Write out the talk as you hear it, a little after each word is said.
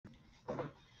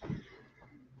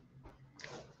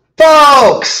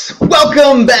Folks,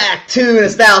 welcome back to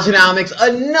Nostalgianomics.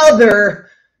 Another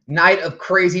night of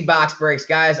crazy box breaks.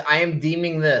 Guys, I am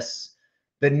deeming this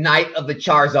the night of the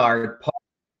Charizard.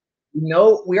 We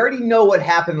already know what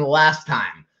happened the last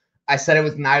time I said it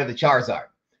was the night of the Charizard.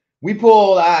 We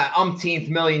pulled umpteenth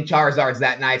million Charizards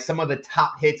that night, some of the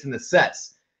top hits in the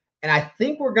sets. And I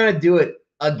think we're going to do it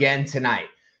again tonight.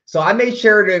 So I made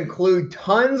sure to include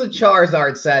tons of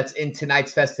Charizard sets in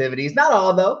tonight's festivities. Not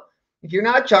all, though. If you're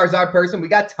not a Charizard person, we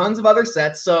got tons of other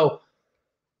sets. So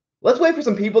let's wait for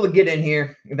some people to get in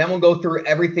here, and then we'll go through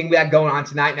everything we got going on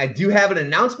tonight. And I do have an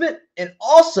announcement. And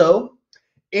also,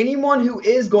 anyone who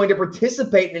is going to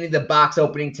participate in any of the box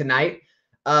opening tonight,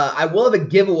 I will have a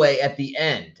giveaway at the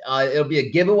end. It'll be a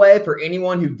giveaway for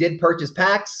anyone who did purchase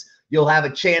packs. You'll have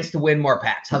a chance to win more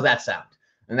packs. How's that sound?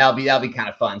 And that'll be kind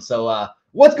of fun. So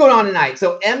what's going on tonight?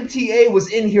 So MTA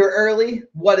was in here early.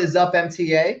 What is up,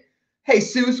 MTA? Hey,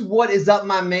 Seuss, what is up,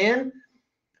 my man?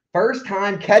 First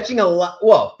time catching a lot.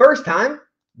 Well, first time,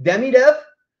 Demi-Dev.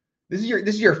 This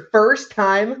is your first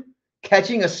time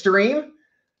catching a stream.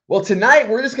 Well, tonight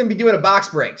we're just gonna be doing a box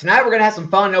break. Tonight we're gonna have some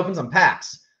fun and open some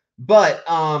packs. But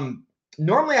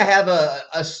normally I have a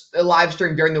live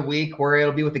stream during the week where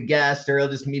it'll be with a guest or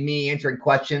it'll just be me answering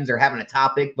questions or having a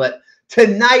topic. But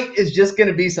tonight is just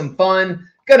gonna be some fun.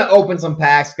 Gonna open some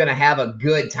packs. Gonna have a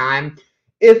good time.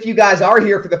 If you guys are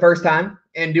here for the first time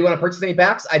and do want to purchase any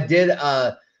packs, I did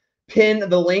pin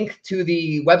the link to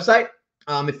the website.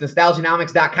 It's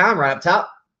nostalgianomics.com right up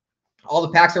top. All the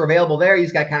packs are available there. You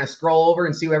just got to kind of scroll over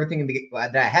and see everything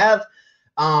that I have.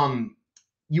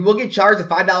 You will get charged a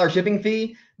 $5 shipping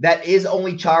fee. That is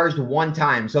only charged one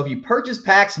time. So if you purchase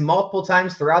packs multiple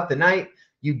times throughout the night,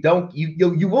 you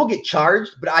will get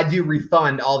charged, but I do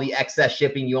refund all the excess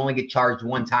shipping. You only get charged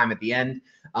one time at the end.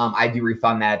 I do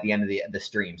refund that at the end of the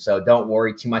stream. So don't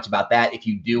worry too much about that if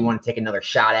you do want to take another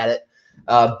shot at it.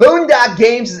 Boondock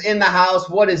Games is in the house.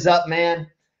 What is up, man?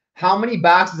 How many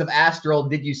boxes of Astral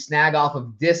did you snag off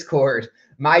of Discord?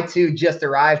 My two just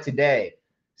arrived today.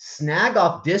 Snag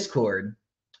off Discord?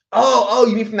 Oh,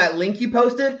 you mean from that link you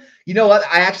posted? You know what?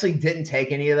 I actually didn't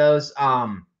take any of those.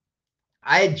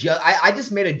 I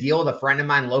just made a deal with a friend of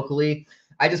mine locally.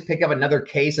 I just picked up another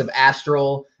case of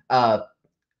Astral,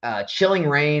 Chilling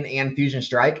Rain, and Fusion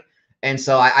Strike, and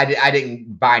so I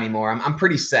didn't buy anymore. I'm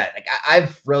pretty set. Like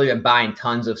I've really been buying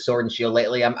tons of Sword and Shield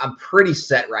lately. I'm pretty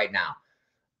set right now.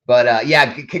 But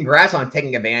yeah, congrats on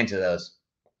taking advantage of those.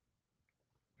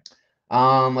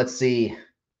 Let's see.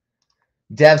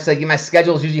 Dev said, my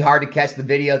schedule is usually hard to catch the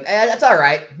videos. That's all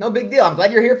right. No big deal. I'm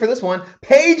glad you're here for this one.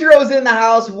 Pedro's in the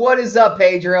house. What is up,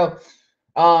 Pedro?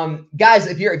 Guys,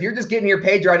 if you're just getting here,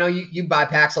 Pedro, I know you buy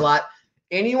packs a lot.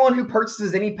 Anyone who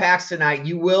purchases any packs tonight,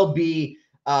 you will be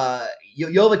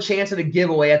you'll have a chance at a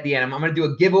giveaway at the end. I'm going to do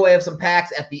a giveaway of some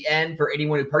packs at the end for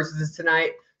anyone who purchases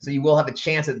tonight. So you will have a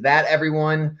chance at that,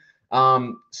 everyone.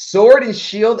 Sword and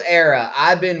Shield era.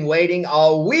 I've been waiting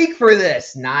all week for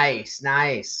this. Nice.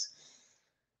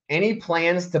 Any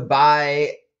plans to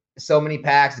buy so many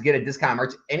packs to get a discount on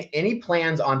merch? Any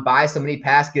plans on buy so many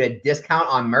packs to get a discount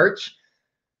on merch?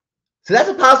 So that's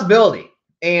a possibility.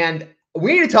 And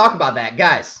we need to talk about that,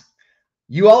 guys.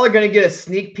 You all are going to get a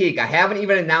sneak peek. I haven't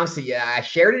even announced it yet. I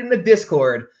shared it in the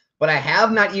Discord, but I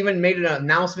have not even made an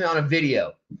announcement on a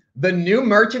video. The new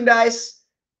merchandise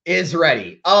is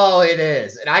ready. Oh, it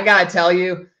is. And I got to tell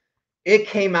you, it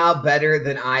came out better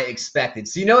than I expected.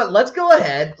 So you know what? Let's go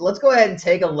ahead and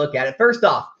take a look at it. First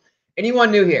off,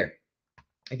 anyone new here,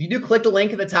 if you do click the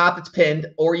link at the top that's pinned,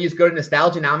 or you just go to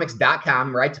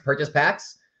nostalgianomics.com, right, to purchase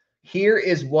packs, here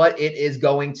is what it is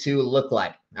going to look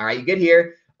like. All right, you get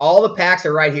here. All the packs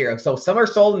are right here. So some are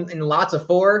sold in lots of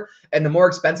 4, and the more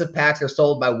expensive packs are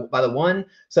sold by the 1.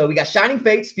 So we got Shining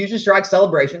Fates, Fusion Strike,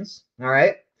 Celebrations. All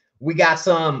right. We still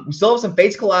have some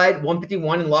Fates Collide,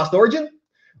 151 and Lost Origin.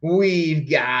 We've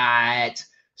got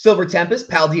Silver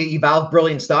Tempest, Paldea Evolve,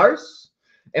 Brilliant Stars.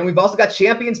 And we've also got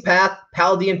Champion's Path,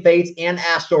 Paldean Fates, and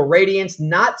Astral Radiance,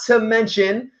 not to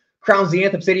mention Crown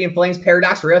Zenith, Obsidian Flames,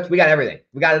 Paradox Rift. We got everything.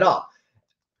 We got it all.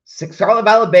 Scarlet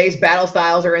Violet Base, Battle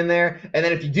Styles are in there. And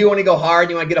then if you do want to go hard,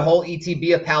 you want to get a whole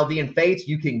ETB of Paldean Fates,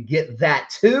 you can get that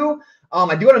too.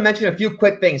 I do want to mention a few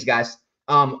quick things, guys.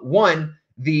 One,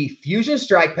 the Fusion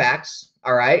Strike packs,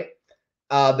 all right?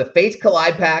 The Fates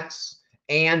Collide packs,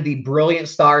 and the Brilliant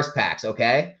Stars packs,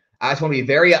 okay? I just want to be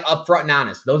very upfront and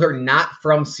honest. Those are not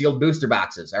from sealed booster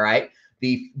boxes, all right?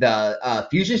 The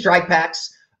Fusion Strike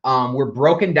packs were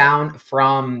broken down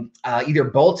from either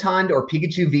Boltund or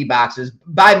Pikachu V boxes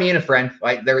by me and a friend,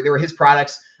 right? They were his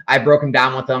products. I broke them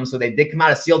down with them. So they did come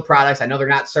out of sealed products. I know they're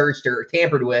not searched or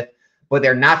tampered with, but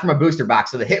they're not from a booster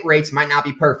box. So the hit rates might not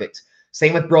be perfect.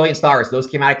 Same with Brilliant Stars. Those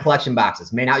came out of collection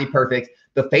boxes. May not be perfect.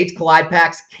 The Fates Collide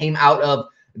packs came out of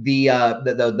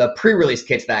the pre-release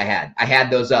kits that I had. I had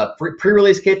those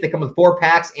pre-release kits. They come with 4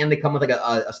 packs and they come with like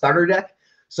a starter deck.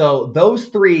 So those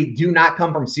 3 do not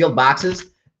come from sealed boxes.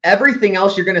 Everything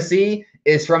else you're going to see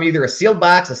is from either a sealed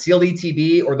box, a sealed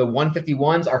ETB, or the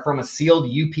 151s are from a sealed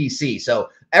UPC. So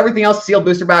everything else, sealed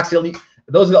booster box, sealed,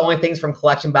 those are the only things from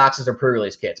collection boxes or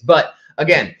pre-release kits. But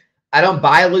again, I don't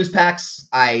buy loose packs.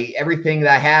 Everything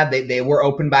that I have, they were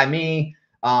opened by me,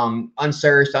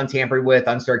 unsearched, untampered with,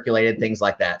 uncirculated, things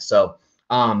like that. So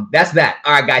that's that.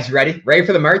 All right, guys, you ready? Ready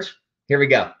for the merch? Here we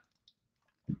go.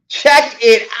 Check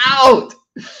it out.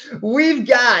 We've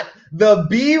got the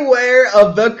Beware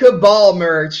of the Cabal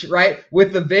merch, right?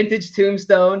 With the vintage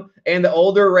tombstone and the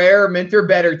older, rare, minter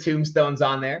better tombstones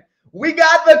on there. We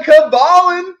got the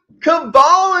Cabalin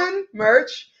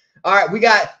merch. All right, we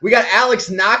got Alex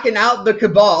knocking out the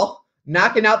Cabal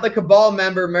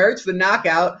member merch, the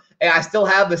knockout. And I still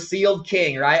have the sealed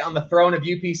king, right, on the throne of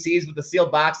UPCs with the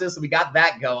sealed boxes. So we got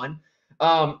that going.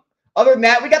 Other than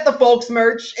that, we got the folks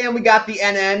merch and we got the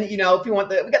NN. You know, if you want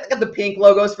we got the pink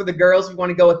logos for the girls. If you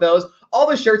want to go with those, all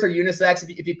the shirts are unisex.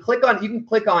 If you click on, you can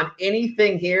click on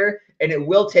anything here, and it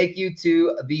will take you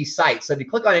to the site. So if you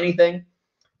click on anything,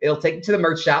 it'll take you to the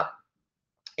merch shop.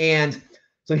 And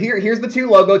so here's the 2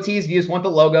 logo tees. If you just want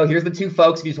the logo, here's the 2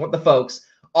 folks. If you just want the folks,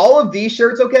 all of these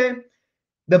shirts, okay.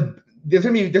 There's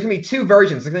gonna be 2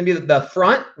 versions. There's gonna be the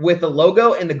front with the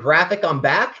logo and the graphic on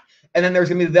back. And then there's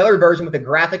going to be the other version with the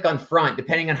graphic on front,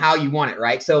 depending on how you want it,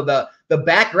 right? So the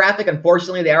back graphic,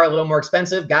 unfortunately, they are a little more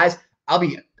expensive. Guys, I'll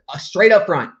be straight up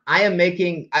front. I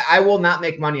will not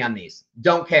make money on these.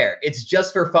 Don't care. It's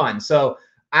just for fun. So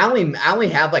I only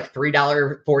have like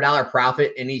 $3, $4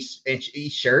 profit in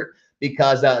each shirt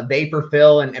because they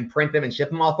fulfill and print them and ship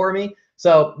them all for me.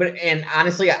 So, and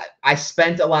honestly, I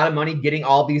spent a lot of money getting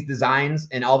all these designs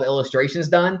and all the illustrations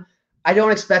done. I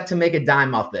don't expect to make a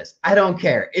dime off this. I don't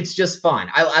care. It's just fun.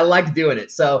 I like doing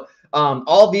it. So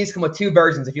all of these come with 2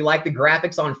 versions. If you like the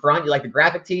graphics on front, you like the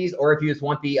graphic tees, or if you just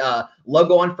want the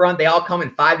logo on front, they all come in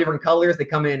 5 different colors. They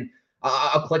come in,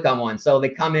 I'll click on one. So they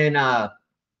come in,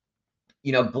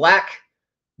 you know, black,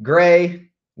 gray,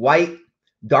 white,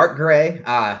 dark gray,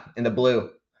 and the blue.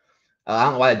 I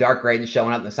don't know why the dark gray isn't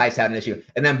showing up. The site's having an issue.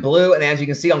 And then blue, and as you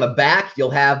can see on the back,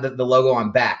 you'll have the logo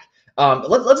on back.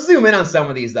 Let's zoom in on some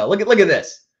of these though. Look at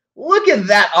this. Look at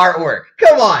that artwork.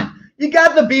 Come on. You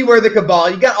got the Beware the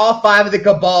Cabal. You got all 5 of the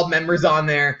Cabal members on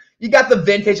there. You got the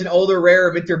vintage and older,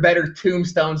 rare, minter better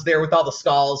tombstones there with all the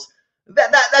skulls.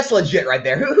 That's legit right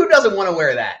there. Who doesn't want to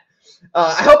wear that?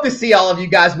 I hope to see all of you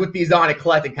guys with these on at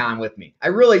Collecticon with me. I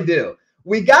really do.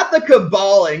 We got the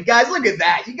Cabal in. Guys, look at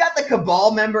that. You got the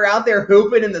Cabal member out there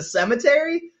hooping in the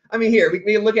cemetery. I mean, here, we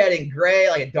can look at it in gray,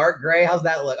 like a dark gray. How's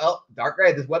that look? Oh, dark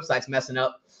gray. This website's messing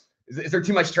up. Is there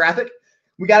too much traffic?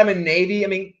 We got them in navy. I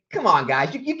mean, come on,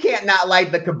 guys. You can't not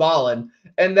like the Cabalin.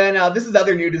 And then this is the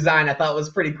other new design I thought was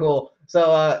pretty cool.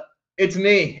 So it's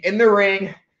me in the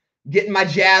ring, getting my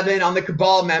jab in on the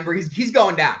Cabal member. He's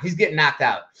going down. He's getting knocked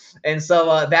out. And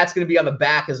so that's going to be on the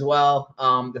back as well.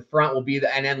 The front will be the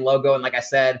NN logo. And like I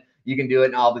said, you can do it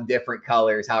in all the different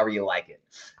colors, however you like it.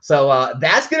 So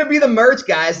that's going to be the merch,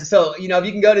 guys. So, you know, if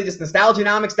you can go to just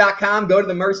nostalgianomics.com, go to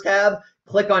the merch tab,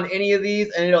 click on any of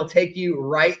these, and it'll take you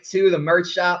right to the merch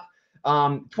shop.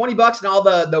 $20 and all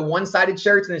the one-sided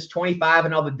shirts, and it's $25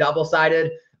 and all the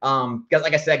double-sided. Because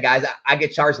like I said, guys, I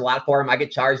get charged a lot for them. I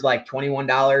get charged like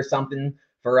 $21 something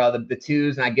for the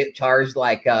 2s, and I get charged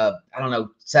like, I don't know,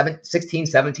 $16,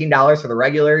 $17 for the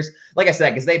regulars. Like I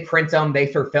said, because they print them, they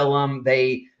fulfill them,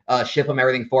 they ship them,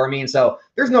 everything for me. And so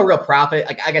there's no real profit.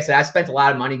 Like I said, I spent a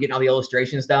lot of money getting all the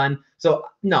illustrations done. So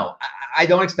no, I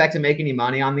don't expect to make any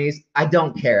money on these. I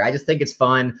don't care. I just think it's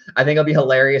fun. I think it'll be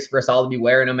hilarious for us all to be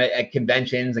wearing them at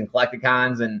conventions and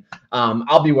collecticons, and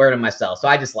I'll be wearing them myself. So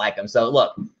I just like them. So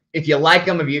look, if you like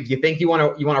them, if you think you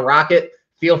want to rock it,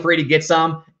 feel free to get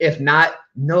some. If not,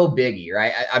 no biggie,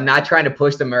 right? I'm not trying to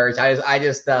push the merch.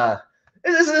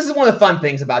 This is one of the fun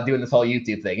things about doing this whole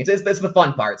YouTube thing. It's the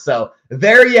fun part. So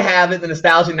there you have it, the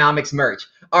Nostalgianomics merch.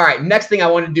 All right, next thing I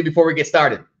want to do before we get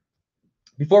started.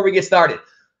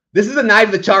 This is the Night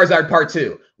of the Charizard Part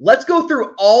 2. Let's go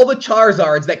through all the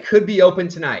Charizards that could be open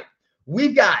tonight.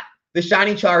 We've got the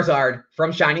Shining Charizard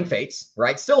from Shining Fates,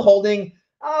 right? Still holding,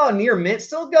 near mint,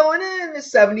 still going in the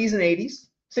 70s and 80s,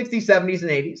 60s, 70s, and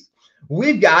 80s.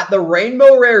 We've got the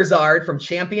Rainbow Rarizard from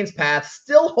Champion's Path,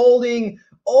 still holding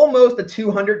almost a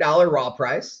 $200 raw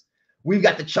price. We've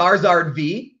got the Charizard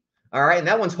V, all right, and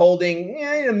that one's holding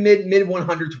mid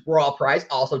 100s raw price,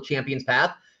 also Champion's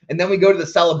Path. And then we go to the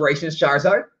Celebrations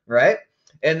Charizard, right?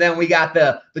 And then we got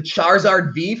the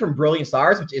Charizard V from Brilliant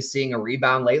Stars, which is seeing a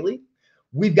rebound lately.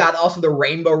 We've got also the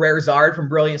Rainbow Rare Zard from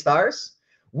Brilliant Stars.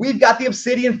 We've got the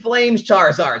Obsidian Flames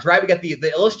Charizards, right? We got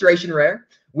the illustration rare.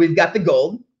 We've got the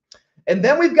gold. And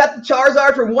then we've got the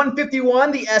Charizard from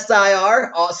 151, the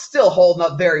SIR, still holding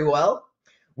up very well.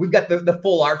 We've got the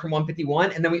full art from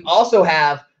 151. And then we also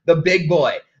have the big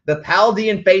boy, the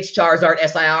Paldean Fates Charizard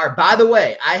SIR. By the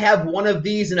way, I have one of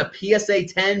these in a PSA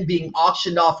 10 being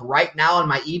auctioned off right now on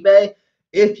my eBay.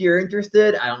 If you're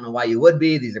interested, I don't know why you would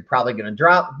be. These are probably going to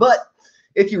drop. But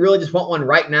if you really just want one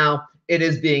right now, it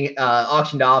is being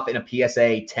auctioned off in a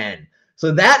PSA 10.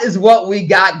 So that is what we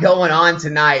got going on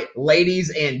tonight,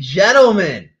 ladies and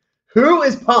gentlemen. Who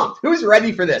is pumped? Who's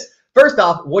ready for this? First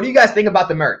off, what do you guys think about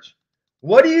the merch?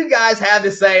 What do you guys have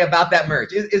to say about that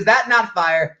merch? Is that not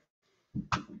fire?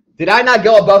 Did I not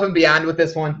go above and beyond with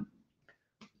this one?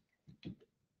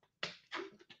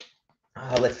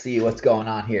 Let's see what's going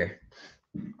on here.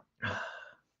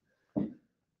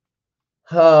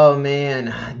 Oh,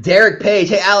 man. Derek Page.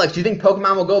 Hey, Alex, do you think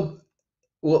Pokemon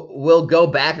will go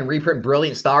back and reprint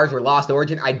Brilliant Stars or Lost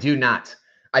Origin? I do not.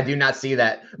 I do not see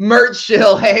that. Merch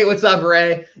shill. Hey, what's up,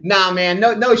 Ray? Nah, man.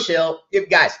 No shill.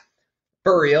 Guys,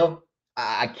 for real,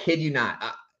 I kid you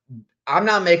not. I'm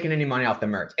not making any money off the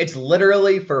merch. It's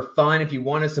literally for fun. If you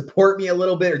want to support me a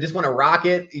little bit or just want to rock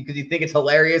it because you think it's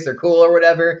hilarious or cool or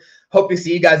whatever, hope to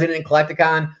see you guys in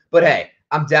Collecticon. But hey,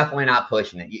 I'm definitely not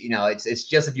pushing it. You know, it's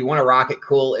just if you want to rock it,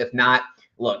 cool. If not,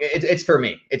 look, it's for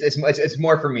me. It's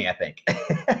more for me, I think.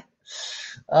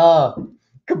 Oh,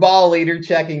 Cabal Leader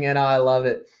checking in. Oh, I love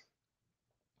it.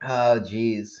 Oh,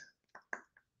 geez.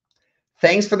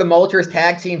 Thanks for the Moltres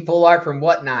Tag Team full art from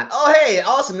Whatnot. Oh, hey,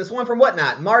 awesome. This one from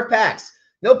Whatnot. Marv Pax.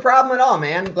 No problem at all,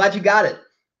 man. I'm glad you got it.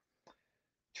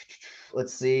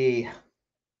 Let's see.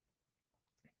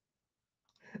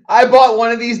 I bought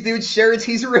one of these dude's shirts.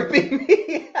 He's ripping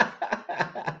me.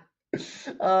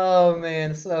 Oh,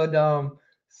 man. So dumb.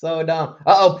 So dumb.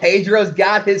 Uh-oh, Pedro's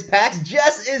got his packs.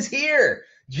 Jess is here.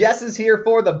 Jess is here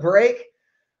for the break.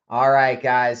 All right,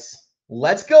 guys.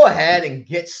 Let's go ahead and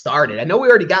get started. I know we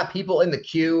already got people in the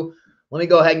queue. Let me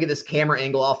go ahead and get this camera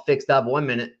angle all fixed up. 1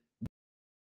 minute.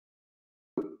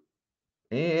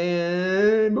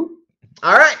 And boop.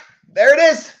 All right, there it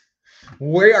is.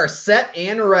 We are set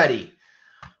and ready.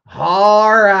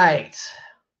 All right.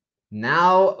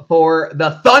 Now for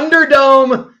the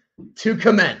Thunderdome to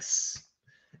commence.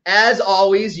 As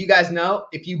always, you guys know,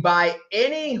 if you buy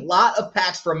any lot of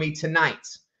packs from me tonight,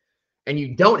 and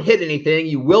you don't hit anything,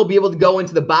 you will be able to go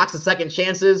into the box of second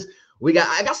chances. I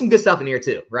got some good stuff in here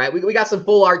too, right? We got some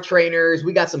full art trainers,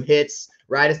 we got some hits,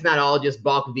 right? It's not all just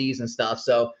bulk V's and stuff.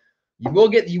 So you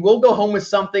will go home with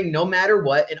something no matter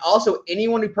what. And also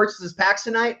anyone who purchases packs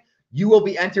tonight, you will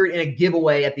be entered in a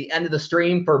giveaway at the end of the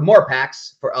stream for more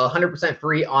packs for 100%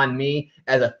 free on me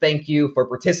as a thank you for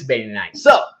participating tonight.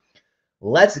 So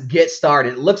let's get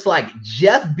started. It looks like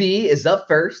Jeff B is up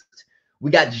first. We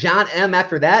got John M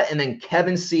after that, and then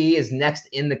Kevin C is next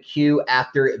in the queue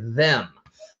after them.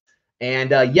 And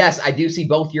yes, I do see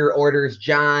both your orders,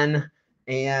 John.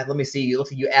 And let me see. It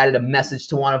looks like you added a message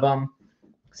to one of them.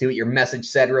 See what your message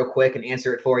said real quick and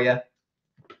answer it for you.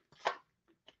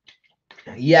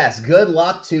 Yes, good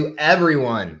luck to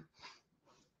everyone.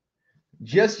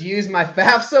 Just use my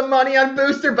FAFSA money on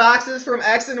booster boxes from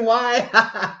X and Y.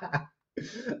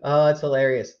 Oh, that's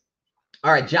hilarious.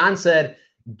 All right, John said,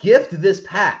 gift this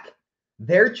pack,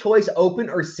 their choice open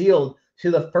or sealed,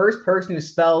 to the first person who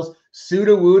spells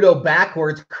Sudowoodo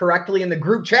backwards correctly in the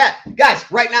group chat. Guys,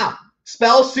 right now,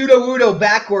 spell Sudowoodo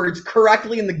backwards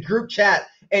correctly in the group chat,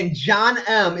 and John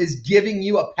M is giving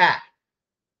you a pack.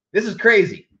 This is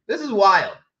crazy. This is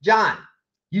wild. John,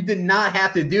 you did not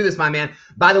have to do this, my man.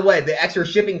 By the way, the extra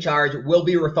shipping charge will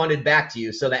be refunded back to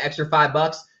you, so the extra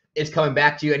 $5 is coming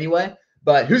back to you anyway.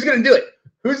 But who's going to do it?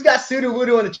 Who's got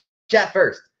Sudowoodo in the chat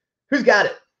first? Who's got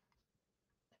it?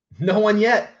 No one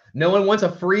yet. No one wants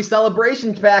a free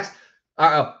celebration packs.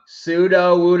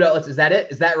 Sudowoodo. Is that it?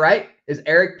 Is that right? Is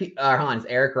Eric? Hold on. Is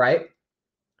Eric right?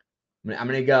 I'm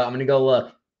gonna go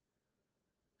look.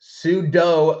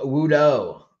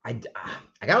 Sudowoodo. I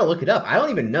gotta look it up. I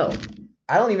don't even know.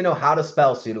 I don't even know how to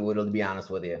spell Sudowoodo, to be honest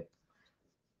with you.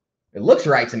 It looks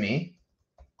right to me.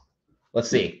 Let's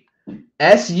see.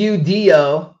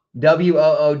 Sudowoodo.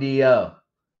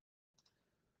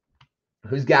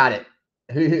 Who's got it?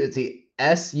 Let's see.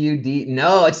 SUD.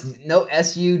 No, it's no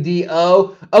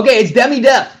SUDO. Okay, it's Demi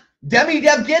Dev. Demi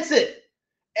Dev gets it.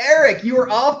 Eric, you were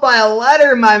off by a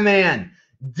letter, my man.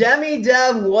 Demi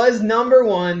Dev was number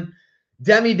one.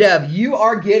 Demi Dev, you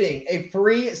are getting a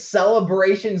free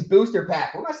Celebrations booster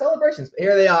pack. Where are my Celebrations?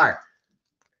 Here they are.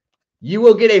 you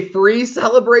will get a free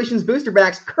Celebrations booster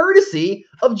box courtesy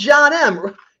of John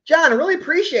M. John, I really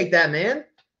appreciate that, man.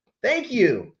 Thank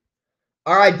you.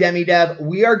 All right, Demi Dev,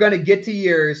 we are going to get to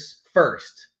yours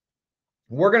first.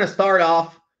 We're going to start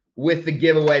off with the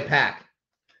giveaway pack.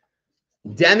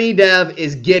 Demi Dev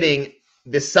is getting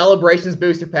the Celebrations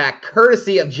booster pack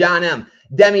courtesy of John M.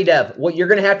 Demi Dev, what you're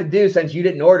going to have to do, since you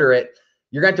didn't order it,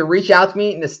 you're going to have to reach out to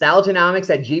me,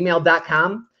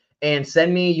 nostalgianomics@gmail.com, and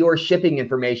send me your shipping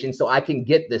information so I can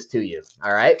get this to you.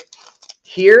 All right?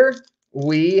 Here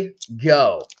we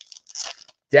go.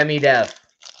 Demi Dev,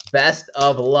 best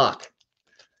of luck.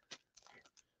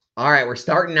 All right, we're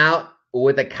starting out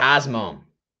with a Cosmome.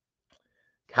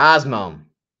 Cosmome.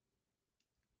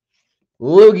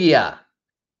 Lugia.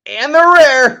 And the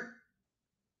rare.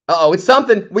 Uh-oh, it's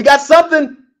something. We got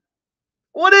something.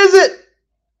 What is it?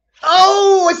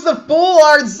 Oh, it's the full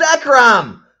art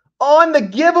Zekrom on the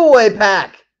giveaway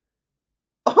pack.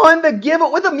 On the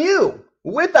giveaway with a Mew.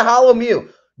 With the Hollow Mew.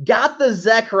 Got the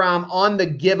Zekrom on the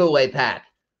giveaway pack.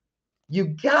 You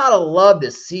gotta love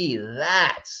to see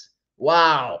that.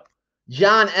 Wow.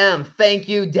 John M., thank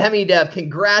you. Demi Dev,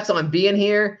 congrats on being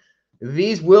here.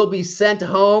 These will be sent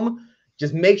home.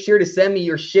 Just make sure to send me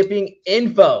your shipping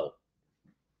info.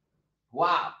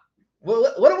 Wow.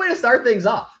 What a way to start things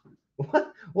off.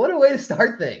 What a way to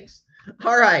start things.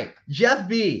 All right, Jeff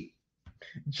B.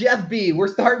 Jeff B., we're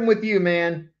starting with you,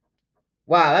 man.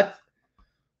 Wow,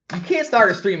 you can't start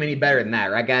a stream any better than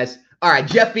that, right, guys? All right,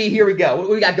 Jeff B., here we go. What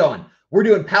we got going? We're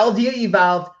doing Paldea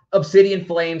Evolved, Obsidian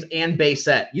Flames, and base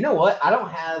set. You know what? I don't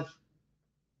have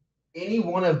any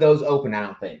one of those open, I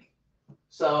don't think.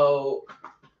 So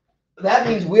that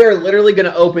means we are literally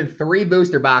going to open 3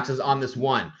 booster boxes on this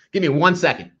one. Give me 1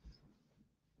 second.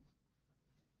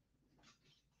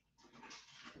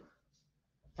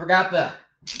 Forgot the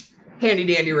handy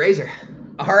dandy razor.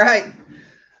 All right.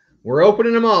 We're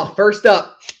opening them all. First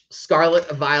up, Scarlet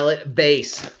Violet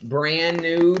base. Brand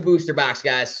new booster box,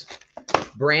 guys.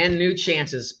 Brand new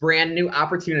chances. Brand new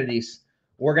opportunities.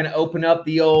 We're going to open up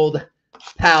the old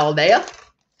Paldea.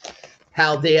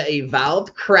 Paldea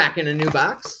Evolved. Cracking a new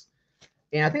box.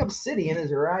 And I think Obsidian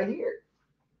is right here.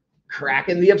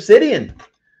 Cracking the Obsidian.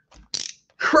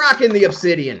 Cracking the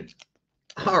Obsidian.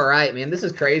 All right, man. This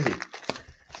is crazy.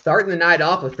 Starting the night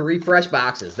off with 3 fresh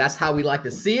boxes. That's how we like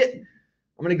to see it.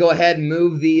 I'm going to go ahead and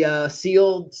move the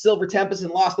sealed Silver Tempest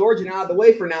and Lost Origin out of the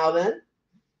way for now then.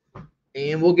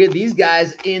 And we'll get these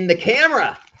guys in the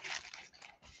camera.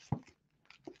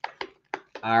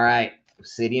 All right.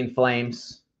 Obsidian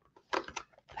Flames.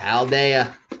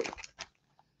 Paldea.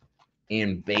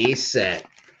 And base set.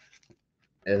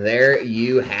 There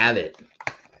you have it.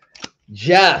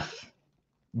 Jeff,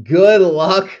 good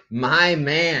luck, my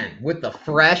man, with the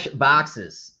fresh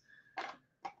boxes.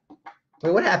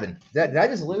 Wait, what happened? Did I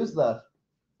just lose the...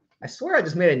 I swear I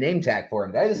just made a name tag for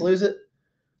him. Did I just lose it?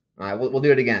 All right, we'll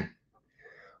do it again.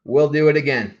 We'll do it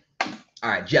again. All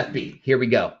right, Jeff B., here we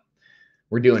go.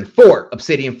 We're doing 4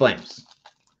 Obsidian Flames.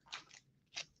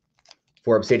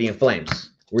 4 Obsidian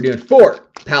Flames. We're doing 4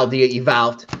 Paldea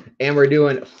Evolved. And we're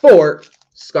doing 4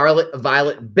 Scarlet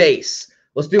Violet base.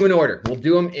 Let's do them in order. We'll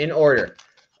do them in order.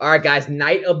 All right, guys,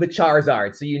 Night of the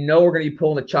Charizard. So you know we're going to be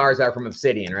pulling a Charizard from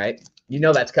Obsidian, right? You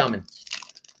know that's coming.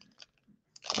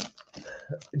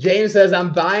 James says,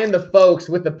 I'm buying the folks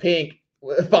with the pink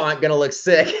font. Going to look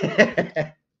sick.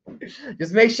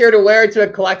 Just make sure to wear it to a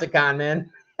Collecticon, man.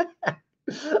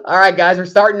 All right, guys, we're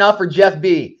starting off for Jeff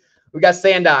B. We got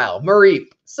Sandile, Mareep,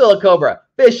 Silicobra,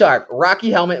 Bisharp,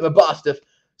 Rocky Helmet, Mabustiff,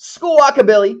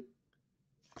 Squawkabilly.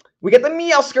 We get the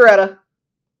Meowscaretta.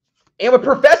 And with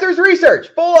Professor's Research,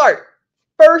 full art,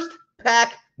 first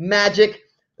pack magic.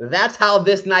 That's how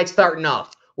this night's starting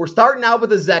off. We're starting out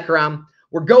with a Zekrom.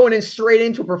 We're going in straight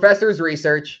into Professor's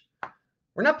Research.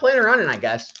 We're not playing around tonight,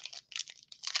 guys.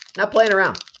 Not playing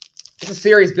around. This is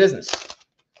serious business.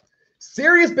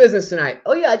 Serious business tonight.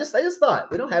 Oh, yeah, I just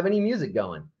thought we don't have any music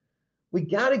going. We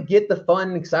got to get the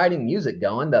fun, exciting music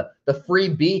going. The free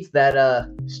beats that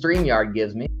StreamYard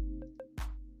gives me.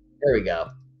 There we go.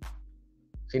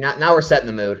 See, now we're setting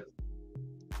the mood.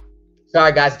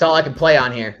 Sorry, guys. It's all I can play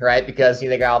on here, right? Because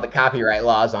they got all the copyright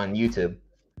laws on YouTube.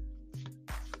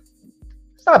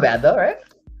 It's not bad, though, right?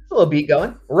 It's a little beat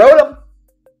going. Rotom.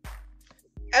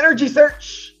 Energy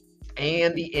Search.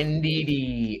 And the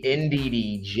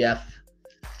NDD, Jeff.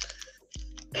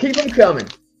 Keep them coming.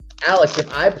 Alex,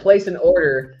 if I place an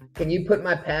order, can you put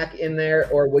my pack in there,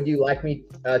 or would you like me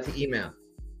to email?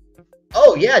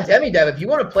 Oh, yeah, Demi Dev, if you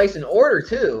want to place an order,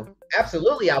 too,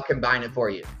 absolutely, I'll combine it for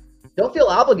you. Don't feel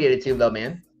obligated to, though,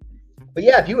 man. But,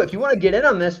 yeah, if you want to get in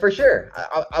on this, for sure.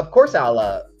 Of course, I'm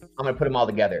going to put them all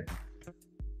together.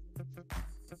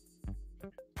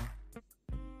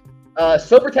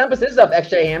 Silver Tempest is up,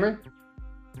 XJ Hammer.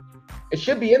 It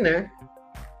should be in there.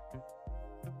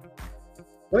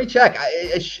 Let me check.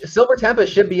 Silver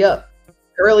Tempest should be up.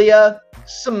 Earlia,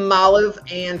 Samoliv,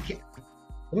 and...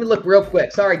 Let me look real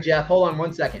quick. Sorry, Jeff. Hold on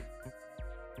 1 second.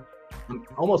 I'm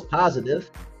almost positive.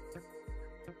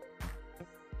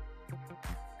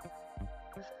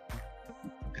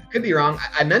 Could be wrong.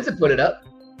 I meant to put it up.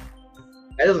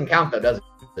 That doesn't count, though, does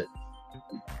it?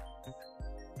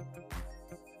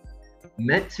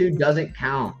 Meant to doesn't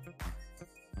count.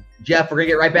 Jeff, we're going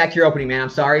to get right back to your opening, man. I'm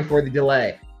sorry for the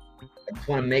delay. I just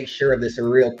want to make sure of this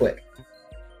real quick.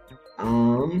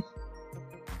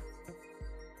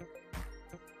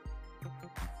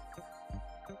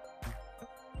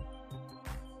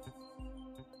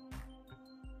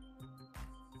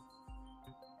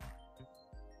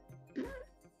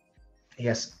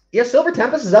 Yes. Yes, Silver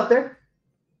Tempest is up there.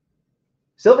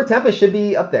 Silver Tempest should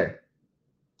be up there.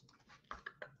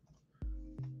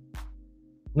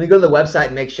 Let me go to the website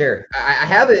and make sure. I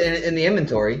have it in the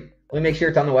inventory. Let me make sure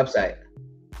it's on the website.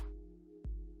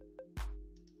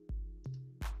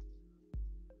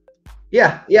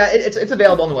 Yeah, it's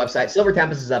available on the website. Silver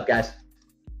Tempest is up, guys.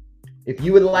 If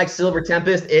you would like Silver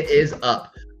Tempest, it is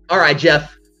up. All right,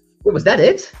 Jeff. Wait, was that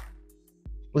it?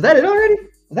 Was that it already?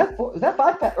 Was that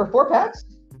 5 packs or 4 packs?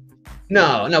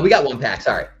 No, we got 1 pack.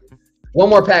 Sorry, 1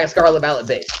 more pack of Scarlet Violet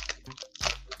base.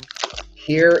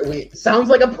 Here we sounds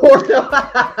like a porno.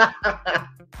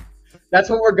 That's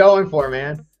what we're going for,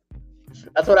 man.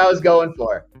 That's what I was going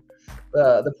for.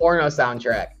 The porno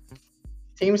soundtrack.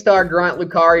 Team Star, Grunt,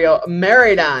 Lucario,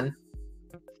 Maridon,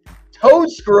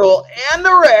 Toadscruel, and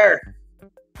the rare.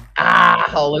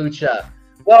 Halucha.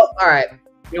 Well, all right.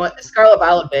 You know what? Scarlet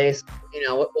Violet base. You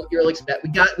know what you really expect. We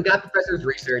got Professor's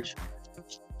research.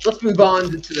 Let's move on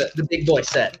to the big boy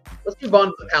set. Let's move on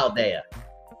to Paldea.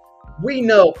 We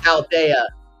know Paldea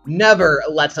never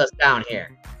lets us down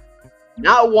here.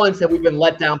 Not once have we been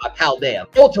let down by Paldea.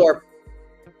 Voltorb,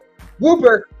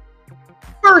 Wooper,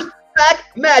 first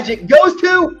pack magic goes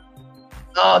to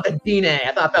the Dine.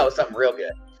 I thought that was something real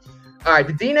good. All right,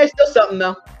 the Dine is still something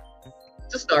though.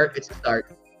 It's a start. It's a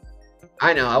start.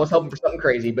 I know. I was hoping for something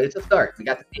crazy, but it's a start. We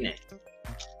got the Dine.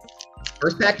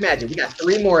 First pack magic. We got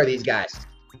 3 more of these guys.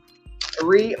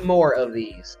 3 more of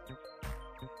these.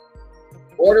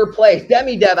 Order placed.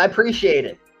 Demi-Dev, I appreciate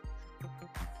it.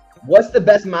 What's the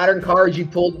best modern card you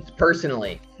pulled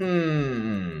personally?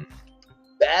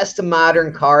 Best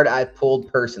modern card I've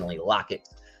pulled personally. Locket.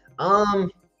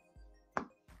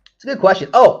 It's a good question.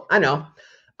 Oh, I know.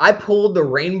 I pulled the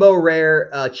Rainbow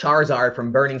Rare Charizard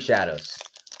from Burning Shadows.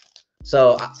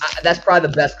 So that's probably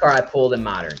the best card I pulled in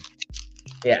modern.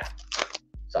 Yeah.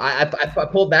 So I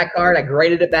pulled that card. I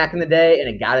graded it back in the day, and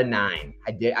it got a 9.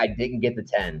 I didn't get the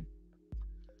 10.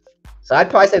 So I'd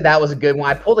probably say that was a good one.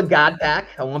 I pulled a God Pack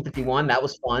on 151. That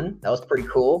was fun. That was pretty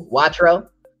cool. Watro.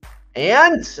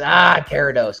 And,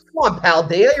 Gyarados. Come on,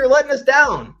 Paldea. You're letting us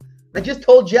down. I just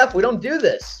told Jeff we don't do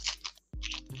this.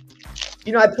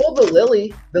 You know, I pulled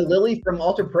the Lily from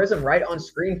Ultra Prism right on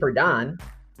screen for Don.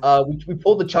 We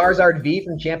pulled the Charizard V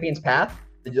from Champion's Path.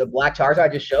 The black Charizard I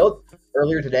just showed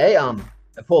earlier today. I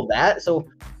pulled that. So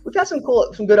we've got some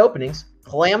good openings.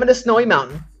 Calamitous Snowy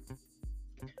Mountain.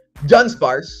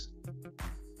 Dunsparce.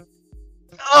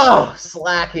 Oh,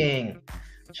 slacking.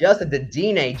 Just at the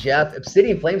Dine, Jeff.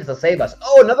 Obsidian Flames to save us.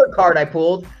 Oh, another card I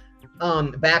pulled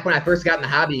back when I first got in the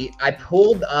hobby. I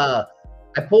pulled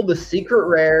the secret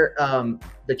rare,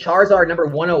 the Charizard number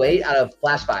 108 out of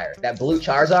Flashfire. That blue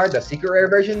Charizard, the secret rare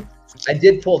version. I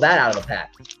did pull that out of the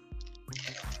pack.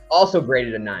 Also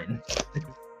graded a 9.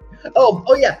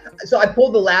 oh yeah. So I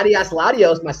pulled the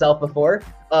Latios myself before,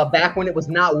 back when it was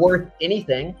not worth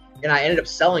anything. And I ended up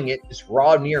selling it just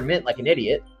raw near mint like an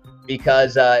idiot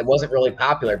because it wasn't really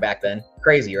popular back then.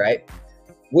 Crazy, right?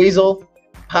 Weasel,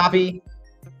 Poppy,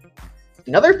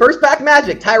 another first pack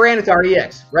magic, Tyranitar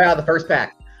EX, right out of the first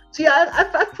pack. So yeah,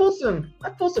 I've pulled some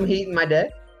heat in my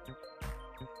day.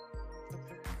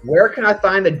 Where can I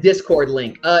find the Discord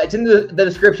link? It's in the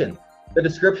description. The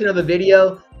description of the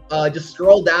video. Just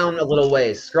scroll down a little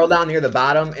ways. Scroll down near the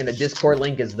bottom, and the Discord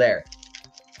link is there.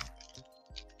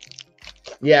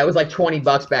 Yeah, it was like 20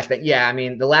 bucks back then. Yeah, I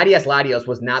mean, the Latios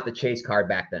was not the chase card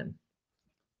back then.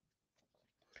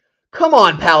 Come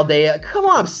on, Paldea. Come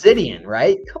on, Obsidian,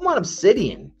 right? Come on,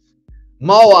 Obsidian.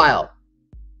 Mawile.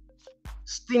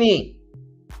 Steenee.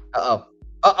 Uh-oh.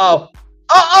 Uh-oh.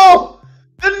 Uh-oh!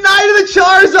 The Knight of the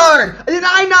Charizard! Did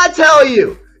I not tell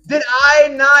you? Did I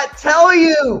not tell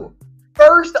you?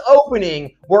 First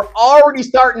opening, we're already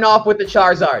starting off with the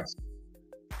Charizards.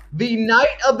 The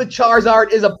Knight of the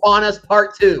Charizard is upon us,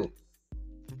 part 2.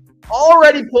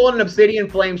 Already pulling an Obsidian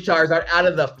Flames Charizard out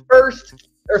of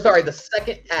the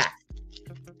second pack.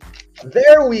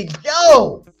 There we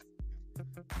go.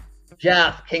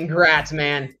 Jeff, congrats,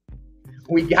 man.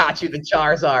 We got you the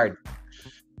Charizard.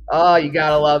 Oh, you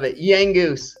gotta love it.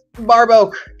 Yangoose,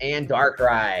 Barboak, and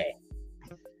Darkrai.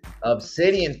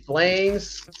 Obsidian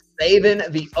Flames saving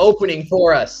the opening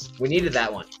for us. We needed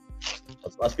that one.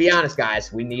 Let's be honest,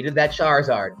 guys. We needed that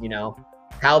Charizard, you know.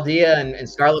 Paldea and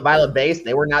Scarlet Violet base,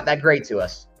 they were not that great to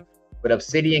us. But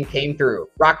Obsidian came through.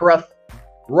 Rockruff,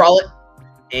 Rowlet,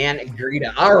 and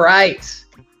Greta. All right.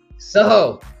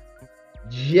 So,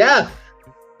 Jeff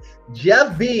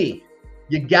B.,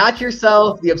 you got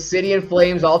yourself the Obsidian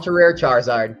Flames Ultra Rare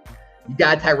Charizard. You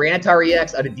got Tyranitar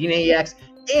EX, Adedina EX,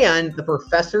 and the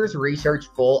Professor's Research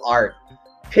Full Art.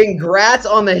 Congrats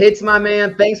on the hits, my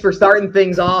man. Thanks for starting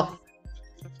things off.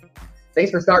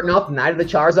 Thanks for starting off the Night of the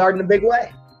Charizard in a big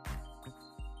way.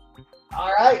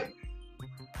 All right.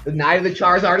 The Night of the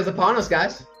Charizard is upon us,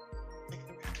 guys.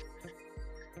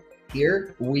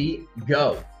 Here we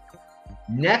go.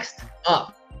 Next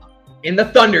up in the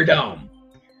Thunderdome,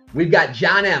 we've got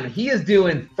John M. He is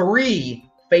doing 3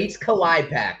 Fates Collide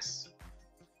packs.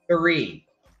 3.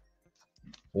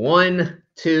 1,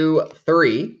 2,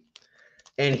 3.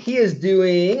 And he is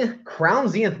doing Crown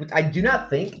Zenith, which I do not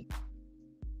think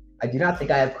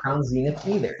I have Crown Zenith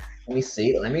either. Let me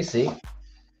see.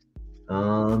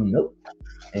 Nope.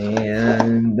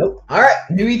 And nope. All right.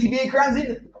 New ETB of Crown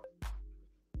Zenith.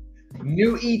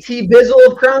 New ET Bizzle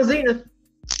of Crown Zenith.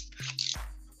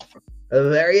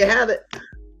 There you have it.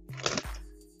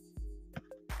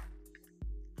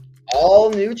 All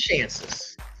new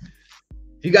chances.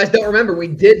 If you guys don't remember, we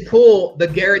did pull the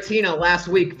Garatina last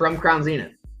week from Crown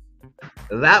Zenith.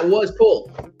 That was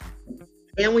pulled.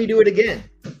 Can we do it again?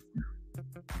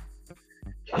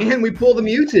 Can we pull the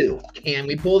Mewtwo? Can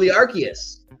we pull the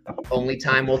Arceus? Only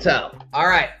time will tell. All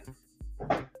right.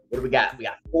 What do we got? We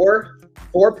got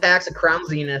four packs of Crown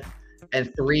Zenith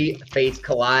and 3 Fates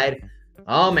Collide.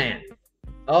 Oh, man.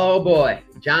 Oh, boy.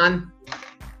 John,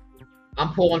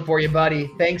 I'm pulling for you, buddy.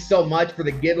 Thanks so much for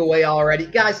the giveaway already.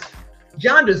 Guys,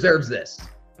 John deserves this.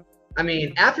 I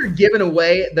mean, after giving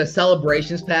away the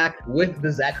Celebrations pack with the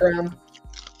Zekrom,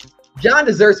 John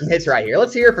deserves some hits right here.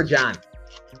 Let's hear it for John.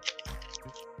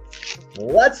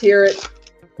 Let's hear it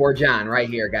for John right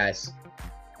here, guys.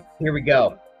 Here we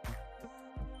go.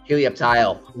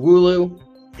 Helioptile, Wooloo,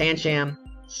 Pancham,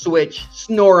 Switch,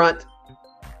 Snorunt,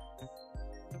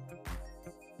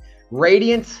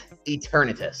 Radiant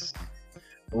Eternatus.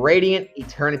 Radiant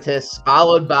Eternatus,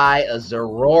 followed by a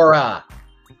Zorora.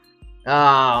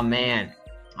 Oh, man.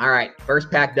 All right, first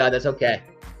pack done. That's okay.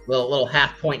 Little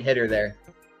half-point hitter there.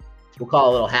 We'll call it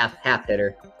a little half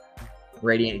hitter.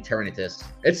 Radiant Eternatus.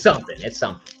 It's something. It's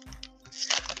something.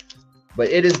 But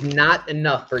it is not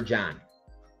enough for John.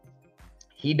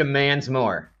 He demands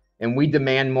more, and we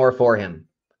demand more for him.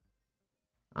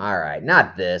 All right,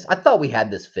 not this. I thought we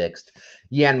had this fixed.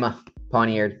 Yanma,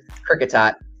 Pawniard,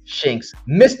 Kricketot, Shinx,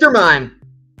 Mr. Mime.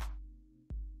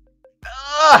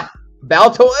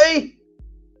 Baltoy.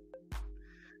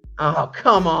 Oh,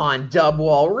 come on,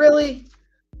 Dubwall. Really?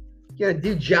 You gonna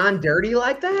do John dirty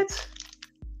like that?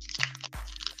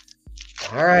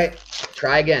 All right,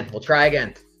 try again. We'll try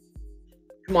again.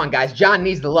 Come on, guys. John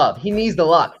needs the love. He needs the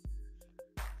luck.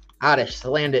 Oddish,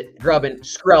 Salandit, Grubbin,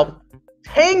 Skrelp,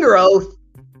 Tangrowth.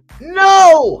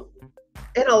 No!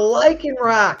 And a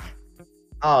Lycanroc.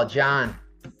 Oh, John.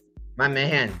 My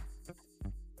man.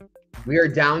 We are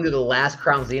down to the last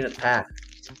Crown Zenith pack.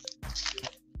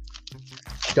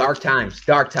 Dark times.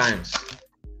 Dark times.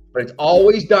 But it's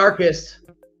always darkest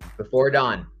before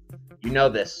dawn. You know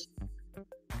this.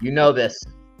 You know this.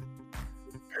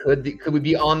 Could we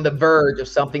be on the verge of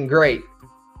something great?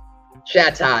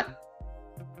 Chatot.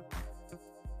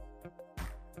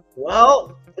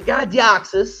 Well, we got a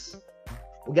Deoxys.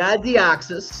 We got a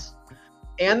Deoxys.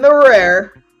 And the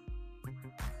rare.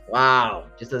 Wow.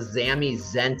 Just a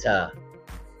Zamazenta.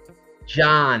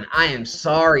 John, I am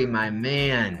sorry, my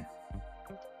man.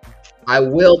 I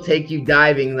will take you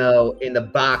diving, though, in the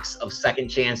box of second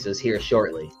chances here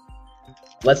shortly.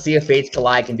 Let's see if Fates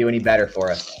Collide can do any better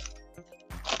for us.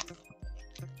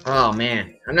 Oh,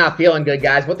 man. I'm not feeling good,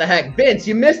 guys. What the heck? Vince,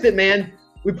 you missed it, man.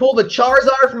 We pulled a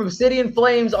Charizard from Obsidian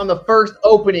Flames on the first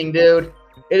opening, dude.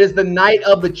 It is the night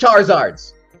of the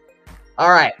Charizards. All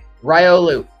right.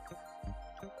 Riolu.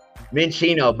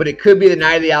 Minchino. But it could be the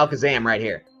night of the Alakazam right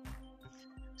here.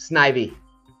 Snivy.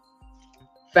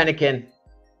 Fennekin.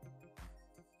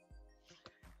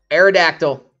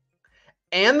 Aerodactyl.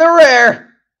 And the rare.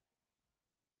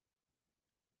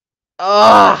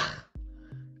 Ah.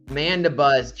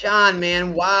 Mandibuzz. John,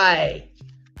 man, why?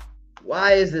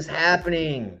 Why is this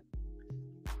happening?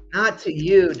 Not to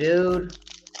you, dude.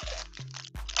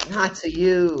 Not to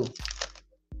you.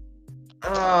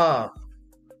 Oh.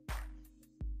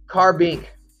 Carbink.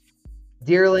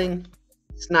 Deerling.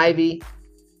 Snivy.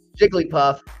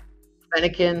 Jigglypuff.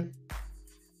 Fennekin.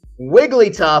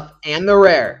 Wigglytuff. And the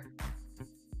rare.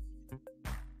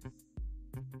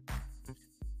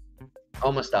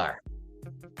 Omastar.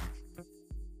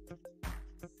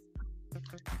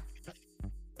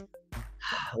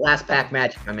 Last pack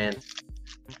magic, my man.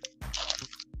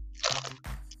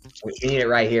 We need it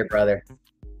right here, brother.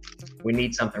 We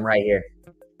need something right here.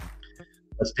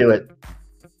 Let's do it.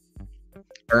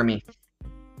 Ermi,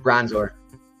 Bronzor,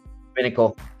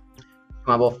 Pinnacle,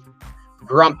 Smubble,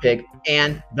 Grumpig,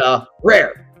 and the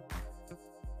rare.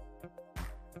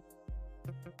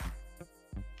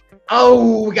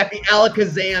 Oh, we got the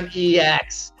Alakazam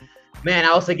EX. Man,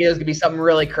 I was thinking it was going to be something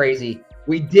really crazy.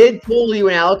 We did pull you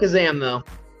an Alakazam, though.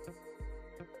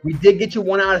 We did get you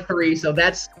 1 out of 3, so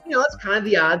that's, you know, that's kind of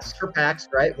the odds for packs,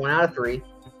 right? 1 out of 3.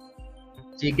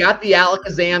 So you got the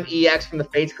Alakazam EX from the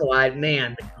Fates Collide.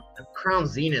 Man, the Crown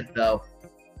Zenith, though.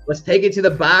 Let's take it to the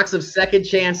box of second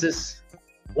chances.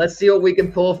 Let's see what we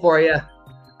can pull for you.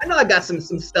 I know I got some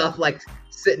stuff like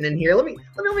sitting in here. Let me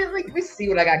see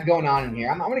what I got going on in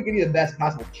here. I'm going to give you the best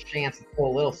possible chance to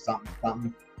pull a little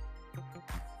something.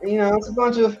 You know, it's a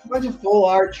bunch of full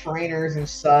art trainers and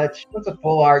such. What's a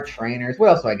full art trainers? What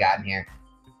else do I got in here?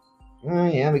 Oh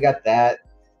yeah, we got that.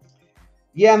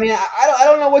 Yeah, I mean, I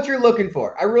don't know what you're looking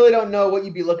for. I really don't know what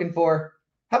you'd be looking for.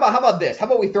 How about this? How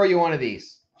about we throw you one of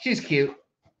these? She's cute.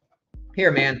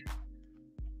 Here, man.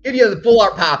 Give you the full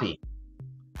art Poppy.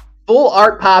 Full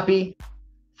art Poppy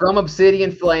from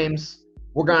Obsidian Flames.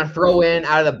 We're gonna throw in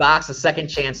out of the box of second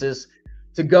chances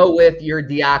to go with your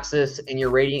Deoxys and your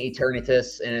Radiant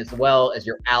Eternatus, and as well as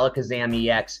your Alakazam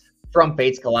EX from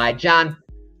Fates Collide. John,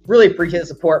 really appreciate the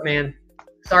support, man.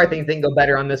 Sorry things didn't go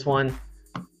better on this one.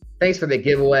 Thanks for the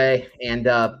giveaway, and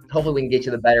hopefully we can get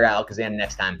you the better Alakazam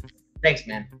next time. Thanks,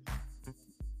 man.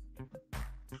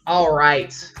 All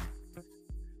right.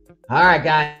 All right,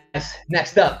 guys.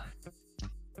 Next up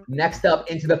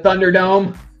into the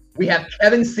Thunderdome, we have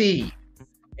Kevin C.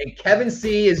 And Kevin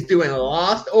C is doing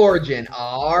Lost Origin.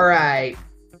 All right.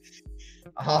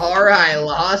 All right,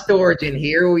 Lost Origin.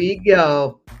 Here we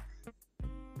go.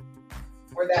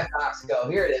 Where'd that box go?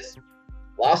 Here it is.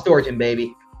 Lost Origin,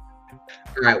 baby.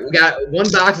 All right, we got one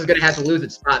box is going to have to lose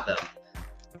its spot, though.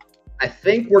 I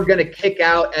think we're going to kick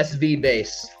out SV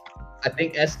Base. I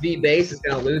think SV Base is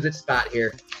going to lose its spot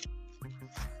here.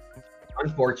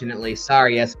 Unfortunately.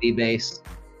 Sorry, SV Base.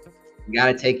 We got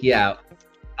to take you out.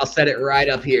 I'll set it right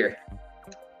up here.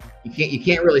 You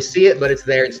can't really see it, but it's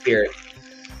there in spirit.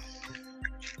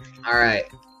 All right.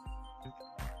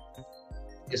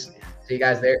 Just see you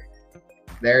guys there.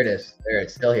 There it is. There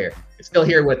it's still here. It's still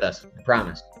here with us. I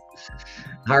promise.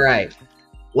 All right.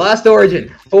 Lost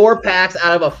Origin. 4 packs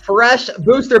out of a fresh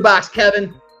booster box,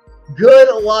 Kevin.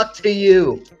 Good luck to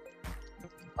you.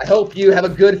 I hope you have a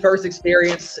good first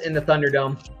experience in the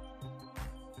Thunderdome.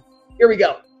 Here we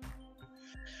go.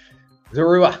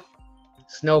 Zorua,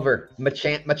 Snover,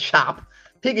 Machop,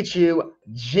 Pikachu,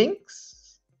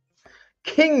 Jinx,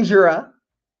 Kingdra,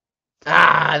 the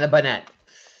Banette.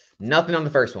 Nothing on the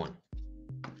first one.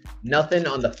 Nothing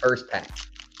on the first pack.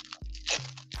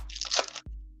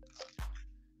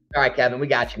 All right, Kevin, we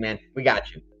got you, man. We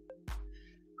got you.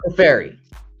 Clefairy.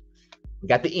 We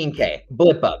got the Inkay,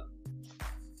 Blipbug,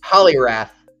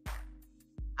 Poliwrath.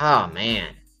 Oh,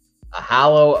 man. A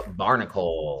Hollow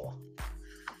Barnacle.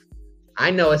 I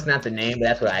know it's not the name, but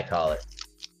that's what I call it.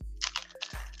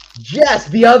 Jess,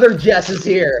 the other Jess is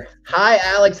here. Hi,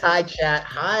 Alex. Hi, chat.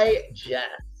 Hi, Jess.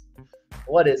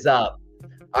 What is up?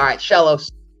 All right,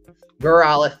 Shellos,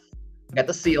 Growlithe. Got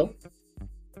the Seal.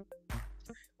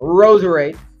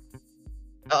 Roserade.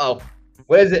 Uh-oh.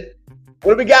 What is it?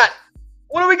 What do we got?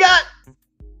 What do we got?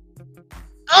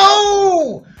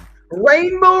 Oh!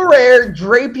 Rainbow Rare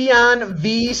Drapion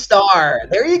V-Star.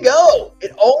 There you go.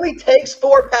 It only takes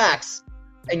 4 packs,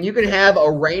 and you can have a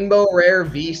Rainbow Rare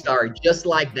V-Star just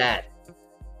like that.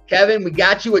 Kevin, we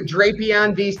got you a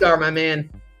Drapion V-Star, my man,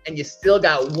 and you still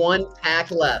got 1 pack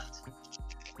left.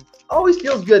 Always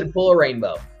feels good to pull a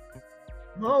rainbow.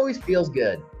 Always feels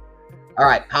good. All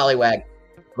right, Poliwag,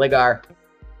 Gligar,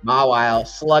 Mawile,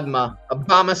 Slugma,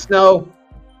 Abomasnow.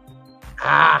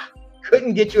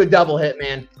 Couldn't get you a double hit,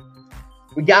 man.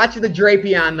 We got you the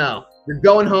Drapion, though. You're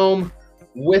going home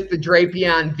with the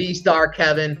Drapion V-Star,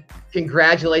 Kevin.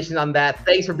 Congratulations on that.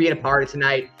 Thanks for being a part of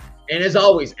tonight. And as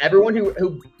always, everyone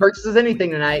who purchases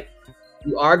anything tonight,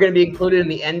 you are going to be included in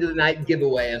the end of the night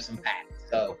giveaway of some packs.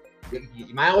 So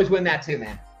you might always win that too,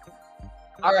 man.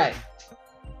 All right.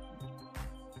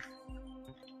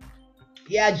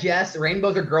 Yeah, Jess, the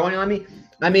rainbows are growing on me.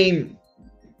 I mean,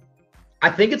 I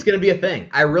think it's going to be a thing.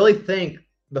 I really think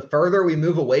the further we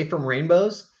move away from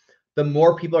rainbows, the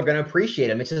more people are going to appreciate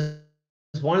them. It's just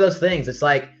one of those things. It's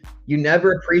like you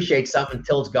never appreciate something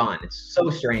until it's gone. It's so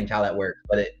strange how that works,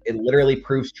 but it literally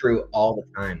proves true all the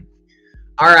time.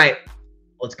 All right,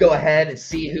 let's go ahead and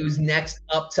see who's next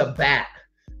up to bat.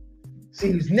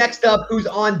 See who's next up, who's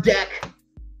on deck,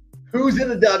 who's in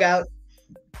the dugout.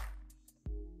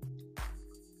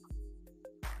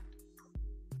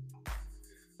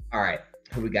 All right,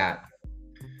 who we got?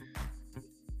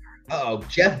 Uh-oh,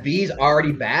 Jeff B's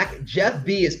already back. Jeff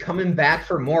B is coming back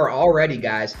for more already,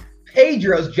 guys.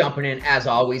 Pedro's jumping in as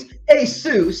always.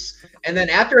 Jesus, and then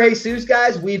after Jesus,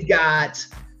 guys, we got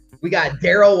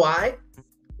Daryl Y,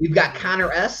 we've got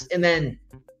Connor S, and then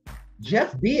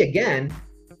Jeff B again.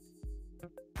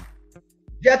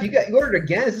 Jeff, you ordered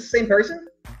again? Is this the same person?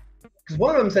 Because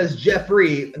one of them says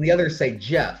Jeffrey and the others say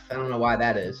Jeff. I don't know why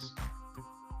that is.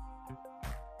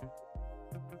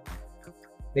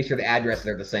 Make sure the addresses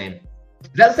are the same. Is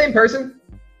that the same person?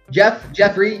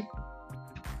 Jeffrey?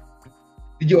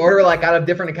 Did you order like out of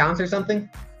different accounts or something?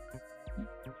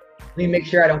 Let me make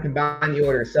sure I don't combine the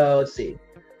order. So let's see.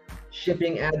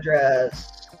 Shipping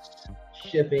address.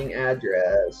 Yep.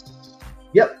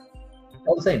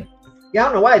 All the same. Yeah, I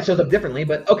don't know why it shows up differently,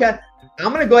 but okay.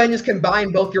 I'm going to go ahead and just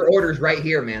combine both your orders right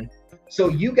here, man. So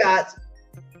you got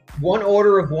one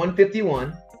order of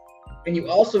 151. And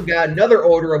you also got another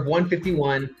order of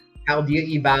 151 Chaldea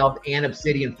Evolved and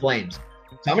Obsidian Flames.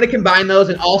 So I'm going to combine those.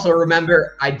 And also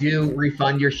remember, I do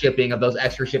refund your shipping of those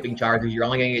extra shipping charges. You're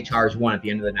only going to get charged one at the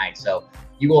end of the night. So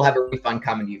you will have a refund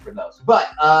coming to you for those. But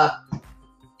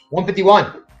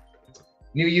 151,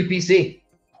 new UPC.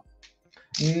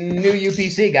 New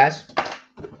UPC, guys.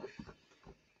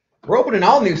 We're opening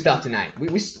all new stuff tonight.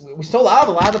 We sold out of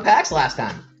a lot of the packs last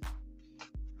time.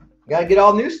 Got to get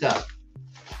all new stuff.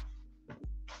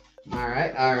 All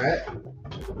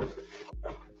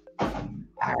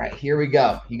right, here we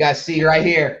go. You guys see right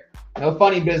here, no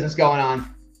funny business going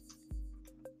on.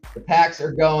 The packs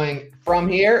are going from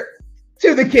here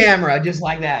to the camera, just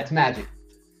like that. It's magic.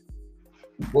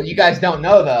 What you guys don't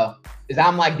know, though, is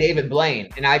I'm like David Blaine,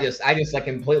 and I just like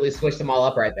completely switched them all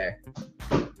up right there.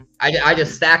 I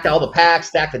just stacked all the packs,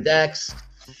 stacked the decks.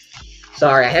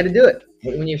 Sorry, I had to do it.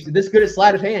 When you're this good at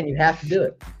sleight of hand, you have to do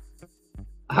it.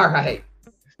 All right.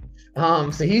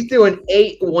 So he's doing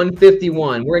 8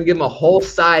 151. We're gonna give him a whole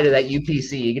side of that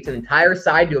UPC. He gets an entire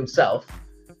side to himself.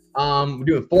 We're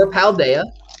doing 4 Paldea.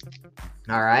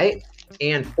 All right,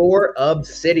 and 4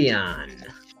 Obsidian.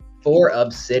 4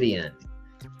 Obsidian.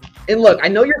 And look, I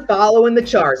know you're following the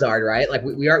Charizard, right? Like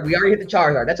we already hit the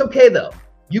Charizard. That's okay though.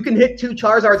 You can hit 2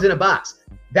 Charizards in a box.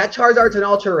 That Charizard's an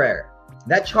ultra rare.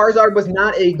 That Charizard was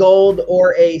not a gold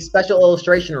or a special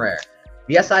illustration rare.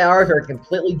 The SIRs are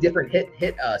completely different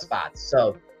hit spots.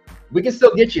 So we can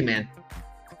still get you, man.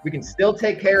 We can still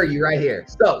take care of you right here.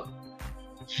 So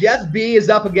Jeff B is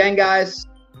up again, guys.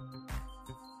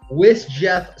 Wish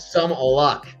Jeff some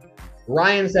luck.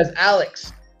 Ryan says,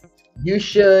 Alex, you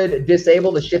should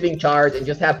disable the shipping charge and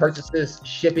just have purchases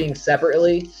shipping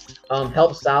separately.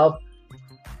 Help solve.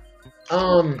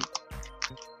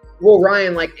 Well,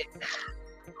 Ryan, like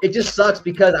it just sucks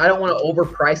because I don't want to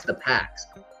overprice the packs.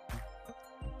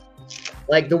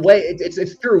 Like the way it's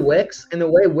through Wix, and the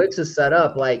way Wix is set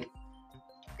up, like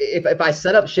if I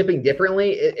set up shipping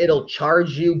differently, it'll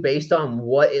charge you based on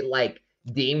what it like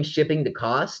deems shipping to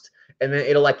cost, and then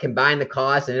it'll like combine the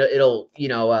cost, and it'll you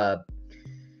know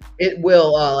it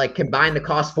will like combine the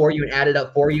cost for you and add it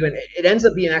up for you, and it ends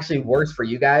up being actually worse for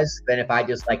you guys than if I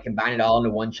just like combine it all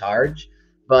into one charge.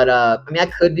 But I mean, I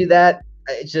could do that.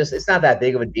 It's not that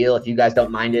big of a deal if you guys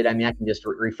don't mind it. I mean, I can just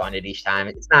refund it each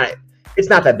time. It's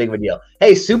not that big of a deal.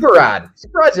 Hey, Super Rod.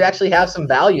 Super Rods actually have some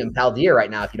value in Paldea right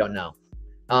now if you don't know.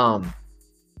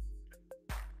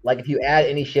 Like if you add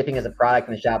any shipping as a product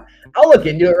in the shop, I'll look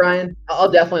into it, Ryan.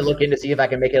 I'll definitely look into see if I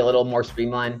can make it a little more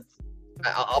streamlined.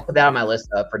 I'll put that on my list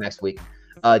for next week.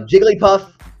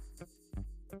 Jigglypuff.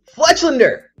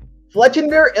 Fletchinder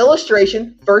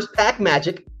illustration, first pack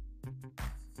magic,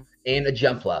 and a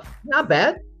Jumpluff. Not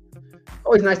bad.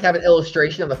 Always nice to have an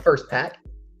illustration of the first pack.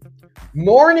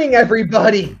 Morning,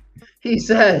 everybody, he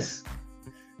says.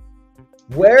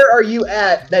 Where are you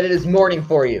at that it is morning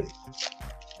for you?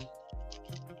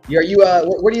 Where do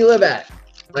you live at?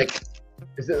 Like,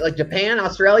 is it like Japan,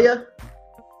 Australia?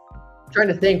 I'm trying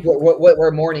to think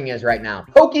where morning is right now.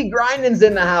 Pokey Grindin's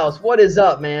in the house. What is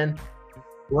up, man?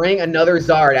 Bring another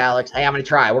Zard, Alex. Hey, I'm going to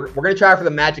try. We're going to try for the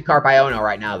Magikarp Iono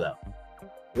right now, though.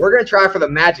 We're going to try for the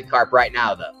Magikarp right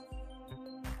now, though.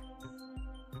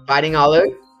 Fighting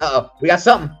Alu. Uh-oh. We got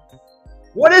something.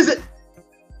 What is it?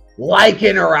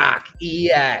 Lycanroc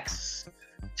EX.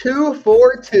 2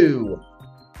 for 2.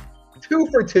 2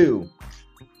 for 2.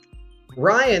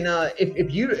 Ryan,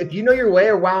 if you know your way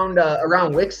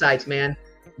around Wix sites, man,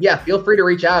 yeah, feel free to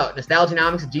reach out.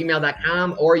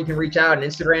 nostalgianomics@gmail.com, or you can reach out on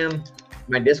Instagram,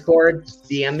 my Discord, just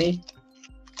DM me.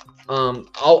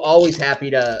 Always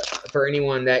happy for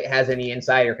anyone that has any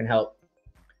insight or can help.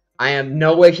 I am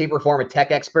no way, shape, or form a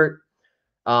tech expert.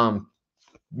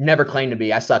 Never claimed to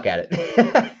be. I suck at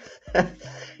it.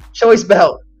 Choice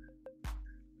Belt,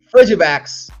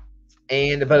 Frigivax,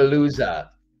 and Veluza.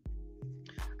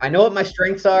 I know what my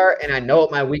strengths are, and I know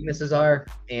what my weaknesses are,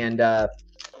 and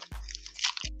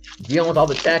dealing with all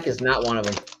the tech is not one of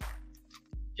them.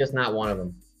 Just not one of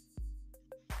them.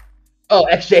 Oh,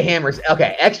 XJ Hammers.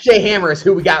 Okay, XJ Hammer is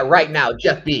who we got right now.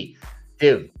 Jeff B.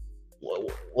 Dude,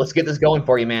 let's get this going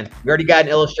for you, man. We already got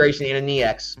an illustration and an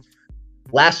EX.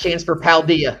 Last chance for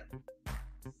Paldea.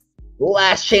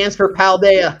 Last chance for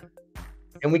Paldea.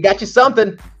 And we got you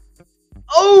something.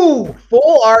 Oh,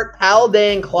 full art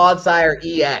Paldea and Clodsire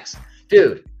EX.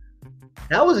 Dude,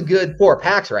 that was a good 4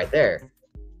 packs right there.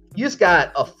 You just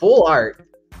got a full art,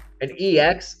 an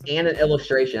EX, and an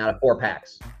illustration out of 4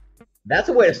 packs. That's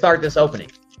a way to start this opening.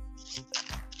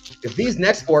 If these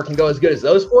next 4 can go as good as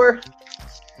those 4, it's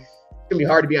going to be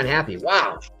hard to be unhappy.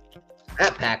 Wow.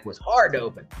 That pack was hard to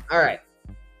open. All right.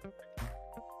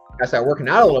 Gotta start working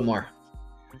out a little more.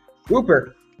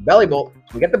 Wooper, Bellybolt.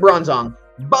 We got the Bronzong,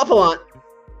 Buffalont,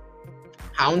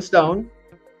 Houndstone,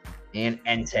 and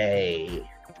Entei.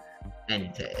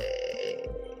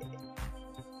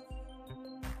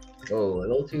 Oh, a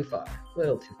little too far. A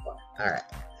little too far. All right.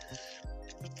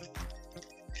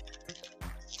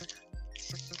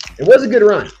 It was a good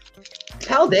run.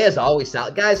 Paldea is always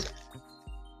solid. Guys,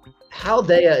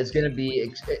 Paldea is going to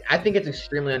be, I think it's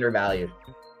extremely undervalued.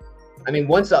 I mean,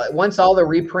 once all the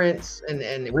reprints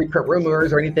and reprint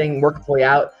rumors or anything work its way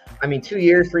out, I mean, 2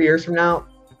 years, 3 years from now,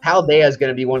 Paldea is going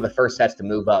to be one of the first sets to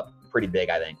move up pretty big,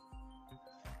 I think.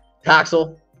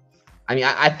 Toxel. I mean,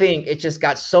 I think it just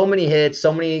got so many hits,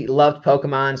 so many loved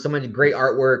Pokemon, so much great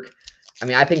artwork. I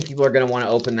mean, I think people are going to want to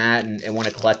open that and want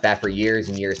to collect that for years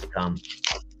and years to come.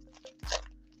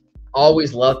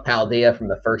 Always loved Paldea from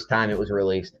the first time it was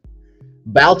released.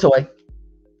 Baltoy.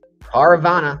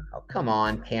 Caravana. Oh, come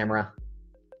on, camera.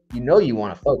 You know you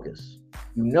want to focus.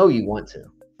 You know you want to.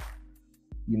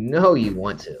 You know you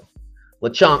want to.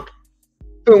 Lechonk.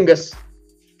 Fungus.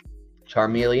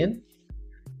 Charmeleon.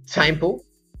 Tympole.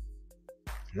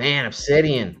 Man,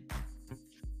 Obsidian.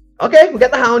 Okay, we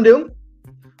got the Houndoom.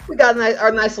 We got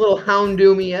our nice little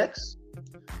Houndoom EX.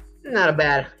 Not a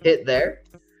bad hit there.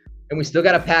 And we still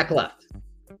got a pack left.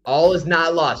 All is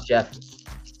not lost, Jeff.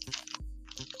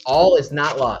 All is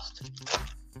not lost.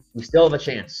 We still have a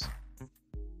chance.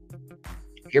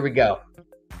 Here we go.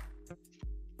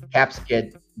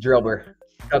 Capsakid, Drillbur,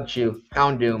 Cubchoo,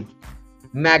 Houndoom,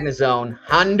 Magnezone,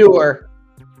 Hondour,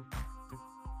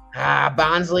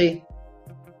 Bonsley.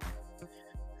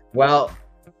 Well,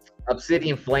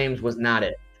 Obsidian Flames was not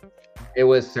it. It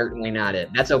was certainly not it.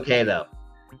 That's okay, though.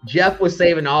 Jeff was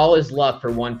saving all his luck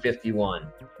for 151.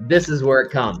 This is where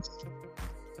it comes.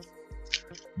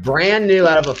 Brand new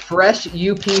out of a fresh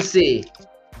UPC.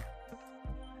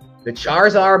 The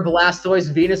Charizard,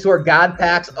 Blastoise, Venusaur God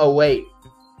packs await.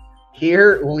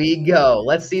 Here we go.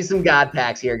 Let's see some God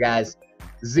packs here, guys.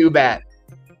 Zubat,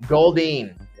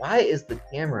 Goldeen. Why is the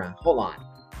camera? Hold on.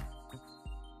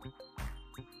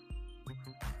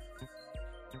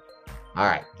 All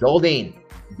right. Goldeen,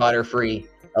 Butterfree,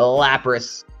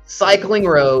 Lapras, Cycling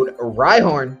Road,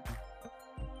 Rhyhorn,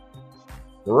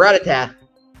 Rattata.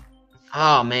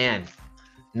 Oh, man.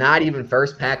 Not even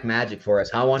first pack magic for us,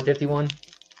 huh, 151?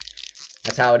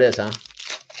 That's how it is, huh?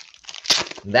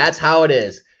 That's how it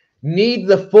is. Need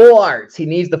the full arts. He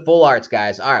needs the full arts,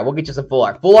 guys. All right, we'll get you some full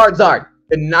art. Full art Zard.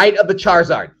 The Knight of the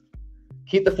Charizard.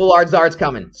 Keep the full art Zards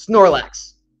coming.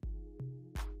 Snorlax.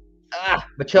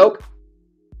 Machoke.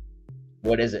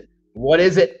 What is it? What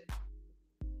is it?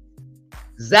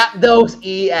 Zapdos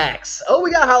EX. Oh,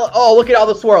 we got oh, look at all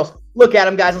the swirls. Look at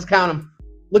them, guys. Let's count them.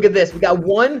 Look at this. We got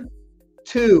 1,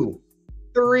 2,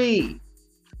 3,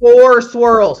 4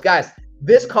 swirls. Guys,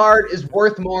 this card is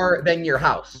worth more than your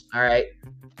house, all right?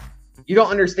 You don't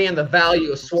understand the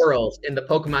value of swirls in the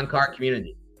Pokemon card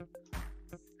community.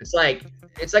 It's like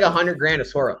 100 grand a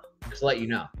swirl, just to let you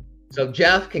know. So,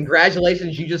 Jeff,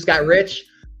 congratulations. You just got rich.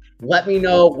 Let me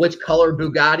know which color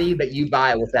Bugatti that you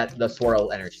buy with the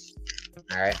swirl energy.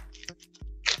 All right.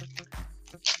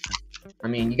 I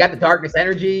mean, you got the Darkness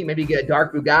Energy. Maybe you get a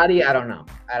Dark Bugatti. I don't know.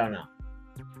 I don't know.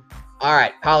 All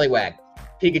right. Poliwag,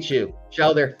 Pikachu,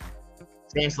 Shelter,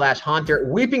 Sandslash, Haunter,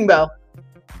 Weeping Bell,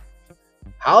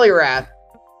 Poliwrath,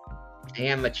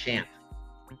 and Machamp.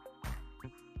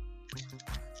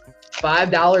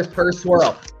 $5 per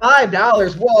swirl.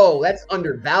 $5. Whoa, that's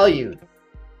undervalued.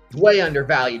 Way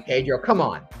undervalued, Pedro. Come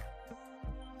on.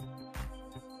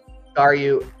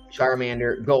 Staryu,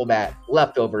 Charmander, Golbat,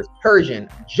 Leftovers, Persian,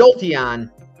 Jolteon,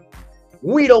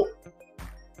 Weedle.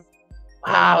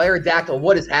 Wow, Aerodactyl.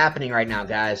 What is happening right now,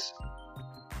 guys?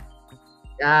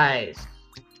 Guys,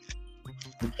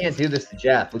 we can't do this to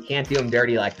Jeff. We can't do him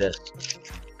dirty like this.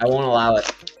 I won't allow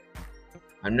it.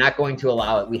 I'm not going to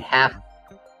allow it. We have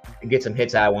to get some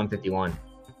hits out of 151.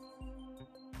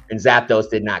 And Zapdos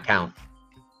did not count.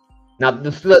 Now,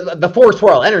 the 4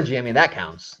 swirl energy, I mean, that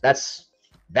counts. That's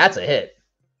a hit.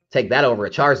 Take that over a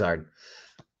Charizard.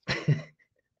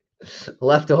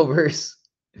 Leftovers.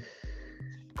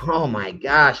 Oh my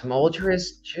gosh,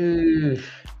 Moltres.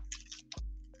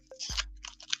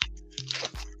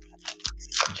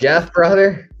 Jeff,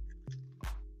 brother.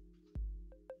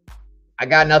 I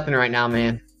got nothing right now,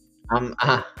 man.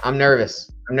 I'm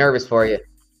nervous. I'm nervous for you.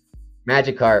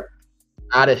 Magikarp,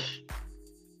 Oddish,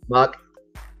 Muck,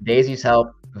 Daisy's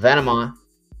Help, Venomon,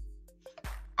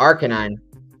 Arcanine,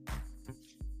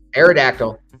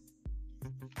 Aerodactyl,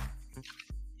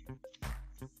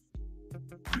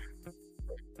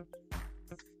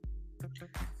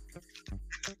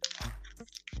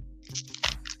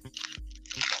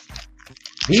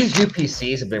 these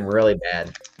UPCs have been really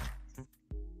bad.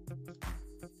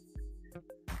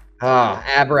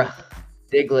 Abra,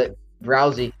 Diglett,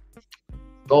 Drowsy,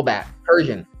 Golbat,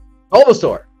 Persian,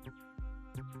 Bulbasaur,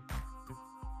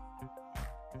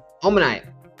 Omanite,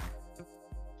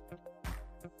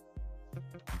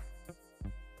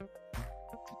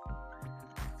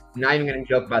 I'm not even going to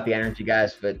joke about the energy,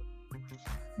 guys, but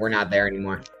we're not there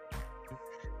anymore.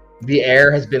 The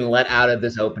air has been let out of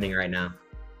this opening right now.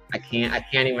 I can't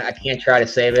try to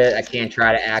save it. I can't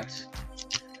try to act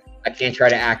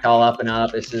all up and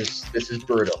up. This is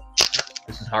brutal.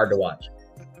 This is hard to watch.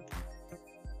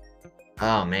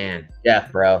 Oh man.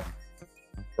 Jeff, brother.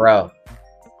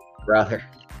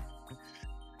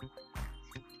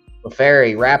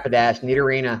 Clefairy, Rapidash,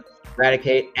 Nidorina,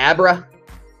 Eradicate, Abra.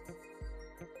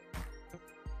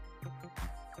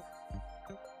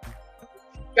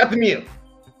 Got the Mew.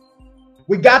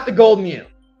 We got the gold Mew.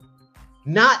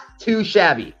 Not too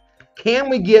shabby. Can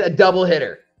we get a double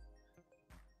hitter?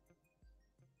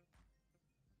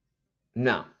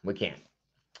 No, we can't.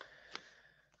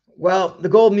 Well, the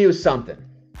gold Mew is something.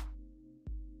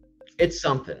 It's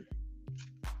something.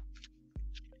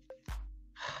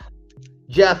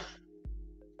 Jeff,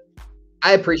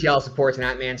 I appreciate all the support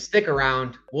tonight, man. Stick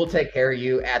around. We'll take care of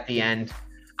you at the end.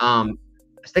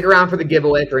 Stick around for the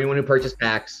giveaway for anyone who purchased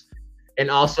packs. And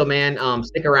also, man,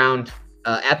 stick around.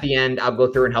 At the end, I'll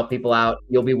go through and help people out.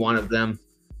 You'll be one of them.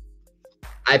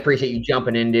 I appreciate you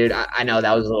jumping in, dude. I know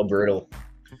that was a little brutal.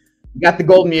 You got the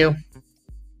Gold Mew,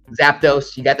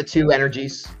 Zapdos. You got the 2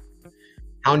 energies.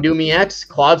 Houndoom EX,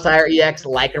 Clodsire EX,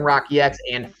 Lycanroc EX,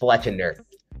 and Fletchinder.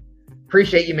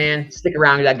 Appreciate you, man. Stick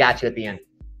around. I got you at the end.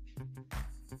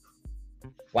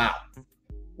 Wow.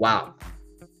 Wow.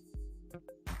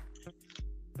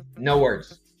 No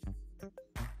words.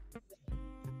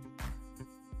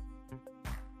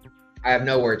 I have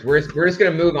no words. We're just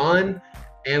gonna move on,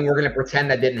 and we're gonna pretend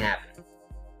that didn't happen.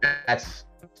 That's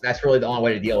really the only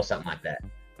way to deal with something like that.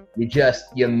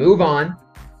 You move on,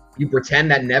 you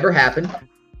pretend that never happened,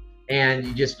 and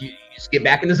you just get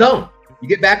back in the zone. You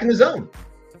get back in the zone.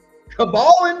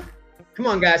 Caballing. Come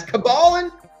on, guys.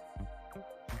 Caballing.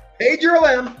 Pedro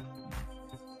M.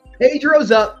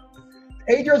 Pedro's up.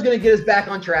 Pedro's gonna get us back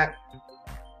on track.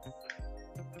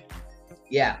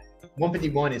 Yeah,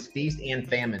 151 is feast and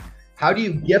famine. How do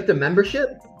you gift a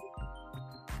membership?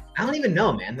 I don't even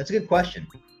know, man. That's a good question.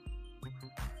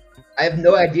 I have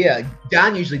no idea.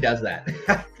 Don usually does that.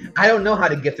 I don't know how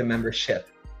to gift a membership.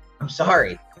 I'm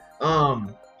sorry. All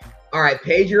right,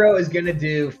 Pedro is going to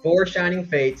do 4 Shining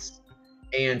Fates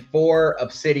and 4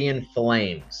 Obsidian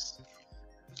Flames.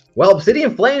 Well,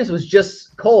 Obsidian Flames was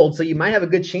just cold, so you might have a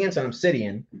good chance on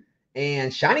Obsidian.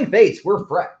 And Shining Fates, we're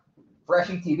fresh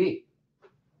TV.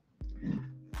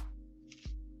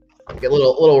 Get a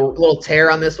little tear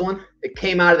on this one. It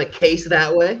came out of the case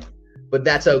that way, but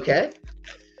that's okay.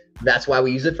 That's why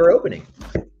we use it for opening.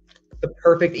 The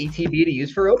perfect ETB to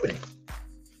use for opening.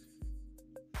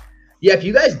 Yeah, if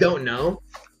you guys don't know,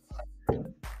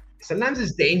 sometimes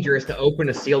it's dangerous to open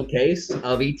a sealed case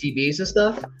of ETBs and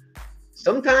stuff.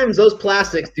 Sometimes those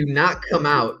plastics do not come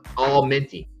out all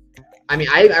minty. I mean,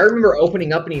 I remember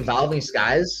opening up an Evolving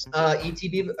Skies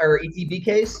ETB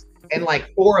case, and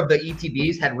like 4 of the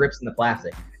ETBs had rips in the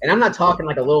plastic. And I'm not talking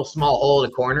like a little small hole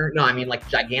in the corner. No, I mean like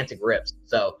gigantic rips.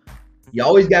 So you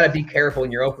always got to be careful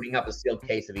when you're opening up a sealed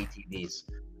case of ETBs.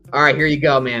 All right, here you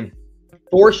go, man.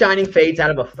 4 Shining Fates out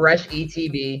of a fresh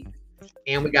ETB,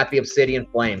 and we got the Obsidian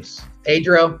Flames.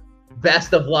 Pedro,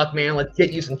 best of luck, man. Let's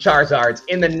get you some Charizards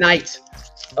in the night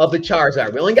of the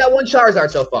Charizard. We only got 1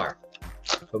 Charizard so far,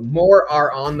 but more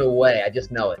are on the way. I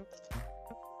just know it.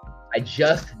 I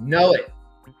just know it.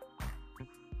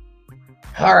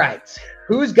 All right.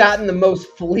 Who's gotten the most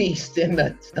fleeced in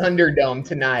the Thunderdome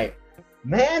tonight?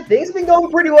 Man, things have been going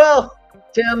pretty well,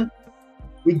 Tim.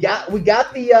 We got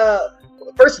the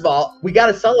first of all, we got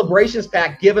a Celebrations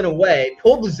pack given away.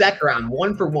 Pulled the Zekrom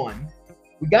 1 for 1.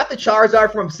 We got the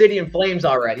Charizard from Obsidian Flames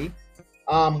already.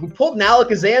 We pulled an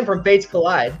Alakazam from Fates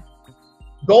Collide.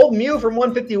 Gold Mew from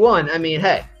 151. I mean,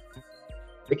 hey,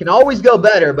 it can always go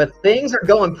better, but things are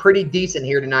going pretty decent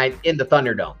here tonight in the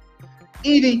Thunderdome.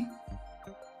 Eevee,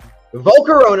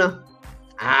 Volcarona,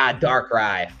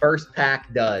 Darkrai. First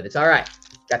pack dud. It's all right.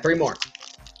 Got 3 more.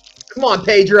 Come on,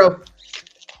 Pedro.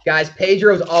 Guys,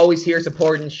 Pedro's always here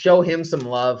supporting. Show him some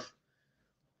love.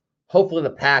 Hopefully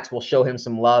the packs will show him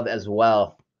some love as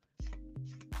well.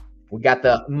 We got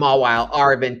the Mawile,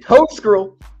 Arvin,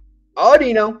 Toadscruel,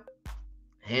 Audino,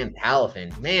 and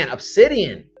Palafin. Man,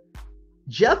 Obsidian.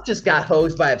 Jeff just got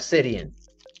hosed by Obsidian.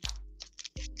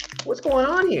 What's going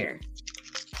on here?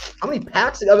 How many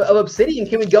packs of Obsidian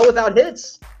can we go without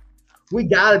hits? We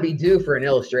got to be due for an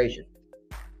illustration.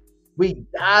 We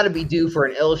got to be due for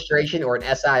an illustration or an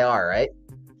SIR, right?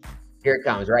 Here it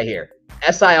comes, right here.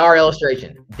 SIR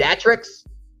illustration. Datrix?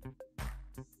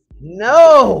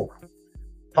 No!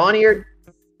 Pawniard?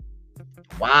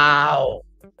 Wow.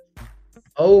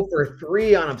 0 for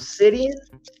 3 on Obsidian?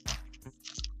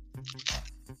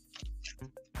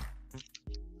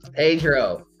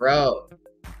 Pedro, bro.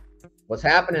 What's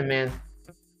happening, man?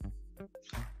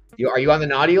 Are you on the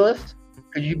naughty list?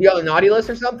 Could you be on the naughty list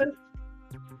or something?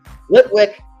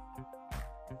 Litwick.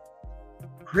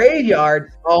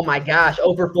 Graveyard. Oh my gosh,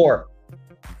 0 for 4.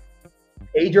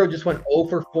 Pedro just went 0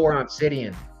 for 4 on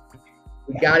Obsidian.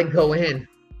 We got to go in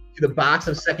to the box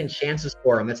of second chances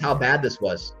for him. That's how bad this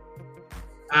was.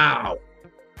 Ow.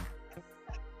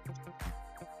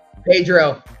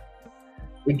 Pedro,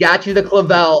 we got you the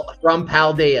Clavel from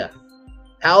Paldea.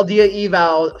 Paldea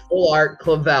Eval Full Art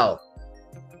Clavel.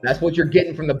 That's what you're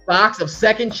getting from the box of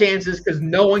second chances because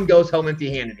no one goes home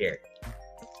empty-handed here.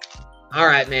 All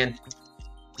right, man.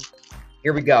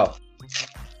 Here we go.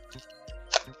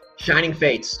 Shining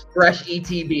Fates. Fresh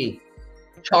ETB.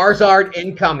 Charizard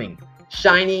incoming.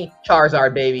 Shiny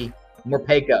Charizard, baby.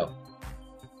 Morpeko.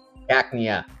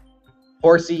 Cacnea.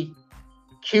 Horsey.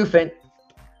 Cufant.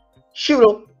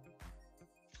 Shootle.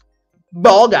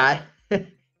 Ball Guy.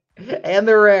 And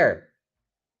the rare.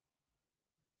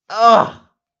 Oh.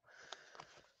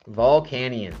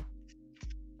 Volcanion.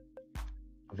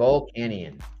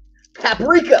 Volcanion.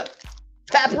 Paprika.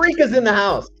 Paprika's in the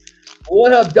house.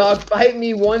 What up, dog? Fight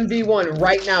me 1v1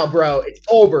 right now, bro. It's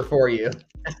over for you.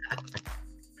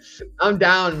 I'm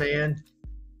down, man.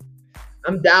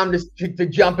 I'm down to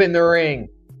jump in the ring.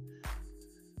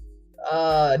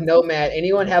 Nomad.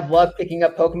 Anyone have luck picking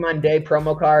up Pokemon Day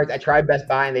promo cards? I tried Best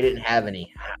Buy and they didn't have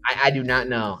any. I do not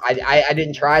know. I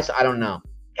didn't try, so I don't know.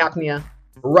 Cacnea.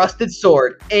 Rusted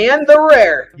Sword. And the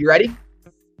rare. You ready?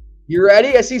 You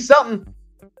ready? I see something.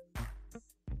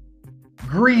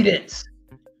 Greedent.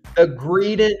 The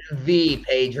Greedent V,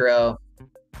 Pedro.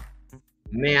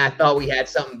 Man, I thought we had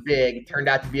something big. It turned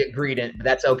out to be a Greedent, but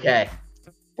that's okay.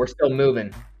 We're still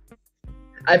moving.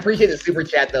 I appreciate the super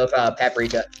chat, though,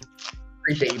 Paprika.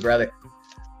 Appreciate you, brother.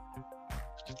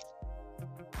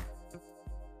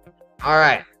 All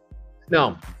right.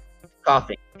 Snow.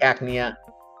 Coughing. Cacnea.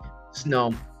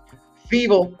 Snow.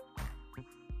 Feeble.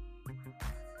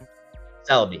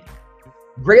 Celebi.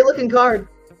 Great looking card,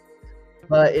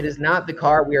 but it is not the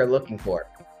card we are looking for.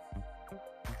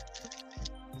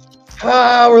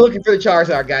 We're looking for the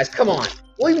Charizard, guys. Come on.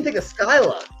 We'll even take a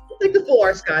Skyla. We'll take the full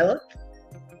art Skyla.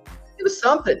 Give us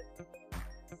something.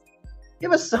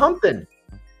 Give us something.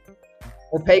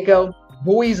 Morpeko.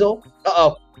 Buizel.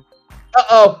 Uh-oh.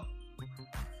 Uh-oh.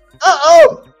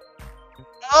 Uh-oh.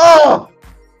 Oh!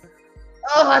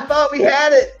 Oh, I thought we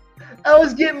had it. I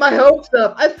was getting my hopes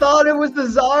up. I thought it was the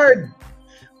Zard.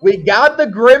 We got the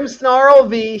Grimmsnarl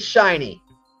V shiny.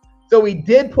 So we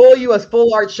did pull you a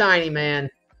full art shiny, man.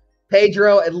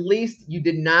 Pedro, at least you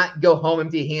did not go home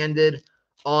empty-handed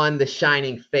on the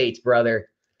Shining Fates, brother.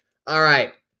 All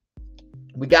right.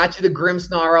 We got you the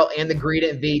Grimmsnarl and the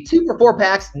Greedent V. 2 for 4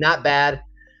 packs, not bad.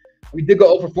 We did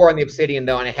go 0 for 4 on the Obsidian,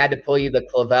 though, and I had to pull you the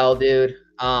Clavel, dude.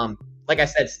 Like I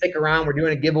said, stick around. We're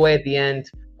doing a giveaway at the end.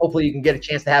 Hopefully you can get a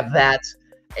chance to have that.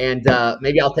 And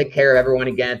maybe I'll take care of everyone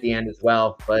again at the end as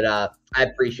well. But I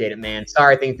appreciate it, man.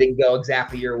 Sorry things didn't go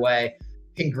exactly your way.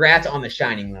 Congrats on the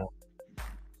Shining, though.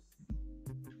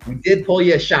 We did pull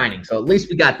you a Shining, so at least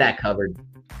we got that covered.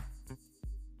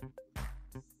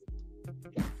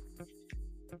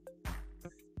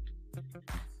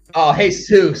 Oh,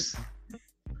 Jesus.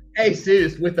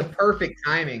 Jesus with the perfect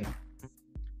timing.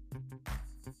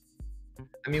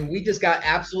 I mean, we just got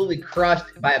absolutely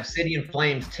crushed by Obsidian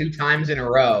Flames 2 times in a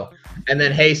row. And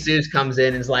then Jesus comes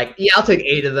in and is like, yeah, I'll take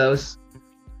 8 of those.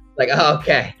 Like, oh,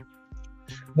 okay.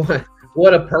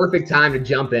 What a perfect time to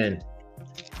jump in.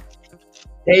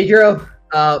 Pedro,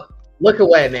 look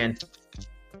away, man.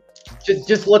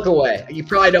 Just look away. You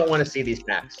probably don't want to see these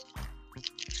packs.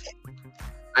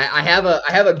 I have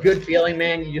a good feeling,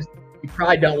 man. You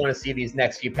probably don't want to see these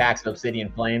next few packs of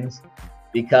Obsidian Flames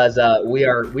because we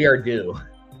are due.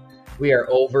 We are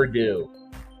overdue.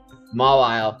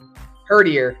 Mawile,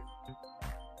 Herdier,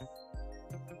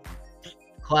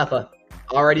 Cleffa,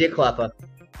 already a Cleffa.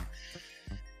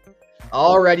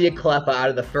 Already a Cleffa out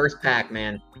of the first pack,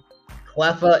 man.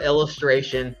 Cleffa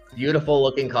illustration, beautiful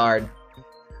looking card.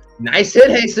 Nice hit,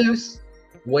 Jesus.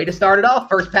 Way to start it off.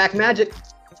 First pack magic.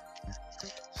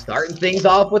 Starting things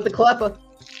off with the Cleffa.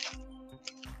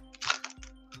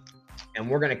 And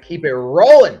we're going to keep it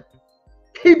rolling.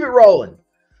 Keep it rolling.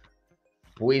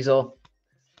 Weasel.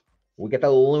 We get the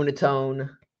Lunatone.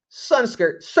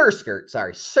 Surskirt.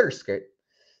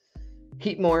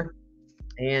 Heatmore.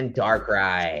 And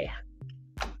Darkrai.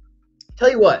 Tell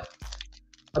you what.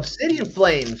 Obsidian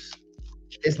Flames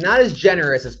is not as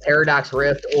generous as Paradox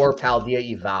Rift or Paldea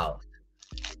Evolved.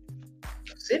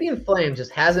 Obsidian Flames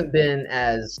just hasn't been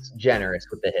as generous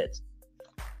with the hits.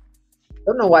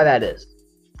 Don't know why that is.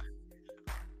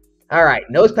 All right,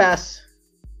 Nose Pass.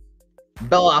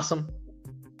 Bellossom.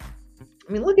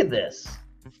 I mean, look at this.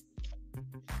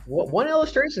 One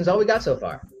illustration is all we got so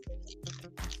far.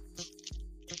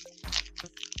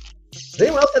 Does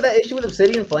anyone else have that issue with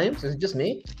Obsidian Flames? Is it just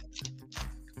me?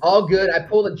 All good. I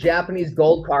pulled a Japanese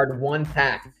gold card 1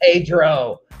 pack.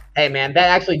 Pedro. Hey, man, that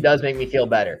actually does make me feel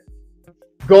better.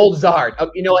 Gold Zard. Oh,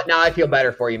 you know what? Now I feel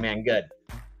better for you, man. Good.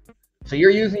 So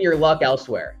you're using your luck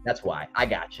elsewhere. That's why. I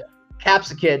gotcha.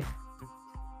 Capsicid.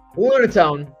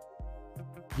 Lunatone.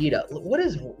 Gita. What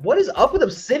is up with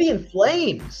Obsidian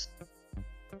Flames?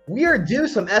 We are due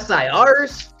some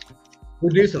SIRs. We're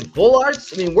due some full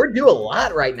arts. I mean, we're due a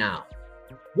lot right now.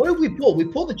 What did we pull? We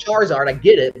pulled the Charizard. I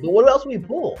get it. But what else did we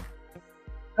pull?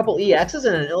 A couple EXs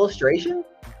and an illustration?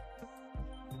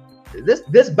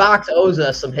 This box owes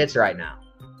us some hits right now.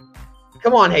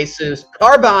 Come on, Jesus.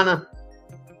 Carvana.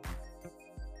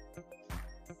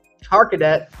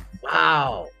 Charcadet.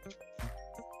 Wow.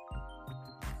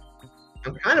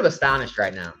 I'm kind of astonished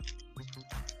right now.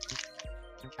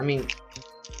 I mean,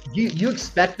 you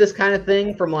expect this kind of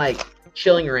thing from, like,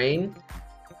 Chilling Reign?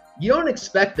 You don't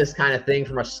expect this kind of thing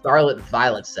from a Scarlet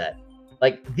Violet set.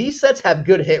 Like, these sets have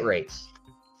good hit rates.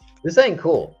 This ain't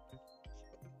cool.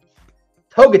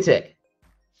 Togetic.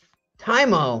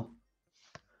 Tymo.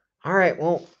 All right,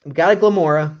 well, we got a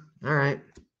Glamora. All right.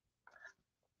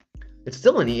 It's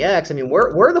still an EX. I mean,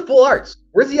 where are the full arts?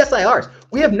 Where's the SIRs?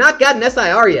 We have not gotten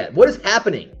SIR yet. What is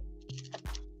happening?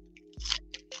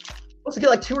 Supposed to get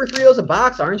like 2 or 3 of those a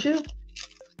box, aren't you?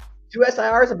 2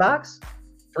 SIRs a box?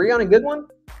 3 on a good one?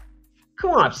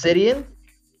 Come on, Obsidian.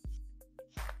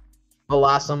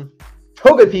 Blossom.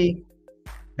 Togepi.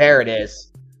 There it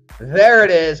is. There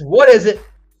it is. What is it?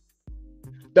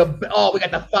 Oh, we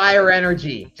got the Fire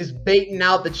Energy. Just baiting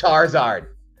out the Charizard.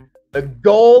 The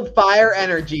gold Fire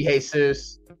Energy,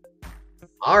 Jesus.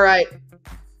 All right.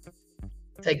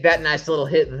 Take that nice little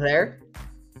hit there.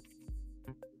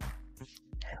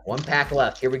 1 pack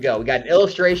left. Here we go. We got an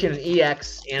illustration, an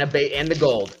EX, and the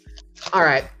gold. All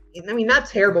right. I mean, not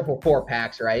terrible for 4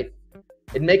 packs, right?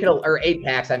 It'd make it or 8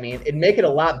 packs. I mean, it'd make it a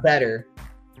lot better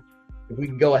if we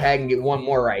could go ahead and get 1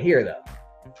 more right here, though.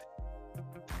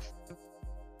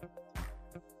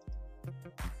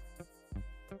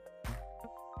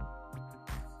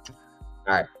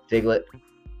 All right, Diglett,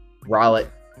 Rowlet,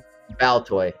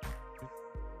 Baltoy.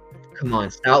 Come on,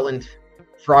 Stoutland,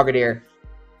 Frogadier,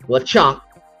 Lechonk.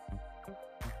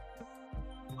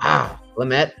 Wow,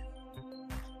 Lamette.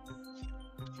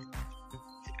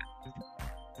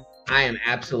 I am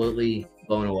absolutely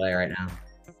blown away right now.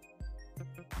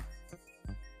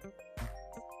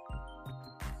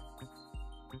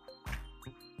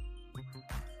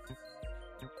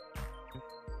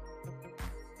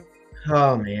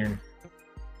 Oh, man.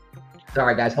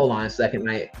 Sorry, guys. Hold on a second.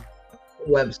 My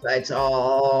website's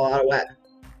all out of whack.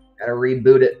 Gotta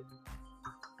reboot it.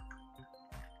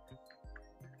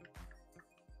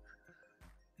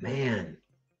 Man.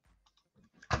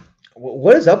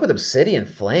 What is up with Obsidian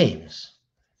Flames?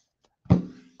 All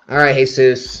right,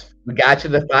 Jesus. We got you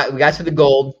the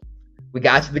gold. We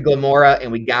got you the Glamora,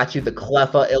 and we got you the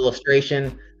Cleffa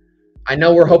illustration. I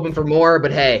know we're hoping for more,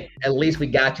 but hey, at least we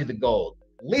got you the gold.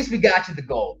 At least we got you the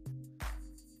gold.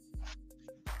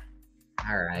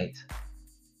 All right.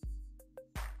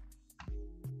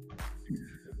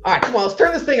 All right, come on. Let's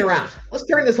turn this thing around. Let's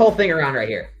turn this whole thing around right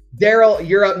here. Daryl,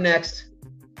 you're up next.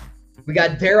 We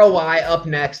got Daryl Y up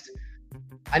next.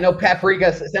 I know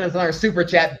Paprika sent us another super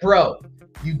chat. Bro,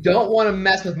 you don't want to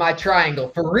mess with my triangle.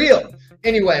 For real.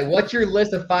 Anyway, what's your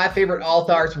list of 5 favorite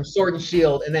alt-arts from Sword and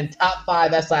Shield, and then top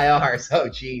 5 SIRs? Oh,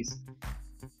 jeez.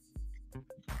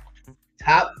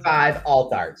 Top 5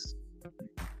 alt-arts.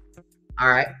 All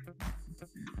right.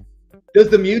 Does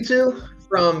the Mewtwo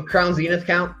from Crown Zenith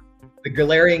count? The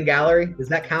Galarian Gallery? Does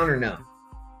that count or no?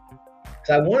 Because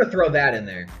I want to throw that in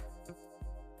there.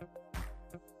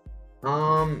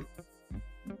 I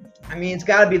mean, it's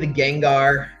got to be the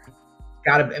Gengar.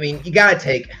 I mean, you got to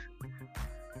take...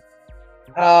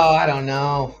 Oh, I don't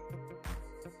know.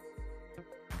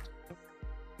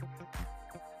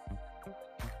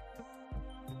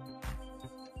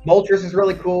 Moltres is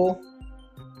really cool.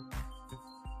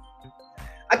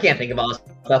 I can't think of all this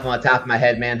stuff on the top of my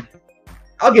head, man.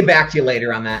 I'll get back to you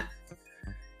later on that.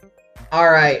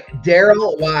 All right,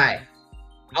 Daryl Y.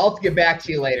 I'll get back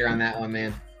to you later on that one,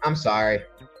 man. I'm sorry.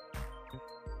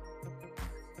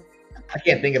 I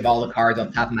can't think of all the cards off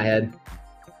the top of my head.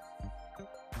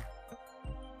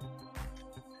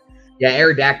 Yeah,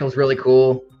 Aerodactyl's really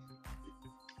cool.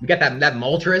 We got that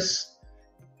Moltres.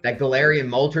 That Galarian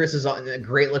Moltres is a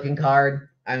great looking card.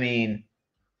 I mean,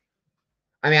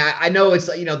 I know it's,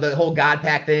 you know, the whole God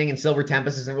Pack thing and Silver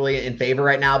Tempest isn't really in favor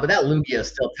right now, but that Lugia is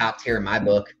still top tier in my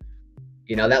book.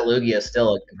 You know, that Lugia is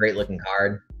still a great looking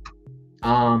card.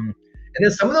 And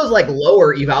then some of those like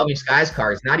lower Evolving Skies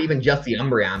cards, not even just the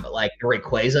Umbreon, but like the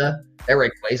Rayquaza. That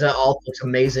Rayquaza all looks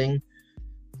amazing.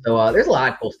 So there's a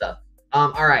lot of cool stuff.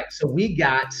 All right, so we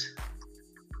got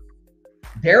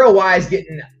Daryl Y is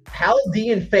getting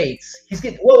Paldean Fates. He's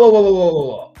getting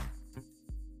whoa.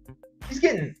 He's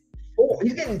getting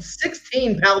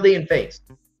 16 Paldean Fates.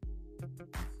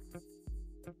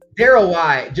 Daryl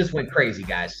Y just went crazy,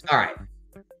 guys. All right,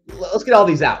 let's get all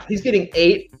these out. He's getting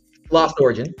 8 Lost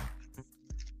Origin.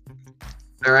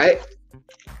 All right,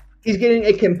 he's getting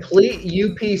a complete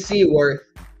UPC worth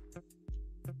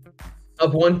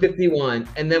of 151,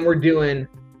 and then we're doing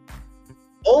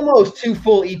almost 2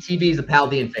 full ETBs of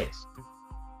Paldean Fates.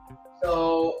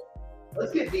 So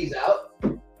let's get these out.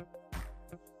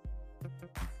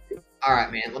 All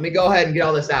right, man. Let me go ahead and get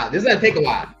all this out. This is gonna take a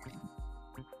while.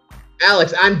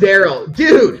 Alex, I'm Daryl.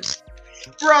 Dude,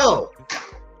 bro,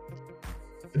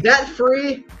 that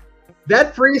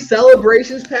free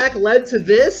celebrations pack led to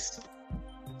this?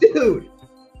 Dude.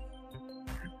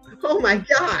 Oh my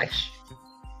gosh.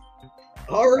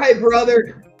 All right,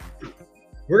 brother.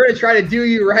 We're going to try to do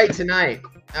you right tonight.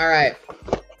 All right.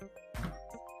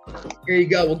 Here you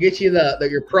go. We'll get you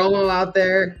your promo out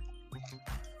there.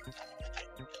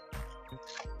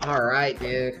 All right,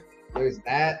 dude. There's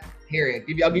that. Here,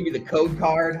 I'll give you the code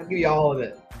card. I'll give you all of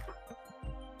it.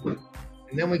 And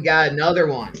then we got another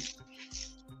one.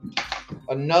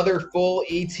 Another full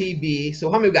ETB.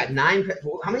 So how many we got? 9.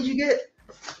 How many did you get?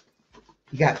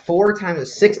 You got 4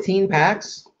 times 16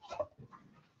 packs.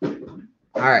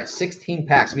 All right, 16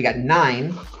 packs. We got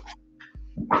 9,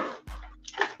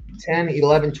 10,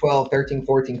 11, 12, 13,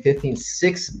 14, 15,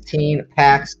 16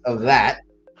 packs of that.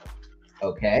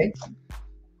 Okay.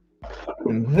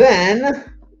 And then,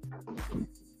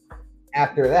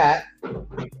 after that,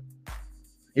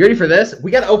 you ready for this?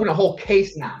 We got to open a whole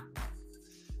case now.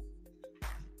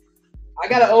 I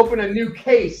got to open a new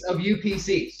case of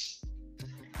UPCs.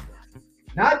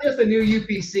 Not just a new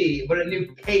UPC, but a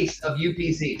new case of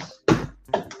UPCs.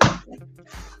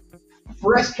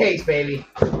 Fresh case, baby.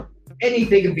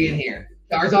 Anything could be in here.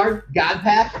 Charizard, God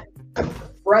Pack,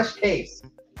 fresh case.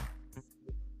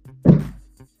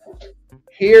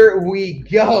 Here we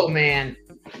go, man.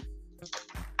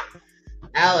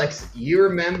 Alex, you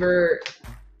remember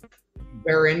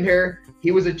Barinder?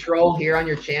 He was a troll here on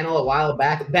your channel a while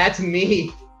back. That's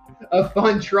me. A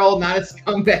fun troll, not a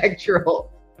scumbag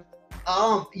troll.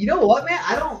 You know what, man?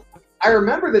 I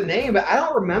remember the name, but I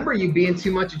don't remember you being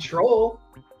too much a troll.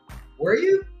 Were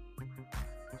you?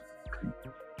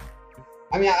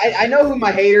 I mean, I know who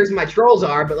my haters and my trolls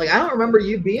are, but like I don't remember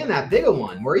you being that big of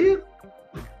one. Were you?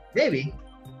 Maybe.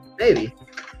 Maybe.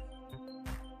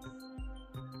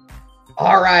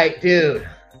 All right, dude.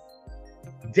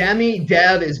 Demi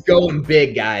Dev is going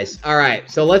big, guys. All right,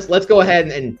 so let's go ahead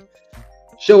and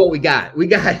show what we got. We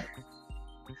got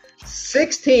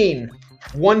 16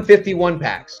 151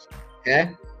 packs.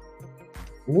 Okay.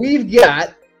 We've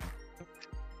got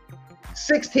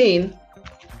 16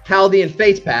 Chaldean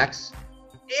Fates packs,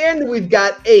 and we've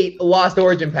got 8 Lost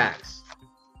Origin packs.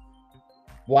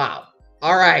 Wow.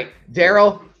 All right,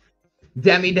 Daryl,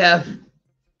 Demi Dev.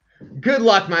 Good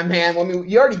luck, my man. I mean,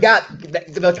 you already got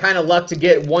the kind of luck to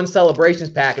get one Celebrations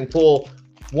pack and pull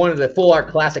one of the Full Art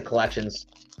Classic collections.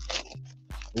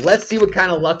 Let's see what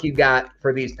kind of luck you got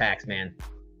for these packs, man.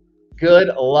 Good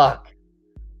luck.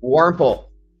 Wurmple,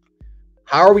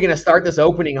 how are we going to start this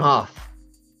opening off?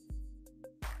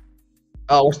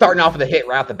 Oh, we're starting off with a hit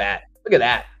right off the bat. Look at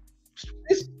that.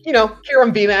 Just, you know,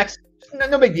 Kiram VMAX.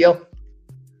 No big deal.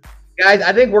 Guys,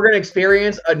 I think we're going to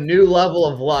experience a new level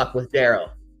of luck with Daryl.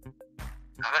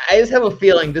 I just have a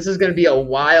feeling this is going to be a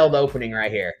wild opening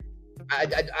right here. I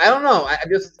don't know.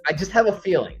 I just have a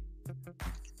feeling.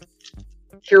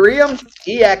 Curium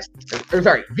EX, or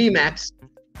sorry, VMAX.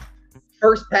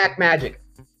 First pack magic.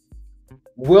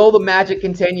 Will the magic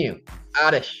continue?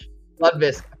 Oddish,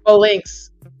 Bloodvisk,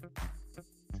 Phalanx,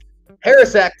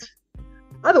 Parasect.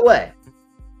 By the way,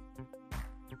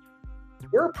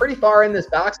 we're pretty far in this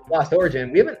box of Lost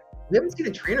Origin. We haven't seen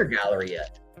a trainer gallery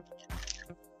yet.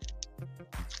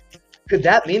 Could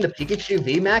that mean the Pikachu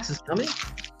VMAX is coming?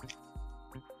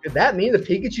 Could that mean the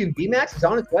Pikachu VMAX is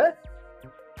on its way?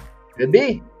 Could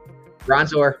be.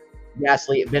 Bronzor,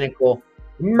 Ghastly, Binnacle,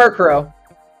 Murkrow.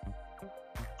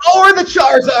 Or the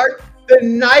Charizard! The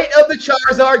Night of the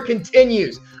Charizard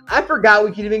continues. I forgot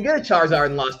we could even get a Charizard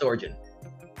in Lost Origin.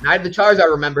 Night of the Charizard,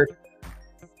 remembered.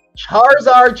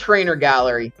 Charizard Trainer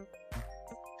Gallery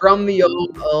from the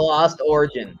old Lost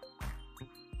Origin.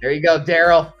 There you go,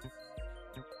 Daryl.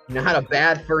 Not a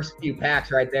bad first few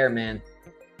packs right there, man.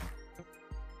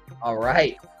 All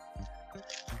right.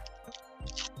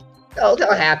 Oh, look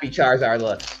how happy Charizard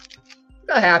looks.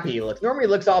 Look how happy he looks. Normally he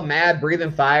looks all mad,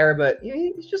 breathing fire, but you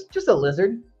know, he's just a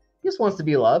lizard. He just wants to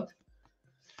be loved.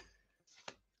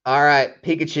 All right,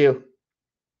 Pikachu.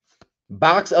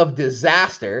 Box of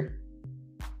Disaster.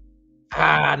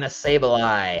 Ah,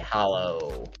 Sableye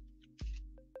Hollow.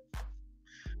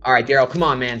 All right, Daryl, come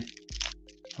on, man.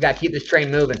 We got to keep this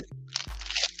train moving.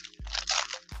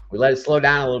 We let it slow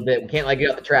down a little bit. We can't let it get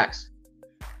off the tracks.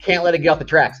 Can't let it get off the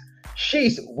tracks.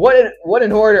 Jeez, what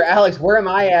an order, Alex. Where am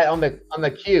I at on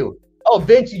the queue? Oh,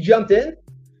 Vince, you jumped in?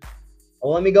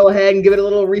 Well, let me go ahead and give it a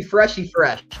little refreshy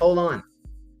fresh. Hold on.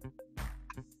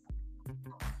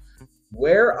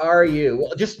 Where are you?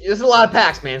 Well, there's a lot of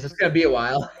packs, man, so it's gonna be a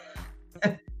while.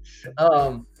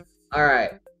 All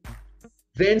right.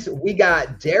 Vince, we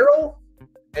got Daryl,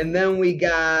 and then we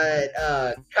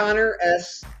got Connor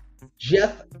S,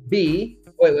 Jeff B.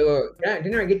 Wait.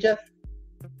 Didn't I get Jeff?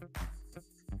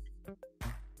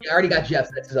 Yeah, I already got Jeff.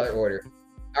 So that's his other order.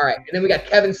 All right, and then we got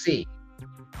Kevin C.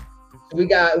 So we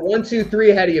got 1, 2,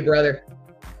 3 ahead of you, brother.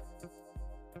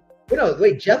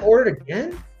 Wait, Jeff ordered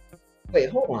again?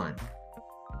 Wait, hold on.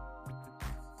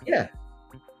 Yeah,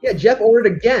 Jeff ordered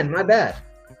again. My bad.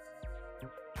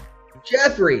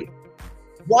 Jeffrey,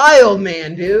 wild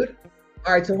man, dude.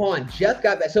 All right, so hold on. Jeff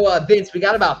got that. So Vince, we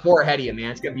got about 4 ahead of you, man.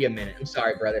 It's gonna be a minute. I'm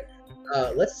sorry, brother.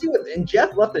 Let's see what. And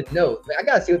Jeff left a note. I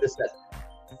gotta see what this says.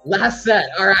 Last set.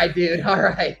 All right, dude. All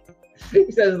right.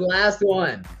 He says last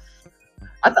one.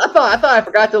 I thought I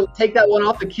forgot to take that one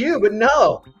off the queue, but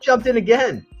no, jumped in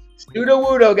again. Studo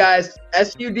Wudo, guys.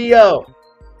 S-U-D-O.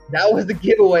 That was the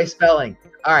giveaway spelling.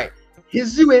 All right.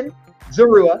 Hizuin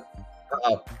Zorua.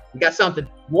 Uh-oh. We got something.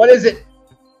 What is it?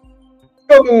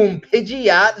 Boom.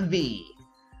 Pidgeot V.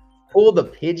 Pull the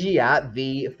Pidgeot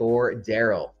V for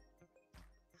Daryl.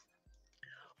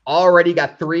 Already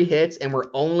got 3 hits, and we're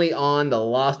only on the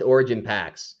Lost Origin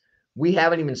packs. We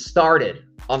haven't even started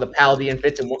on the Paldean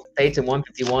Fates and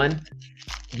 151.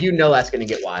 You know that's going to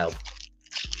get wild.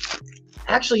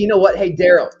 Actually, you know what? Hey,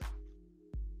 Daryl.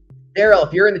 Daryl,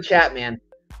 if you're in the chat, man,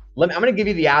 I'm going to give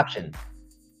you the option.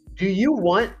 Do you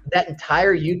want that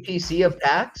entire UPC of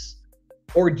packs?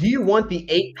 Or do you want the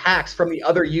 8 packs from the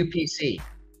other UPC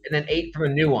and then 8 from a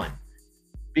new one?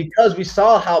 Because we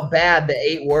saw how bad the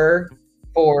 8 were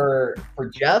for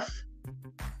Jeff.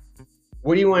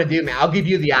 What do you want to do, man? I'll give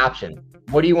you the option.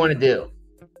 What do you want to do?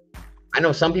 I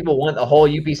know some people want the whole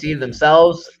UPC to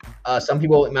themselves. Some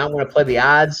people might want to play the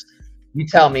odds. You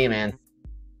tell me, man.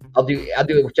 I'll do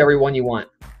it whichever one you want.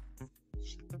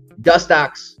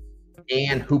 Dustox,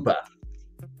 and Hoopa.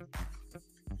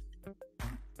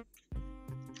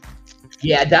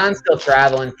 Yeah, Don's still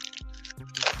traveling.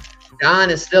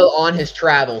 Don is still on his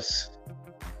travels.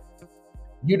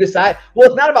 You decide. Well,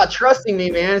 it's not about trusting me,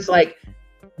 man. It's like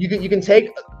you can take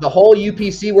the whole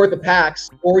UPC worth of packs,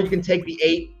 or you can take the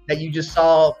 8 that you just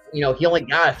saw. You know, he only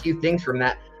got a few things from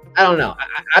that. I don't know.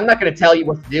 I'm not going to tell you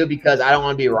what to do because I don't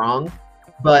want to be wrong.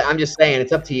 But I'm just saying,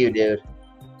 it's up to you, dude.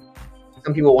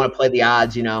 Some people want to play the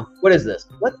odds, you know. What is this?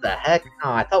 What the heck?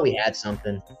 Oh, I thought we had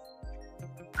something.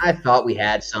 I thought we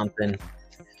had something.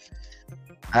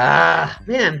 Ah,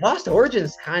 man, Lost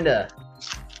Origins kind of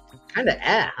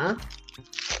huh?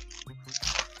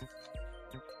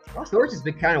 Lost Origins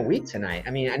been kind of weak tonight.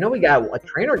 I mean, I know we got a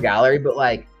trainer gallery, but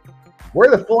like, where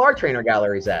are the full art trainer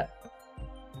galleries at?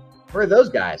 Where are those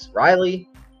guys? Riley?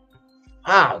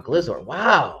 Wow, Glizzor.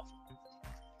 Wow.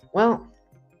 Well,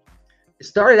 it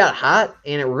started out hot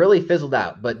and it really fizzled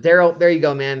out. But Daryl, there you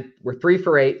go, man. We're 3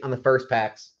 for 8 on the first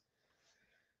packs.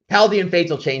 Paldean Fates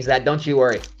will change that. Don't you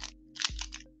worry.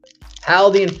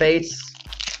 Paldean Fates.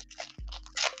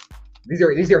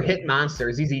 These are hit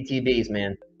monsters. These ETBs,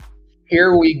 man.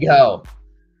 Here we go.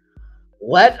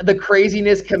 Let the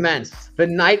craziness commence. The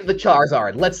night of the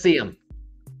Charizard. Let's see him.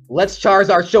 Let's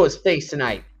Charizard show his face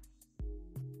tonight.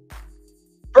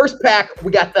 First pack,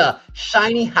 we got the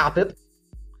Shiny Hoppip,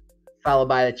 followed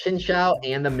by the Chinchou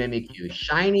and the Mimikyu.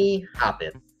 Shiny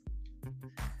Hoppip.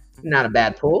 Not a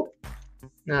bad pull.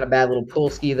 Not a bad little pull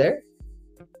ski there.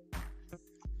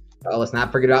 Oh, let's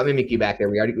not forget about Mimikyu back there.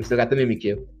 We still got the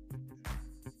Mimikyu.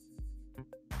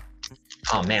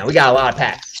 Oh man, we got a lot of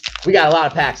packs. We got a lot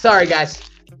of packs. Sorry guys.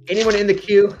 Anyone in the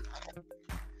queue?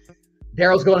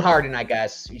 Daryl's going hard tonight,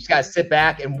 guys. You just gotta sit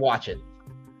back and watch it.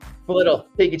 Little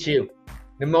Pikachu,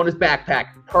 Nemona's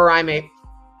backpack, Primate,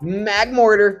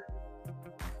 Magmortar.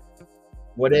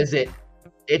 What is it?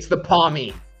 It's the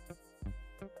Palmy.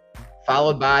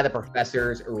 Followed by the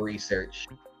Professor's Research.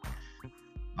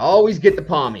 Always get the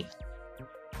Palmy.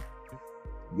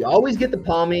 You always get the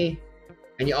Palmy,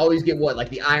 and you always get what? Like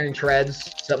the Iron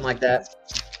Treads, something like that.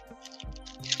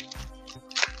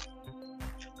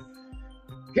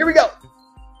 Here we go.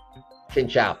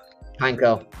 Chinchou,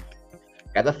 Pineco,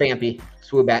 got the Phanpy,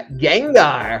 Swoobat,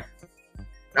 Gengar,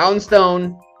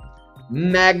 Roundstone,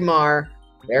 Magmar.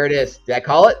 There it is. Did I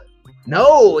call it?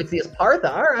 No, it's the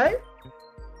Espartha. All right.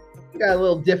 We got a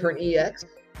little different EX. A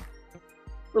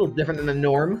little different than the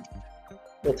norm.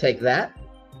 We'll take that.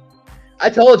 I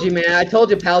told you, man. I told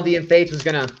you Paldean Fates was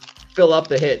going to fill up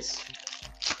the hits.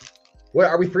 Where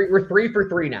are we? We're 3 for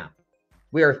 3 now.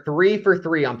 We are 3 for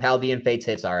 3 on Paldean Fates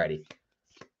hits already.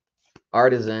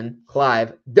 Artisan,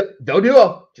 Clive,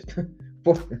 Doduo.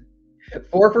 4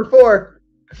 for 4.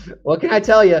 What can I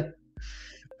tell you?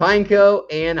 Pineco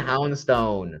and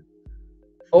Houndstone.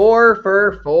 4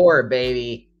 for 4,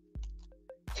 baby.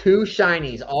 2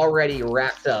 shinies already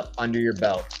wrapped up under your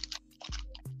belt.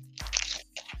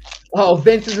 Oh,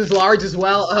 Vince's is large as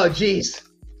well. Oh, geez.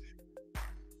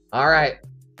 All right.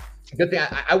 Good thing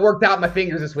I worked out my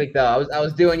fingers this week, though. I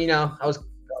was doing, you know, I was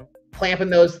clamping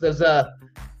those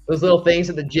little things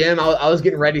at the gym. I was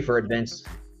getting ready for it, Vince.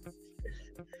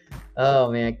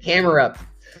 Oh man, camera up.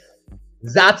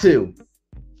 Zatu,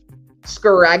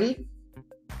 Scraggy,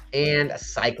 and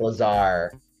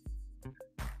Cyclizar.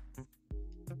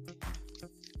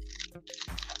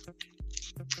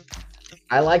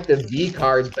 I like the V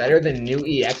cards better than new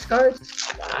EX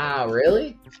cards. Wow,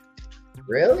 really?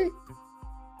 Really?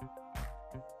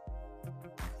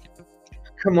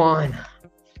 Come on.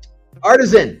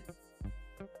 Artisan.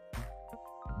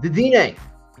 Dedenne.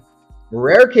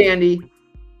 Rare Candy.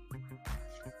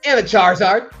 And a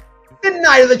Charizard. The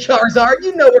night of the Charizard.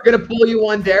 You know we're going to pull you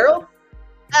one, Daryl.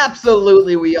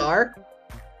 Absolutely we are.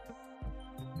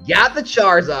 Got the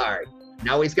Charizard.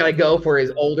 Now he's got to go for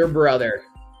his older brother.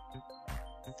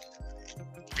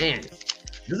 Man,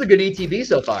 this is a good ETB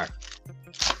so far.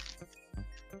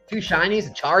 2 shinies,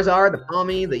 the Charizard, the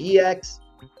Palmy, the EX.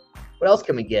 What else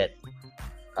can we get?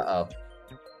 Uh-oh.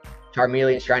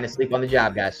 Charmeleon's trying to sleep on the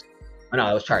job, guys. Oh, no,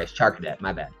 it was Charcadet.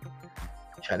 My bad.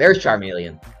 There's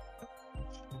Charmeleon.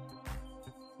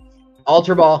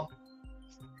 Ultra Ball.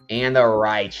 And the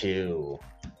Raichu.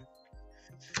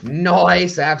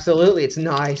 Nice. Absolutely. It's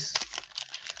nice.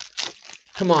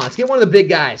 Come on. Let's get one of the big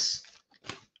guys.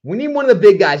 We need one of the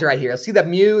big guys right here. Let's see that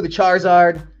Mew, the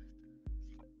Charizard.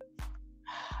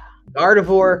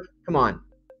 Gardevoir. Come on.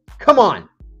 Come on.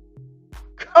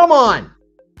 Come on.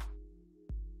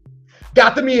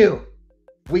 Got the Mew.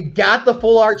 We got the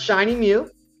full art shiny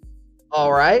Mew.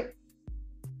 All right.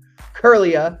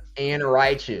 Kirlia and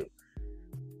Raichu.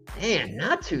 Man,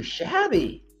 not too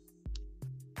shabby.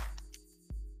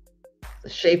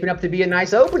 It's shaping up to be a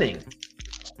nice opening.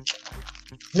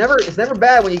 It's never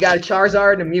bad when you got a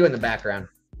Charizard and a Mew in the background.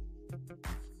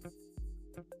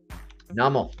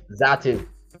 Nummel, Zatu,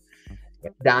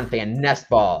 Donphan,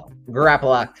 Nestball,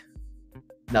 Grapploct.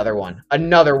 Another one.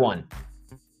 Another one.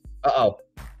 Uh-oh.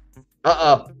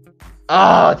 Uh-oh.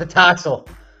 Oh, it's a Toxel.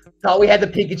 Thought we had the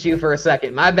Pikachu for a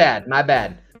second. My bad. My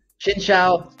bad.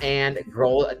 Chinchou and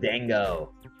Groldango.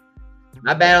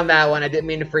 My bad on that one. I didn't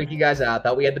mean to freak you guys out.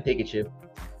 Thought we had the Pikachu.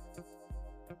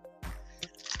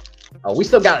 Oh, we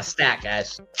still got a stack,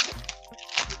 guys.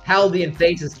 Paldean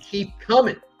faces keep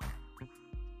coming.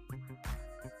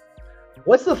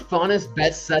 What's the funnest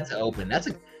bet set to open? That's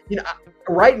a, you know,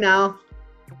 right now,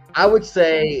 I would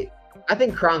say, I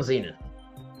think Crown Zenith.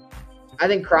 I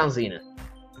think Crown Zenith.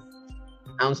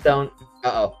 Houndstone.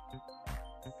 Uh-oh.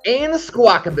 And the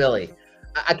Squawkabilly.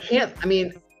 I can't, I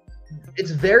mean, it's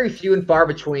very few and far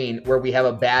between where we have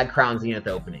a bad Crown Zenith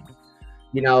opening.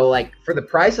 You know, like, for the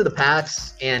price of the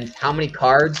packs and how many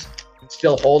cards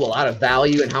still hold a lot of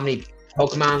value and how many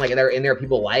Pokemon, like, they're in there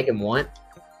people like and want.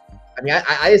 I mean,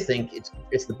 I just think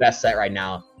it's the best set right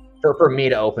now for me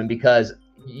to open because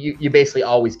you basically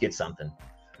always get something.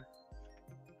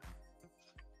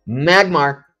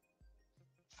 Magmar.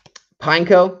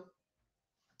 Pineco.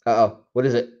 Uh-oh. What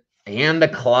is it? And a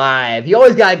Clive. You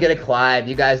always got to get a Clive.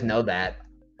 You guys know that.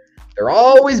 They're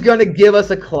always going to give us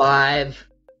a Clive.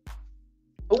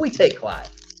 But we take Clive.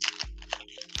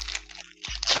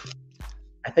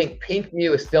 I think Pink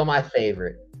Mew is still my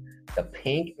favorite. The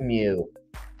Pink Mew.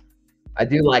 I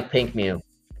do like Pink Mew.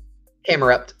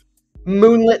 Camerupt.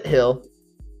 Moonlit Hill.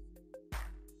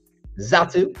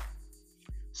 Zatu.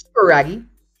 Sporagi.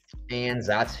 And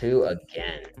Zatu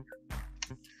again.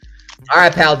 All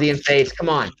right, Paldean Face, come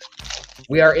on.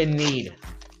 We are in need.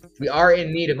 We are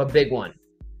in need of a big one.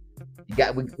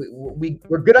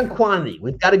 We're good on quantity.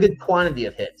 We've got a good quantity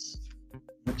of hits.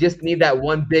 We just need that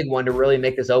one big one to really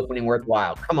make this opening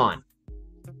worthwhile. Come on.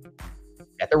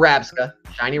 Got the Rabska,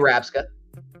 shiny Rabska,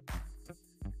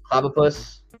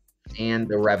 Clobbopus, and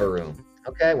the Reveroom.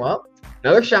 Okay, well,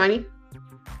 another shiny.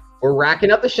 We're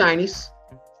racking up the shinies.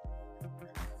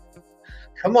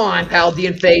 Come on,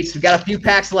 Paldean Face. We got a few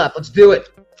packs left. Let's do it.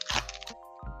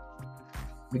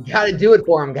 We got to do it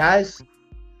for him, guys.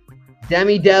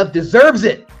 Demi-Dev deserves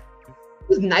it. He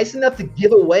was nice enough to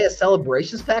give away a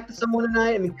Celebrations pack to someone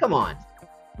tonight. I mean, come on.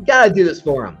 We got to do this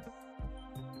for him.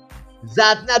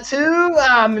 Zatnatu.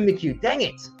 Ah, Mimikyu. Dang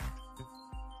it.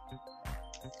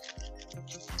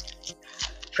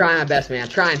 Trying my best, man. I'm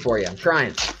trying for you. I'm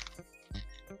trying.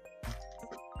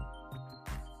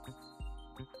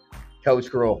 Code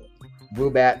Scroll,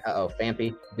 Woobat,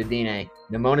 Fampy, Dedenne,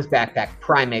 Nemona's Backpack,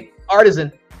 Primate,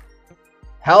 Artisan,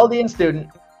 Paldean Student,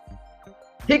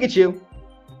 Pikachu,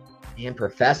 and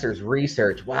Professor's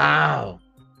Research. Wow.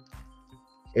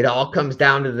 It all comes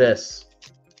down to this.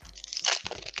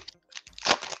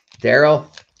 Daryl,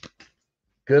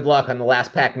 good luck on the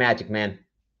last pack magic, man.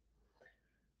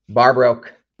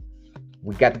 Barbroke,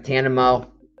 we got the Tandemo,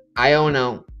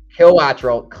 Iono,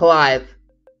 Kilowattrel, Clive,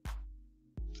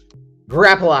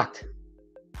 Grapploct.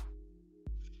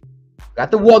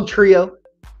 Got the Wug Trio.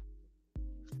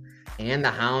 And the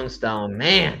Houndstone.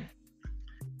 Man.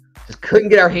 Just couldn't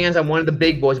get our hands on one of the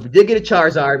big boys. We did get a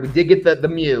Charizard. We did get the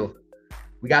Mew.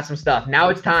 We got some stuff. Now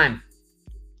it's time.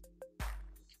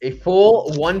 A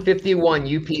full 151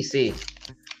 UPC.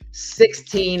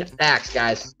 16 packs,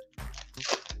 guys.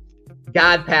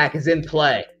 God Pack is in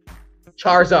play.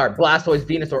 Charizard, Blastoise,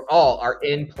 Venusaur, all are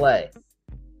in play.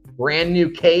 Brand new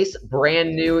case,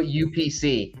 brand new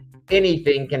UPC.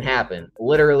 Anything can happen.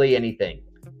 Literally anything.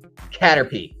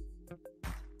 Caterpie.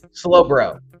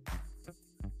 Slowbro.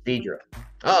 Deidre.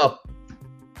 Uh-oh.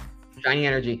 Shiny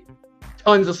Energy.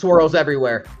 Tons of swirls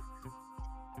everywhere.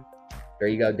 There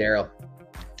you go, Daryl.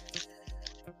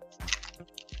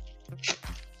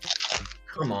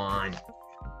 Come on.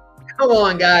 Come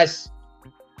on, guys.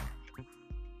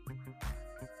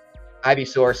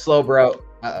 Ivysaur. Slowbro.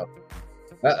 Uh-oh.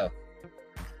 Uh-oh.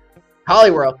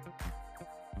 Poliwhirl.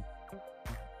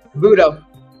 Kabuto.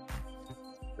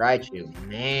 Raichu.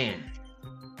 Man.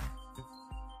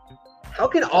 How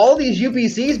can all these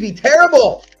UPCs be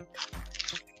terrible?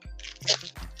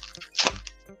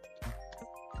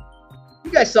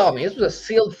 You guys saw me. This was a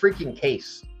sealed freaking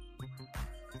case.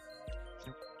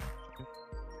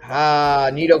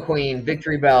 Nidoqueen.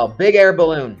 Victory Bell. Big Air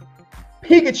Balloon.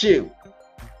 Pikachu.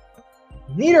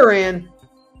 Nidoran.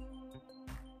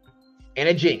 And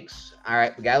a Jinx. All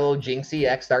right, we got a little Jinx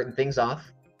EX starting things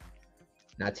off.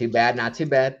 Not too bad, not too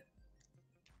bad.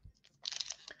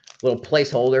 Little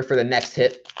placeholder for the next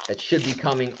hit that should be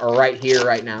coming right here,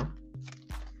 right now.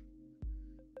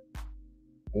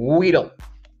 Weedle,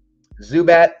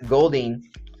 Zubat, Goldeen.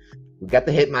 We got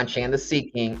the Hitmonchan, the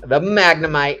Seaking, the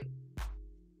Magnemite,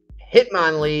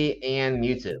 Hitmonlee, and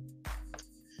Mewtwo.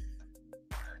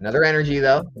 Another energy,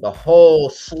 though. The whole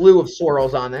slew of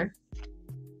swirls on there.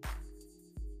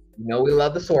 You know we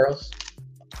love the swirls.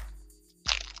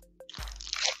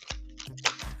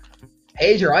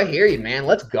 Pager, I hear you, man.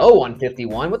 Let's go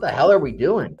 151. What the hell are we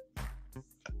doing?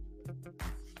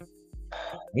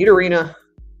 Nidorina,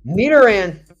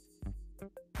 Nidoran,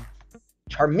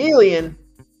 Charmeleon,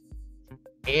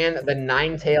 and the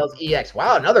Ninetales EX.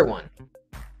 Wow, another one.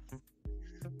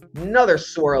 Another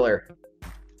swirler.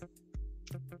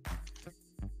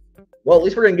 Well, at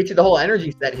least we're going to get you the whole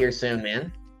energy set here soon,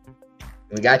 man.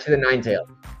 We got you the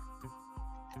Ninetales.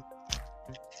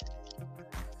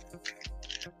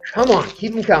 Come on,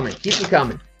 keep them coming. Keep them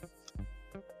coming.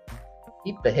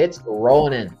 Keep the hits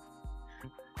rolling in.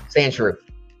 Sandshrew,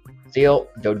 Seal,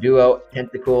 Doduo,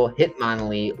 Tentacool,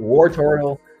 Hitmonlee,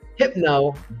 Wartortle,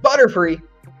 Hypno, Butterfree,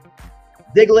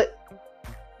 Diglett,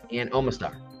 and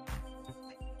Omastar.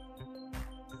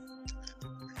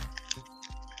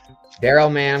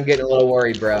 Daryl, man, I'm getting a little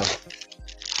worried, bro.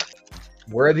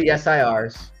 Where are the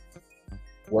SIRs?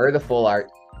 Where are the full art?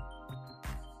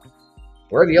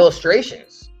 Where are the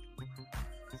illustrations?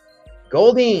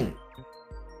 Goldeen.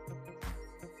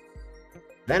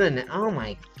 Venom. Oh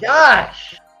my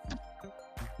gosh.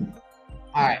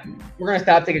 All right, we're going to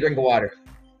stop, take a drink of water.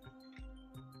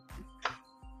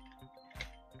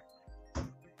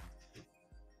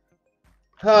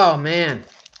 Oh, man.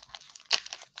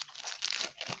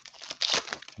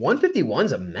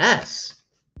 151's a mess.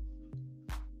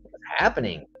 What's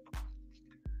happening?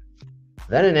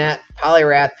 Venonat,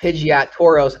 Poliwrath, Pidgeot,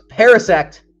 Tauros,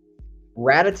 Parasect,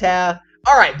 Rattata.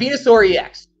 All right, Venusaur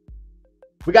EX.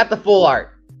 We got the full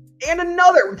art. And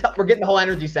another. We're getting the whole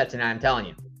energy set tonight, I'm telling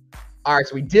you. All right,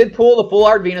 so we did pull the full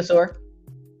art Venusaur.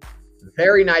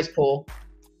 Very nice pull.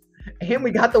 And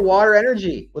we got the water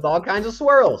energy with all kinds of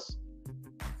swirls.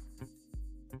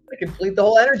 We complete the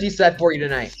whole energy set for you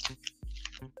tonight.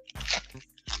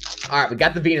 All right, we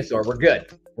got the Venusaur. We're good.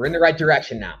 We're in the right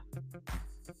direction now.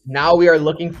 Now we are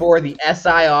looking for the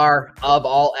SIR of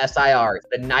all SIRs,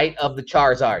 the Knight of the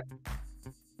Charizard.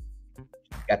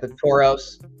 Got the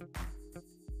Tauros.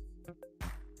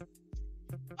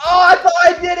 Oh, I thought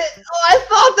I did it. Oh, I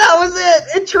thought that was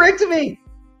it. It tricked me.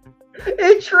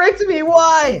 It tricked me.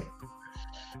 Why?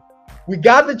 We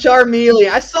got the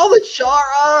Charmeleon. I saw the Char.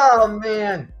 Oh,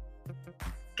 man.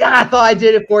 God, I thought I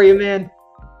did it for you, man.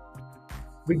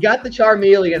 We got the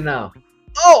Charmeleon now.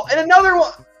 Oh, and another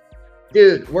one.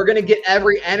 Dude, we're going to get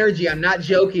every energy. I'm not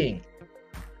joking.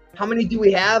 How many do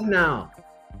we have now?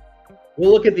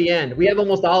 We'll look at the end. We have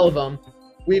almost all of them.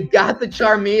 We've got the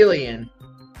Charmeleon.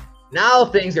 Now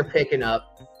things are picking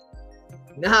up.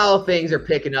 Now things are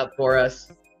picking up for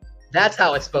us. That's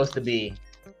how it's supposed to be.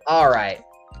 All right.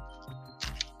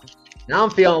 Now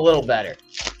I'm feeling a little better.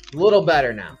 A little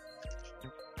better now.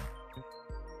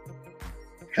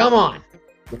 Come on.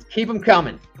 Let's keep them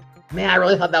coming. Man, I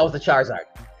really thought that was the Charizard.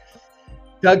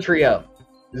 Dugtrio,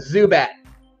 Zubat,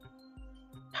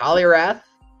 Poliwrath,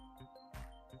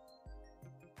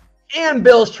 and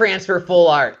Bill's Transfer full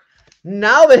art.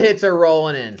 Now the hits are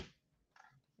rolling in.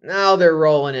 Now they're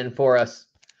rolling in for us.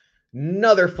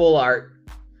 Another full art.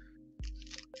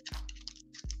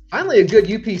 Finally a good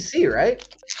UPC, right?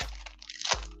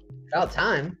 About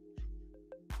time.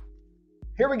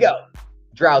 Here we go.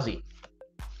 Drowsy,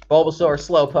 Bulbasaur,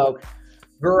 Slowpoke,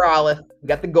 Growlithe. We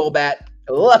got the Golbat.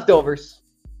 Leftovers.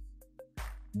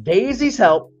 Daisy's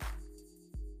Help,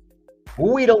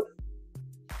 Weedle,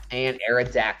 and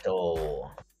Aerodactyl.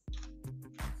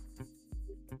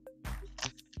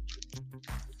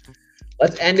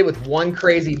 Let's end it with one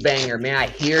crazy banger. Man, I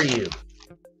hear you.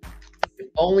 If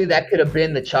only that could have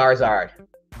been the Charizard.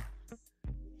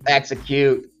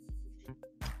 Execute,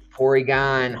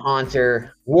 Porygon,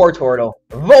 Haunter, Wartortle,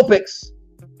 Vulpix,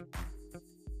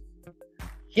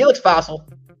 Helix Fossil.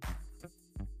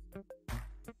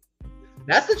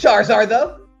 That's the Charizard,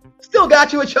 though. Still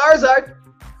got you a Charizard.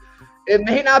 It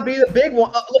may not be the big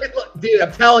one. Oh, look, dude,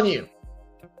 I'm telling you.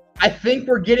 I think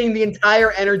we're getting the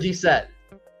entire energy set.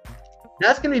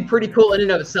 That's going to be pretty cool in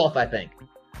and of itself, I think.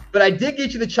 But I did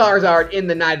get you the Charizard in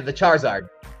the Night of the Charizard.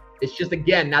 It's just,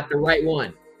 again, not the right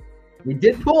one. We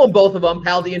did pull them, both of them,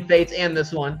 Paldean Fates and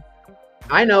this one.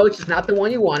 I know, it's just not the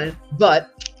one you wanted, but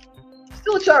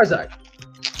still a Charizard.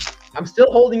 I'm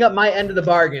still holding up my end of the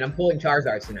bargain. I'm pulling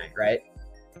Charizards tonight, right?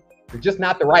 They're just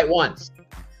not the right ones.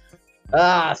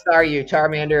 Ah, sorry you,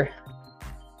 Charmander.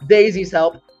 Daisy's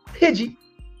Help, Pidgey,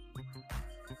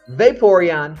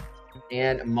 Vaporeon,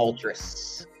 and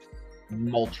Moltres.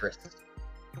 Moltres.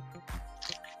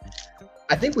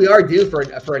 I think we are due for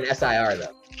an SIR,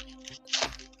 though.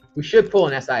 We should pull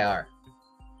an SIR.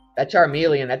 That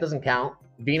Charmeleon, that doesn't count.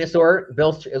 Venusaur,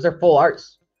 those are full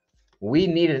arts. We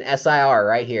need an SIR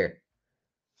right here.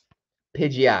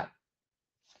 Pidgeot.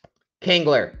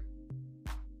 Kingler.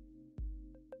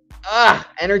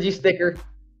 Energy sticker.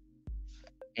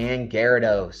 And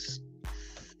Gyarados.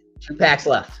 2 packs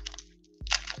left.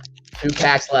 2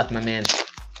 packs left, my man.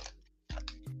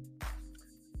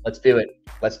 Let's do it.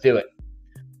 Let's do it.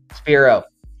 Spearow.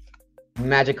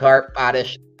 Magikarp,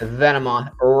 Oddish,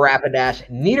 Venomoth, Rapidash,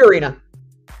 Nidorina,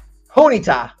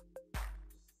 Ponyta,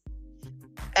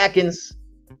 Ekans.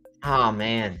 Oh,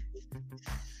 man.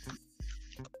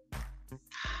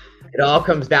 It all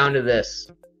comes down to this.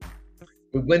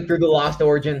 We went through the Lost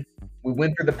Origin. We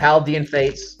went through the Paldean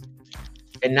Fates.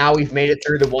 And now we've made it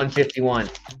through the 151.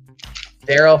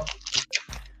 Daryl,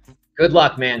 good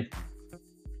luck, man.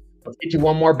 Let's get you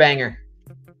one more banger.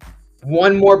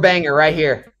 One more banger right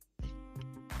here.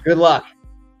 Good luck.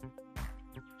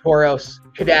 Tauros,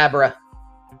 Kadabra,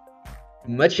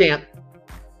 Machamp.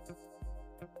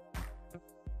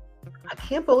 I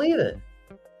can't believe it.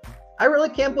 I really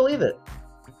can't believe it.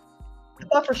 I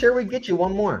thought for sure we'd get you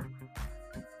one more.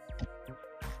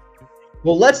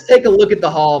 Well, let's take a look at the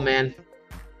haul, man.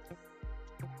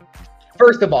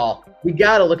 First of all, we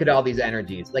got to look at all these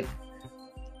energies. Like,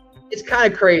 it's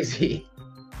kind of crazy.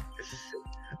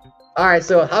 All right,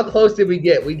 so how close did we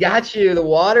get? We got you the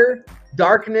water,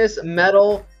 darkness,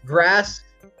 metal, grass,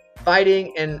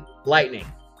 fighting, and lightning.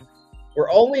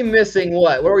 We're only missing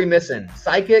what? What are we missing?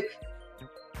 Psychic?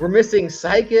 We're missing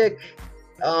psychic,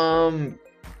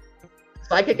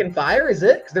 psychic and fire, is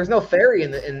it? Because there's no fairy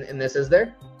in this, is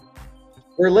there?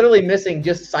 We're literally missing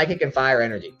just psychic and fire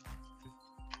energy.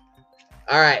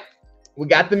 All right, we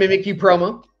got the Mimikyu promo.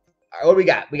 All right, what do we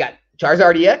got? We got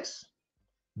Charizard EX,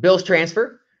 Bill's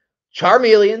Transfer,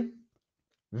 Charmeleon,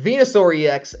 Venusaur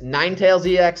EX,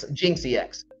 Ninetales EX, Jinx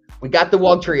EX. We got the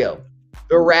Wugtrio,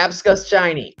 the Rabscus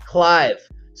Shiny, Clive,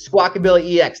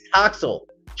 Squawkabilly EX, Toxel,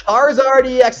 Charizard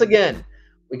EX again.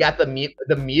 We got the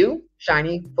Mew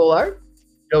Shiny Full Art,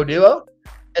 Doduo,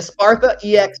 Espartha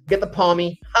EX, get the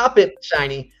Palmy, Hoppip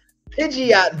Shiny,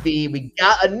 Pidgeot V. We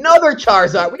got another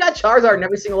Charizard. We got Charizard in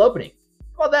every single opening.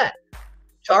 How about that?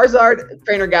 Charizard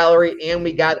Trainer Gallery, and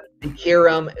we got the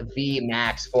Kyurem V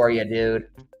Max for you, dude.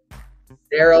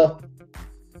 Daryl,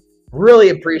 really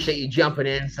appreciate you jumping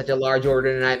in such a large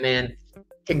order tonight, man.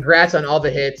 Congrats on all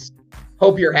the hits.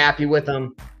 Hope you're happy with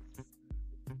them.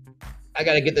 I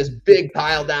got to get this big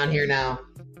pile down here now.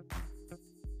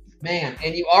 Man,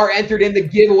 and you are entered in the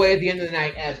giveaway at the end of the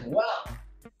night as well.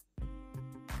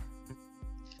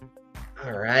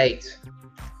 All right.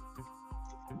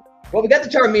 Well, we got the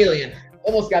Charmeleon.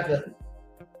 Almost got the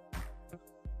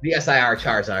SIR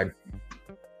Charizard.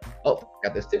 Oh,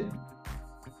 got this too.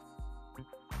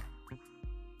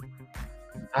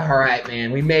 All right,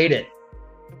 man. We made it.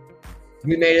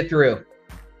 We made it through.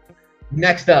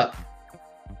 Next up,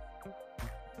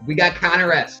 we got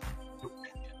Connor S.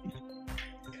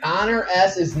 Connor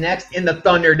S is next in the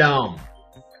Thunderdome.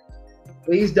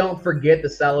 Please don't forget the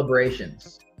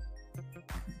celebrations.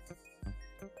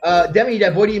 Demi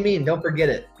Dev, what do you mean? Don't forget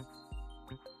it.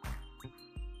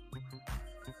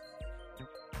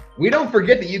 We don't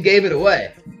forget that you gave it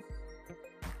away.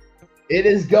 It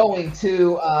is going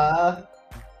to oh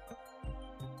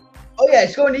yeah,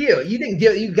 it's going to you. You didn't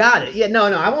give it, you got it. Yeah, no,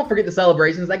 I won't forget the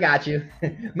celebrations. I got you.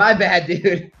 My bad,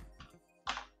 dude.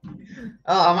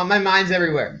 Oh, my mind's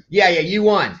everywhere. Yeah, you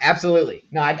won. Absolutely.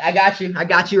 No, I got you. I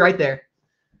got you right there.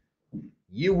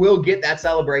 You will get that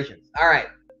celebrations. All right.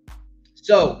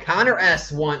 So Connor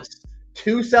S wants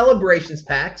 2 celebrations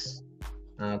packs.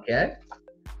 Okay.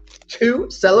 2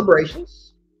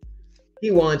 celebrations.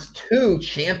 He wants 2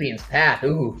 Champions Path.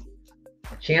 Ooh.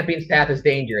 Champions Path is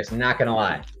dangerous, I'm not gonna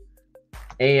lie.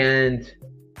 And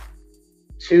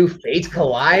 2 Fates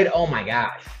Collide. Oh my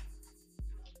gosh.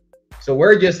 So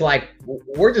we're just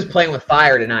playing with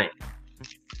fire tonight.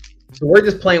 So we're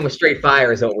just playing with straight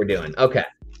fire is what we're doing. Okay.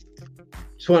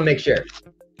 Just want to make sure.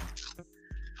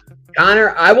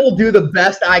 Connor, I will do the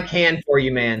best I can for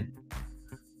you, man.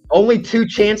 Only 2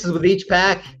 chances with each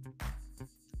pack.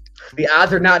 The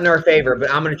odds are not in our favor,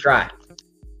 but I'm going to try.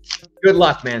 Good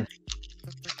luck, man.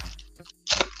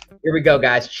 Here we go,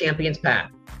 guys. Champions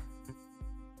Path.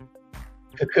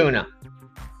 Kakuna.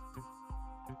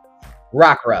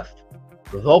 Rockruff.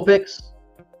 Vulpix.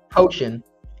 Potion.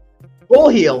 Full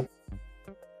Heal.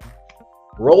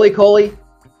 Roly-Poly.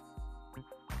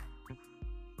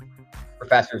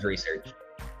 Professor's Research.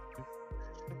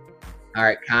 All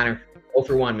right, Connor. 0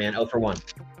 for 1, man. 0 for 1.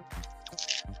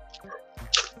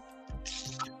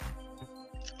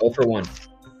 0 for 1.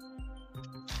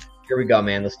 Here we go,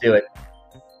 man. Let's do it. A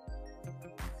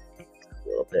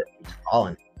little bit. He's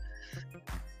falling.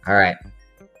 All right.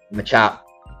 Machop.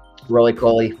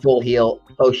 Roly-Poly. Full Heal.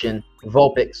 Potion.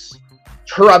 Vulpix.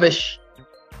 Trubbish.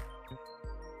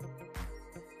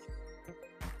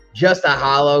 Just a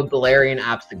hollow Galarian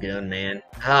Obstagoon, man.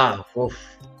 Ah, oof.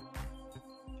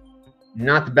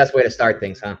 Not the best way to start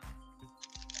things, huh?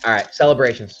 All right.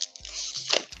 Celebrations.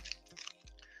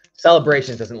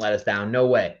 Celebrations doesn't let us down. No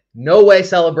way. No way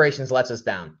Celebrations lets us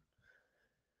down.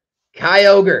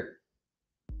 Kyogre.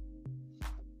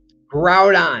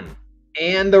 Groudon.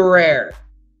 And the rare.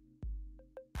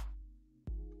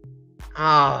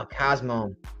 Oh,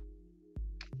 Cosmo.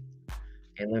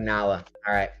 And Lunala.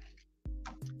 All right.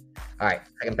 All right.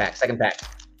 Second pack. Second pack.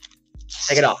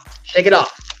 Shake it off. Shake it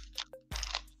off.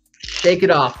 Shake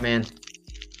it off, man.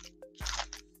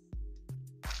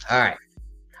 All right.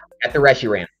 Got the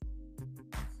Reshiram.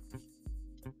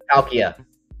 Palkia.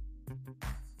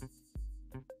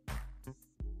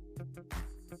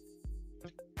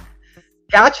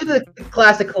 Got you the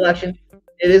Classic Collection.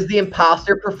 It is the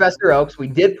Imposter Professor Oaks. We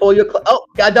did pull you oh,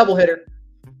 got a double hitter.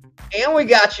 And we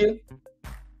got you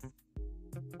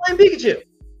Flying Pikachu.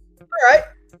 All right.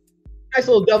 Nice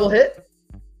little double hit.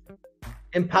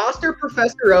 Imposter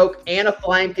Professor Oak and a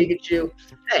Flying Pikachu.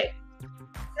 Hey,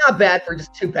 not bad for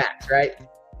just 2 packs, right?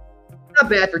 Not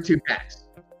bad for 2 packs.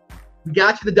 We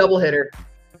got you the double hitter.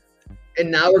 And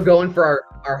now we're going for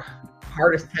our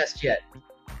hardest test yet.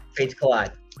 Fates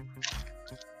Collide.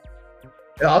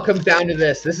 It all comes down to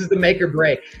this. This is the make or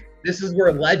break. This is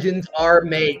where legends are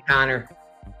made, Connor.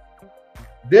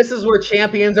 This is where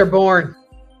champions are born.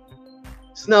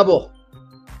 Snubble.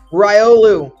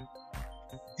 Riolu.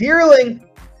 Deerling.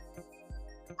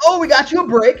 Oh, we got you a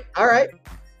break. All right.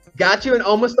 Got you an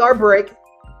Omastar break.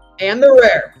 And the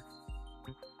rare.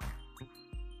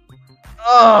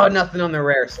 Oh, nothing on the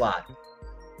rare slot.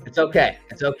 It's okay.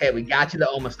 It's okay. We got you the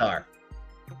Omastar.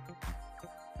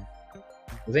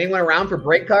 Was anyone around for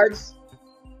break cards?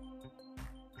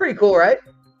 Pretty cool, right?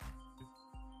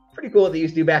 Pretty cool what they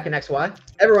used to do back in XY.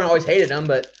 Everyone always hated them,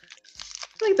 but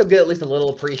I think they'll get at least a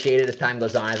little appreciated as time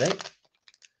goes on, I think.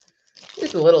 At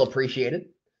least a little appreciated.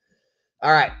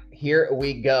 All right, here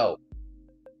we go.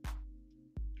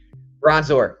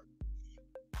 Bronzor.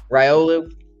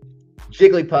 Riolu.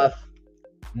 Jigglypuff.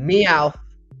 Meowth.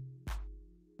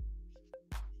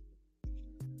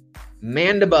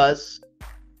 Mandibuzz.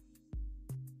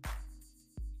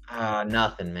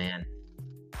 Nothing, man.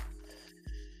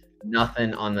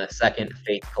 Nothing on the second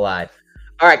Fates Collide.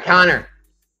 All right, Connor.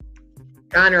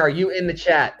 Connor, are you in the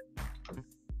chat?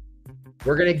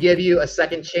 We're going to give you a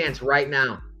second chance right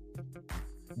now.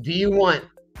 Do you want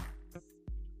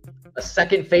a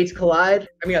second Fates Collide?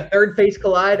 I mean, a third Fates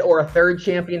Collide or a third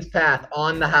Champions Path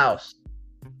on the house?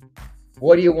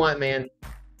 What do you want, man?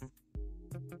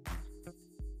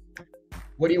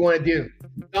 What do you want to do?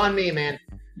 It's on me, man.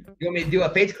 You want me to do a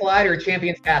Fates Collide or a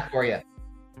Champions Path for you?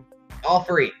 All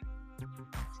 3.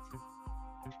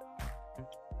 I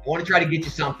want to try to get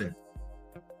you something.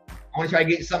 I want to try to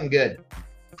get you something good.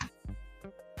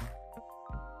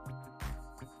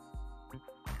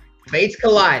 Fates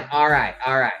Collide. All right.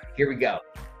 All right. Here we go.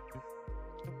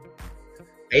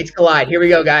 Fates Collide. Here we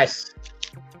go, guys.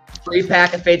 Free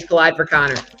pack of Fates Collide for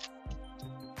Connor.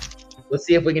 Let's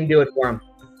see if we can do it for him.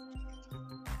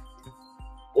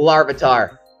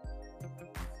 Larvitar.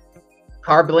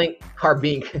 Carbink.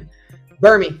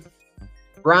 Burmy.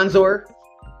 Bronzor.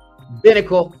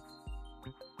 Binacle.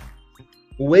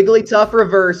 Wigglytuff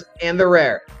Reverse and the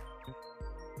rare.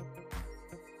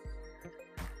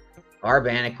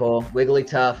 Barbanacle,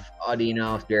 Wigglytuff,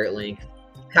 Audino, Spirit Link.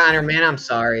 Connor, man, I'm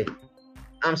sorry.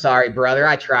 I'm sorry, brother.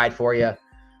 I tried for you.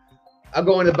 I'll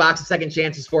go into the box of second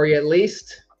chances for you at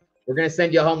least. We're going to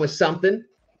send you home with something.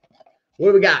 What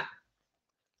do we got?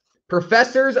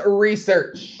 Professor's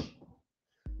Research.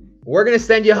 We're going to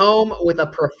send you home with a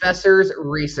Professor's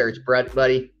Research,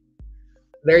 buddy.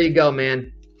 There you go,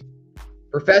 man.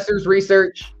 Professor's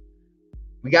Research.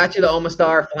 We got you the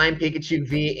Omastar, Flying Pikachu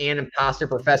V, and Imposter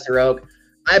Professor Oak.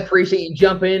 I appreciate you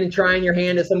jumping in and trying your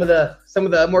hand at some of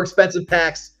the more expensive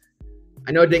packs.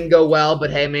 I know it didn't go well,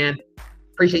 but hey, man,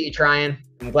 appreciate you trying.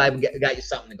 I'm glad we got you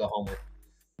something to go home with.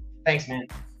 Thanks, man.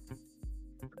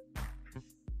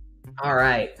 All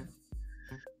right.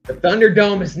 The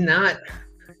Thunderdome is not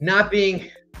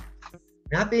being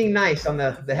nice on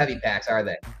the heavy packs, are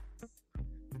they?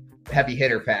 The heavy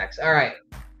hitter packs. All right.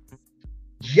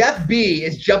 Jeff B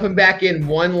is jumping back in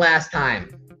one last time.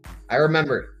 I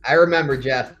remember,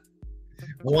 Jeff.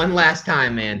 One last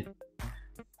time, man.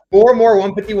 4 more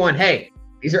 151. Hey,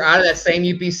 These are out of that same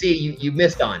UPC you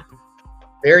missed on.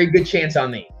 Very good chance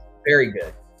on these. Very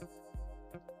good.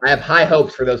 I have high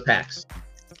hopes for those packs.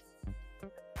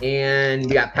 And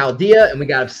we got Paldea and we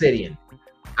got Obsidian.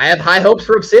 I have high hopes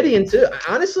for Obsidian too.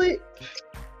 Honestly,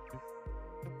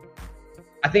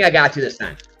 I think I got you this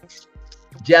time.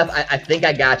 Jeff, I think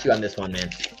I got you on this one, man.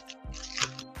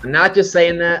 I'm not just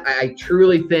saying that. I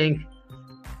truly think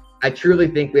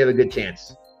we have a good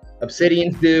chance.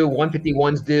 Obsidian's due,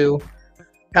 151's due.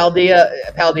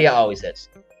 Paldea always hits.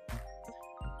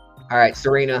 All right,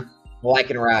 Serena,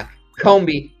 Lycanroc,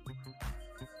 Combi,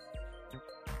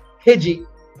 Pidgey.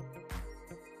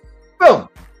 Boom.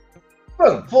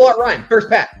 Boom. Full art rhyme, first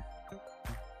pack.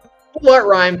 Full art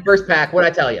rhyme, first pack.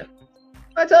 What'd I tell you?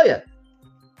 What'd I tell you?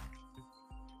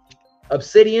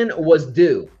 Obsidian was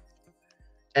due.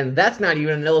 And that's not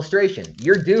even an illustration.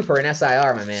 You're due for an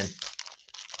SIR, my man.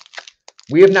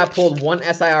 We have not pulled one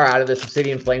SIR out of this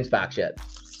Obsidian Flames box yet.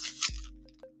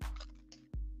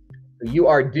 You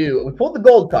are due. We pulled the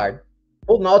gold card.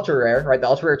 Pulled an ultra rare, right? The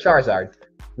ultra rare Charizard.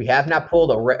 We have not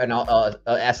pulled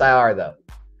a SIR though.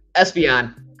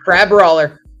 Espeon, Crab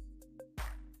Brawler.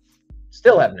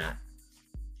 Still have not.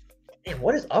 Man,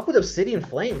 what is up with Obsidian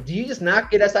Flame? Do you just not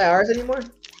get SIRs anymore?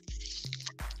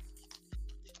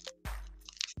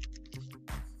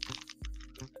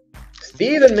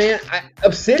 Steven, man,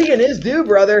 Obsidian is due,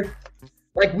 brother.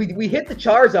 Like, we hit the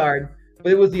Charizard,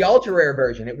 but it was the ultra rare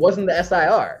version. It wasn't the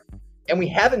SIR. And we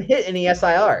haven't hit any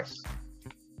SIRs.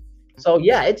 So,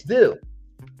 yeah, it's due.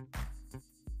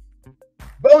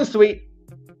 Bone Sweet.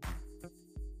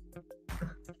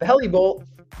 The Helibolt.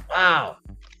 Wow.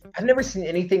 I've never seen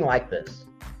anything like this.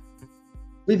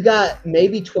 We've got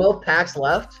maybe 12 packs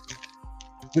left.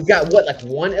 We've got, what, like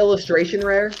one illustration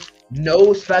rare?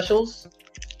 No specials?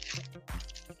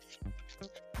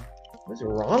 What's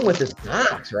wrong with this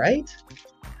box, right?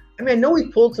 I mean, I know we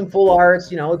pulled some full arts.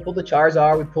 You know, we pulled the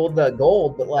Charizard, we pulled the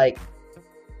gold, but like,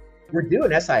 we're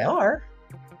doing SIR.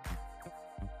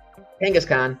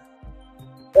 Kangaskhan,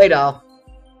 Playdoll,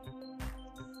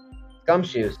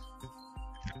 Gumshoes.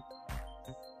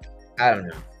 I don't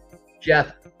know,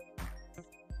 Jeff.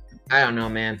 I don't know,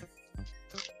 man.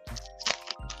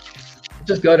 Let's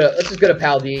just go to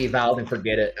Paldea Evolved and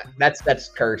forget it. That's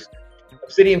cursed.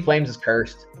 Obsidian Flames is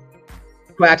cursed.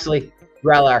 Quaxley,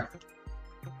 Grelar,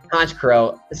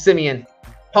 Honchkrow, Simeon,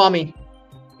 Palmy,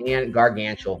 and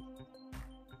Gargantual.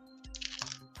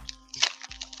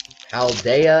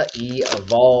 Paldea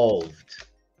Evolved.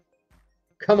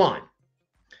 Come on.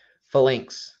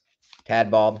 Phalanx,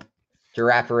 Tadbulb,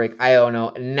 Girafarig,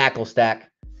 Iono, Knucklestack.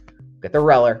 Got the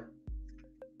Reller,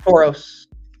 Tauros,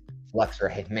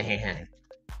 Luxray. Man.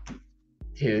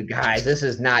 Dude, guys, this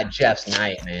is not Jeff's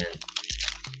night, man.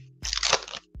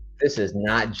 This is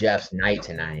not Jeff's night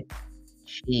tonight.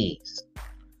 Jeez.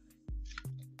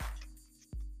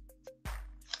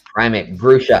 Primeape,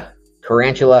 Grusha,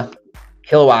 Tarantula,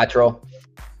 Kilowattrel.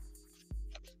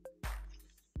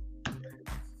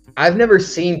 I've never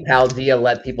seen Paldea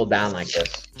let people down like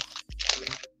this.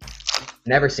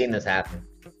 Never seen this happen.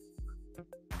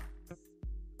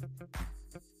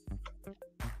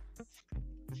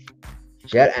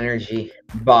 Jet Energy,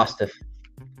 Bostiff,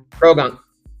 Croagunk.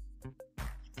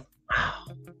 Wow.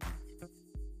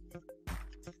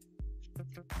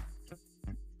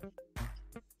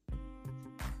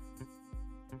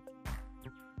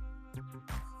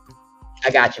 I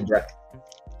got you, bro.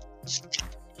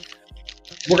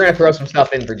 We're going to throw some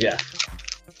stuff in for Jeff.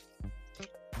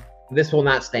 This will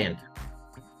not stand.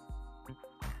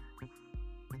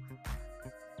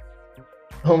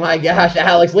 Oh my gosh,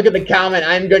 Alex, look at the comment.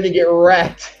 I'm going to get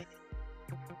wrecked.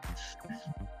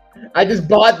 I just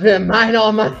bought them. Mine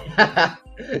all mine.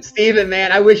 Steven,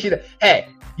 man, I wish you'd... Hey,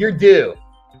 you're due.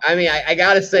 I mean, I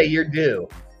got to say, you're due.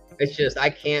 It's just, I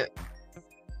can't...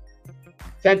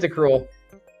 Tentacruel.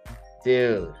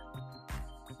 Dude.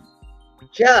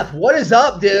 Jeff, what is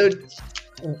up, dude?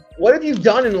 What have you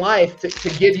done in life to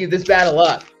give you this bad of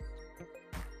luck?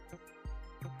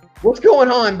 What's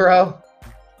going on, bro?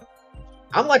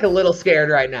 I'm like a little scared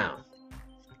right now.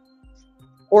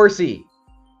 Horsey.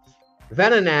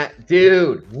 Venonat.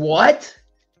 Dude, what?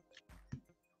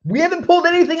 We haven't pulled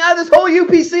anything out of this whole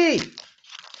UPC.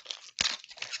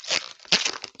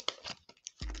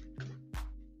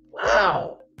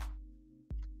 Wow.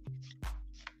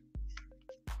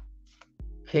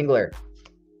 Kingler.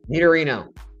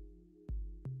 Nidorino.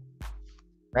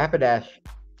 Rapidash.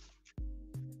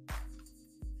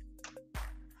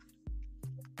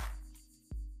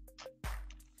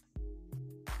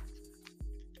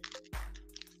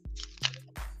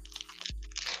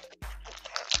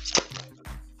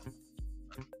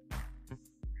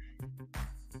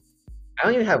 I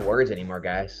don't even have words anymore,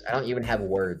 guys. I don't even have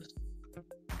words.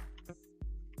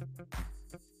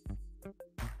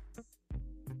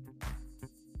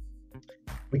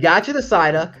 We got you the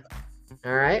Psyduck.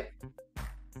 All right.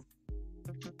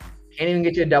 Can't even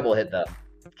get you a double hit, though.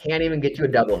 Can't even get you a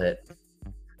double hit.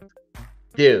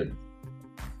 Dude.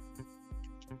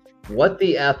 What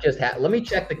the F just happened? Let me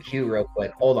check the queue real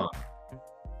quick. Hold on.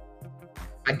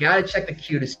 I got to check the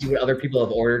queue to see what other people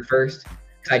have ordered first,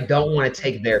 because I don't want to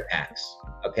take their packs.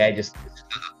 Okay?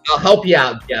 I'll help you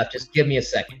out, Jeff. Just give me a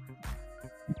second.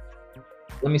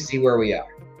 Let me see where we are.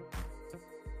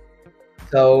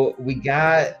 So we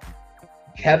got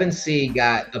Kevin C.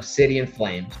 got Obsidian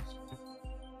Flames.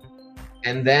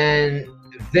 And then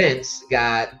Vince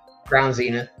got Crown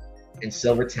Zenith and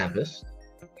Silver Tempest.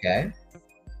 Okay.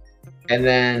 And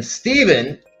then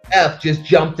Steven F just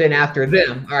jumped in after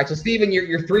them. All right, so Steven,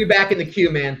 you're 3 back in the queue,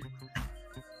 man.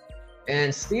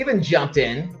 And Steven jumped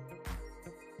in.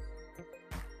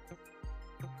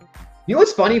 You know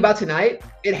what's funny about tonight?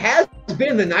 It has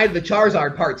been the night of the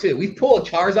Charizard part 2. We've pulled a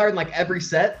Charizard in like every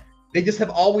set. They just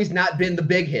have always not been the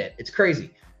big hit. It's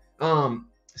crazy.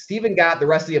 Steven got the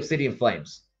rest of the Obsidian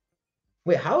Flames.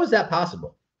 Wait, how is that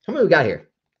possible? How many we got here?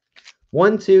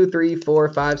 1, 2, 3,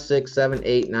 4, 5, 6, 7,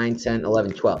 8, 9, 10,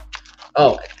 11, 12.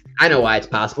 Oh, I know why it's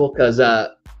possible, because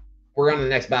we're on the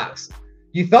next box.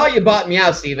 You thought you bought me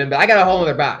out, Steven, but I got a whole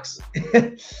other box.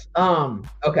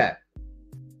 Okay.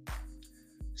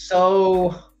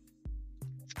 So,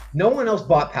 no one else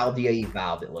bought Paldea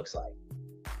Evolved, it looks like.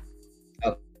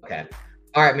 Okay.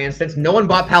 All right, man. Since no one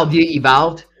bought Paldea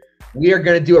Evolved, we are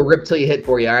going to do a rip till you hit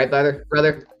for you. All right,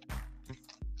 brother?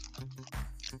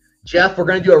 Jeff, we're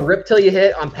going to do a rip till you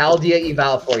hit on Paldea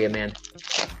Evolved for you, man.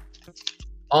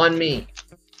 On me.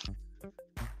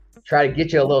 Try to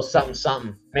get you a little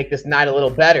something. Make this night a little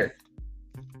better.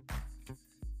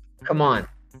 Come on.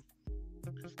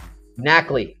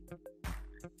 Knackley.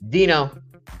 Dino.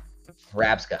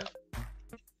 Rabska.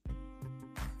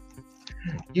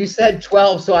 You said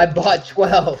 12, so I bought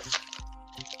 12.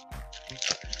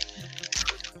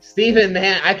 Steven,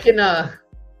 man, I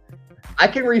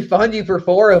can refund you for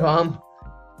 4 of them.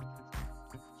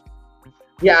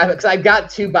 Yeah, because I've got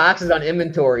 2 boxes on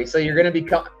inventory, so you're going to be...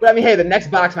 But, I mean, hey, the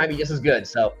next box might be just as good,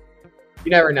 so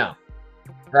you never know.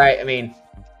 Right? I mean,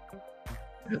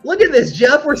 look at this,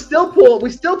 Jeff. We still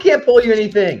can't pull you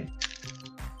anything.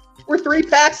 We're 3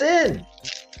 packs in.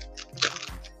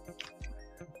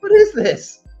 What is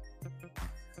this?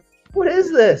 What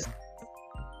is this?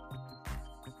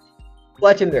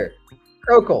 Fletchender.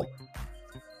 Krokle.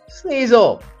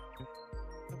 Sneasel.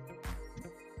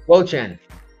 Wochen.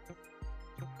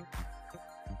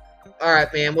 All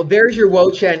right, man. Well, there's your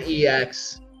Wochen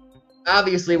EX.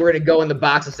 Obviously, we're going to go in the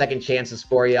box of second chances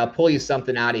for you. I'll pull you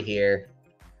something out of here.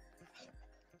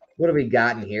 What have we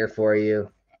got in here for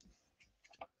you?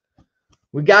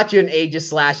 We got you an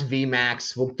Aegis /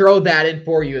 VMAX. We'll throw that in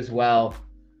for you as well.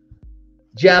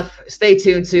 Jeff, stay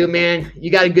tuned too, man. You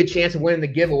got a good chance of winning the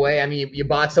giveaway. I mean, you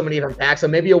bought so many different packs, so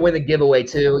maybe you'll win the giveaway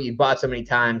too. You bought so many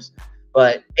times.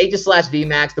 But Aegis /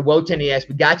 VMAX, the Wochen EX,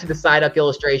 we got you the Psyduck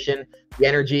illustration, the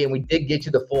energy, and we did get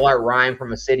you the full art rhyme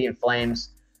from Obsidian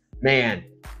Flames. Man,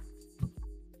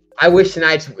 I wish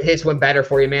tonight's hits went better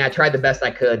for you, man. I tried the best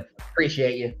I could.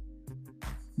 Appreciate you.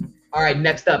 All right,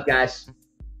 next up, guys.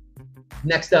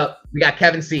 Next up, we got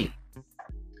Kevin C.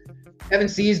 Kevin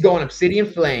C is going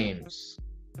Obsidian Flames.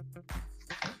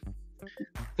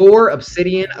 4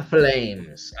 Obsidian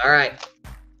Flames. All right.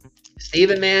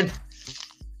 Steven, man.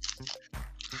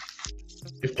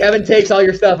 If Kevin takes all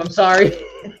your stuff, I'm sorry.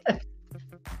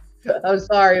 I'm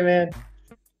sorry, man.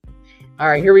 All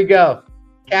right, here we go.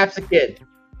 Capsicid.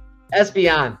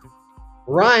 Espeon.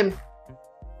 Rhyme.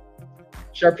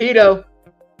 Sharpedo.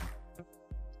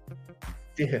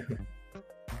 Dude.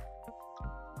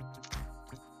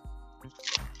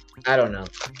 I don't know.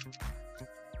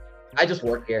 I just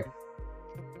work here.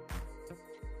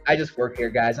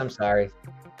 Guys. I'm sorry.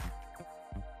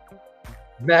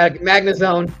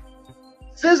 Magnezone.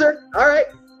 Scissor. All right.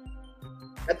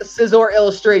 Got the Scissor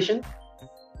illustration.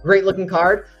 Great looking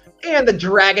card. And the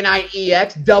Dragonite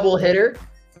EX double hitter.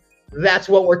 That's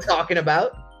what we're talking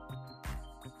about.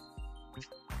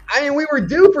 I mean, we were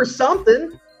due for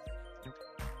something.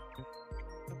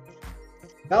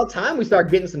 About time we start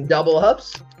getting some double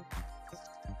ups.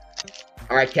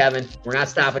 All right, Kevin. We're not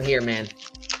stopping here, man.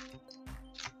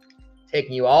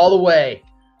 Taking you all the way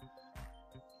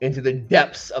into the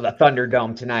depths of the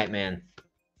Thunderdome tonight, man.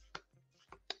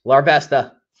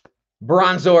 Larvesta.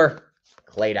 Bronzor.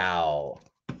 Claydol.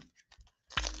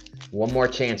 One more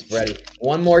chance, Brady.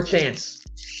 One more chance.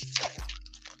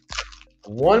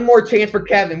 One more chance for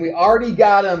Kevin. We already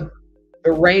got him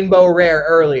the Rainbow Rare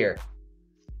earlier.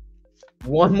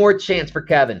 One more chance for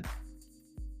Kevin.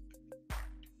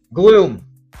 Gloom.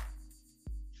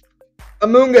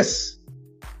 Amoongus.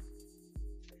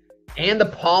 And the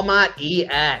Palmot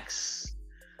EX.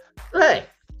 Hey,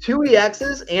 2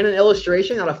 EXs and an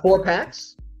illustration out of 4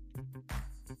 packs.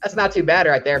 That's not too bad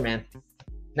right there, man.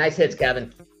 Nice hits,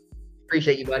 Kevin.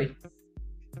 Appreciate you, buddy.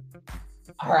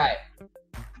 All right.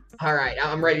 All right,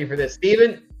 I'm ready for this.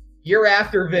 Steven, you're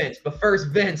after Vince, but first,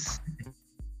 Vince.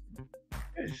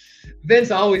 Vince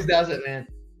always does it, man.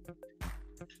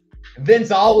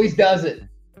 Vince always does it.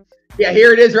 Yeah,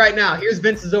 here it is right now. Here's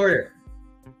Vince's order.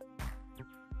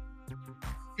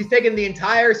 He's taking the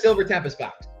entire Silver Tempest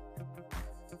box.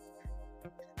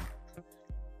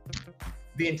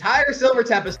 The entire Silver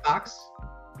Tempest box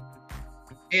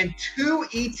and 2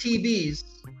 ETBs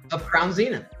of Crown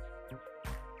Zenith.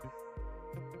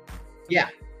 Yeah.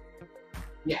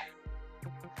 Yeah.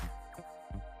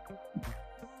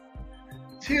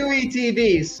 2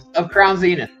 ETBs of Crown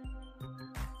Zenith.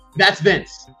 That's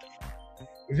Vince.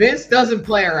 Vince doesn't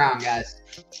play around, guys.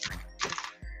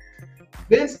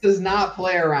 Vince does not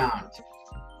play around.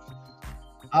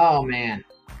 Oh, man.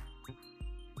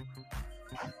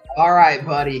 All right,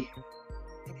 buddy.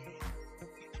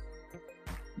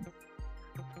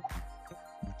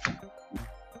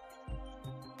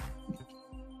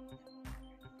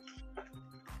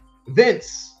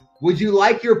 Vince, would you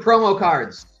like your promo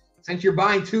cards? Since you're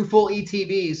buying 2 full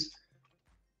ETBs,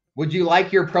 would you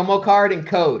like your promo card and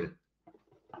code?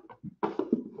 Well,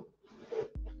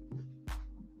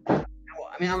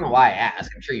 I mean, I don't know why I ask.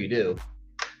 I'm sure you do.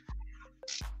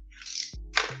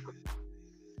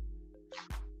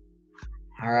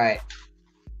 All right.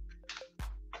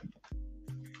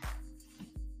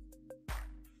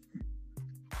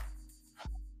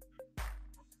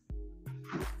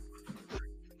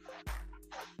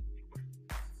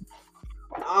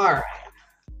 All right.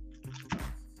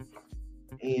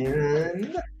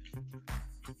 And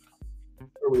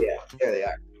where we at? There they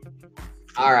are.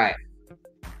 All right.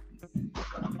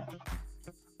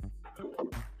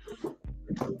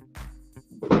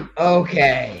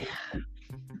 Okay.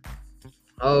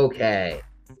 Okay.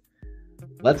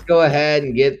 Let's go ahead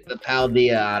and get the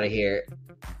Paldea out of here.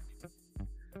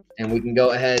 And we can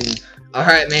go ahead and... All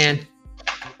right, man.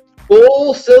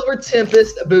 Full Silver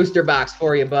Tempest booster box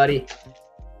for you, buddy.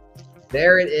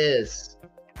 There it is.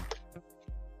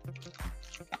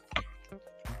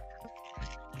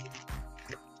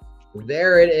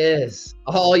 There it is.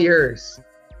 All yours.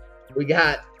 We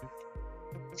got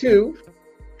 2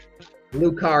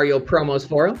 Lucario promos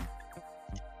for him,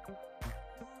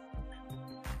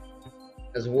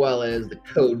 as well as the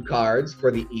code cards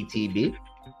for the ETB.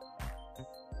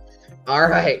 All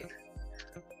right.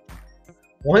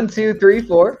 1, 2, 3,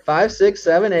 4, 5, 6,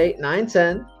 7, 8, 9,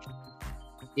 10,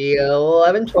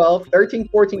 11, 12, 13,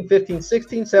 14, 15,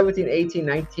 16, 17, 18,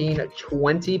 19,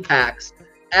 20 packs,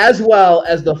 as well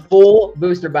as the full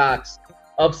booster box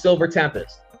of Silver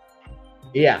Tempest.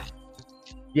 Yeah.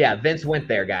 Yeah, Vince went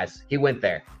there, guys. He went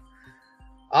there.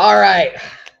 All right.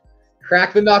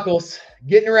 Crack the knuckles.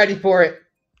 Getting ready for it.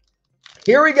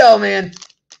 Here we go, man.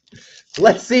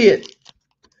 Let's see it.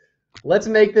 Let's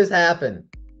make this happen.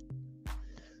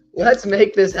 Let's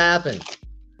make this happen.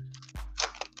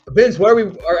 Vince, what are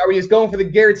we just going for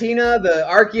the Giratina, the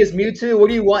Arceus, Mewtwo?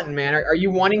 What are you wanting, man? Are you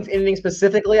wanting anything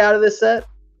specifically out of this set?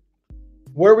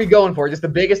 Where are we going for? Just the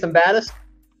biggest and baddest?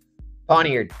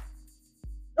 Pawniard.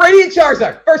 Radiant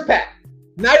Charizard. First pack.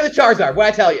 Night of the Charizard.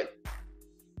 What'd I tell you?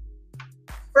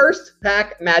 First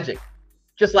pack magic.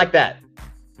 Just like that.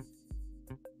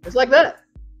 Just like that.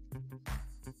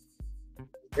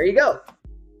 There you go.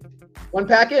 1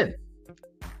 pack in.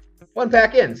 1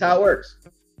 pack in. That's how it works.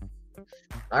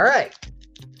 All right.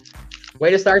 Way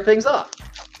to start things off.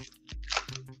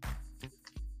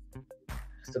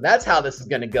 So that's how this is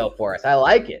going to go for us. I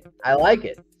like it. I like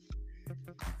it.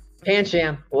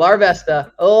 Pancham,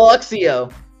 Larvesta,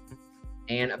 Luxio,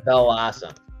 and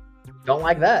Bellossom. Don't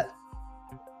like that.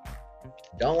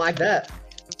 Don't like that.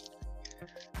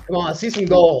 Come on, let's see some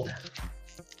gold.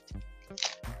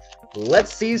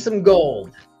 Let's see some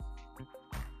gold.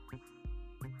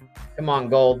 Come on,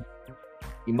 gold.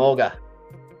 Emolga,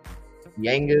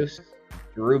 Yangoose,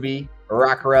 Ruby,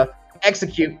 Rockruff,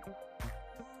 Execute,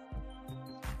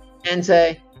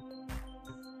 Entei.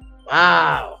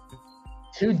 Wow.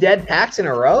 2 dead packs in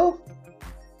a row?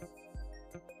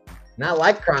 Not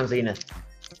like Crown Zenith.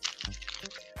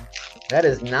 That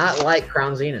is not like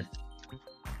Crown Zenith.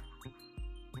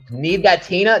 Need that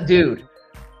Tina? Dude,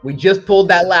 we just pulled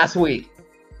that last week.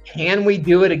 Can we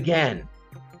do it again?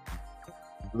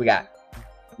 We got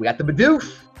the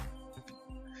Bidoof.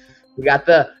 We got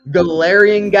the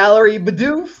Galarian Gallery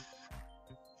Bidoof.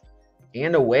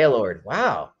 And a Wailord.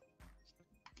 Wow.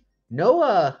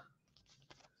 No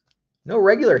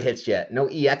regular hits yet. No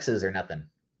EXs or nothing.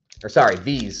 Or sorry,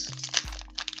 Vs.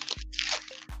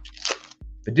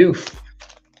 Bidoof.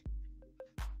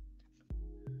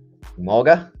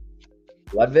 Mulga.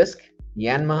 Ludvisk.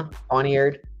 Yanma.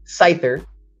 Pawniard. Scyther.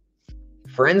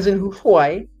 Frenzen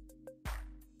Hufoi.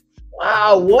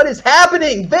 Wow, what is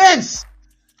happening, Vince?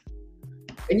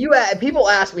 And people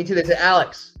ask me too. They said,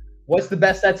 Alex, what's the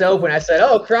best set to open? I said,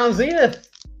 oh, Crown Zenith.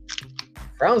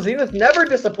 Crown Zenith never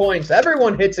disappoints.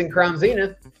 Everyone hits in Crown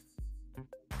Zenith.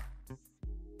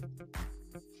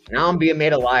 Now I'm being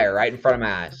made a liar right in front of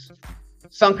my eyes.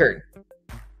 Sunkard.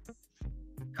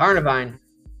 Carnivine.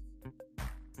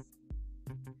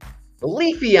 The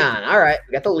Leafeon. All right,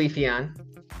 we got the Leafeon.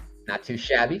 Not too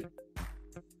shabby.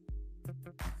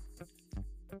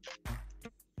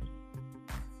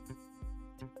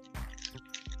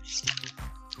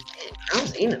 Crown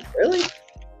Zenith, really?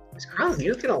 Is Crown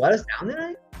Zenith gonna let us down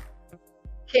tonight?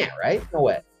 Can't, right? No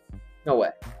way. No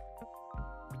way.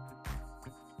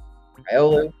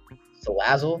 Riolu,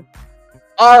 Salazzle.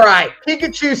 All right,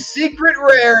 Pikachu secret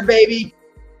rare, baby.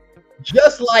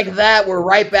 Just like that, we're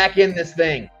right back in this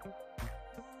thing.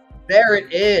 There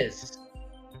it is.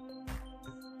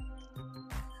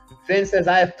 Finn says,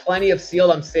 I have plenty of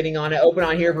sealed. I'm sitting on it. Open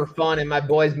on here for fun and my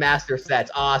boys' master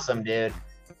sets. Awesome, dude.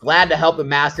 Glad to help the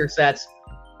master sets.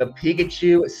 The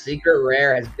Pikachu secret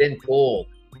rare has been pulled.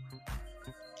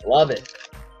 Love it.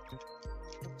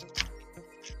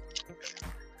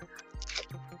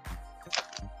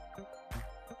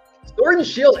 Sword and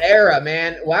Shield era,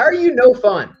 man. Why are you no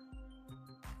fun?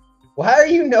 Why are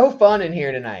you no fun in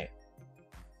here tonight?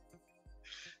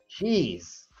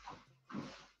 Jeez.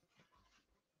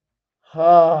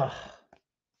 Oh.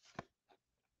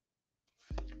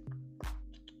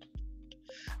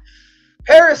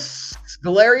 Paris,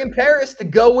 Galarian Paris to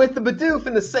go with the Bidoof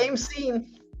in the same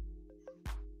scene.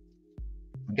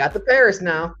 We got the Paris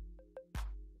now.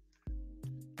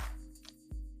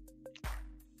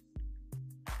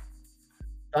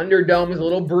 Thunderdome is a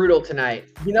little brutal tonight.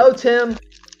 You know, Tim,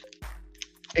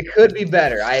 it could be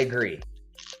better. I agree.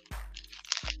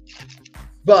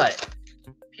 But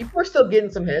people are still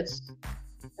getting some hits.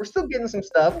 We're still getting some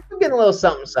stuff. We're still getting a little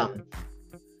something, something.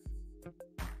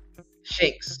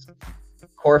 Shinx,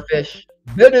 Corphish,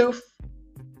 Bidoof,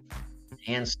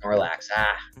 and Snorlax.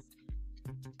 Ah.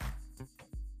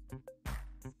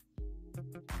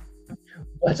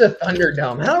 What's a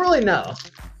Thunderdome? I don't really know.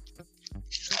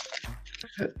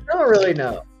 I don't really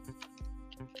know.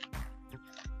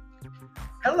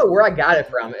 I don't know where I got it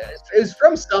from. It was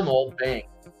from some old thing.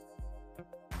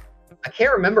 I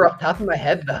can't remember off the top of my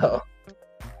head, though.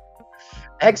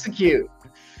 Execute.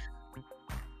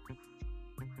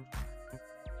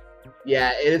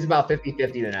 Yeah, it is about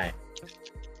 50-50 tonight.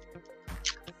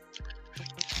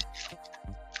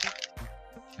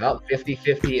 Well,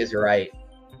 50-50 is right.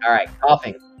 All right,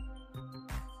 coughing.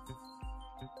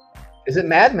 Is it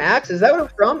Mad Max? Is that what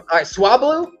it's from? All right,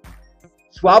 Swablu.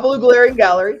 Swablu Galarian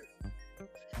Gallery.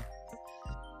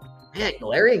 Man,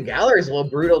 Galarian Gallery is a little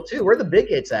brutal, too. Where are the big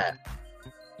hits at?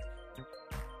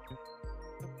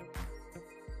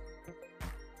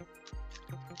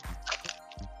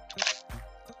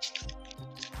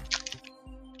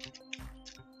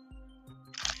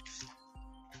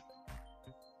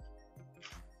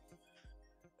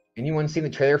 Anyone seen the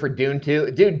trailer for Dune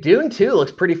 2? Dude, Dune 2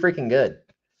 looks pretty freaking good.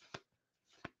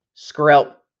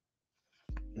 Skrelp.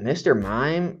 Mr.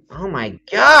 Mime. Oh my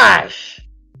gosh.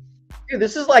 Dude,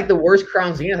 this is like the worst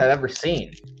Crown Zenith I've ever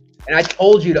seen. And I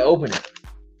told you to open it.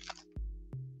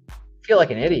 I feel like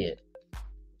an idiot.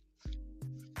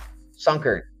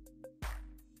 Sunkard.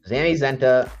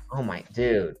 Zamazenta. Oh my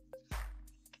dude.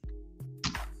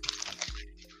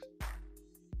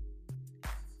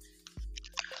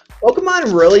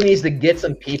 Pokemon really needs to get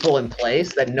some people in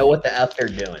place that know what the F they're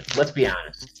doing. Let's be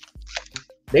honest.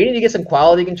 They need to get some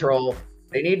quality control.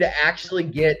 They need to actually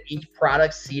get each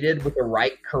product seeded with the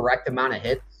right, correct amount of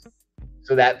hits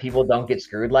so that people don't get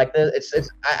screwed like this. It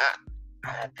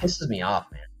pisses me off,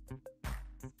 man.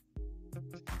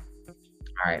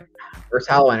 All right. First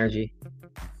Hollow Energy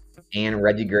and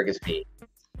Regigigas P.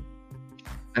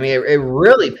 I mean, it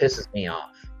really pisses me off.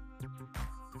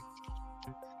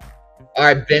 All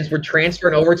right, Vince, we're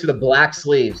transferring over to the black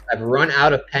sleeves. I've run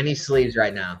out of penny sleeves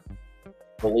right now.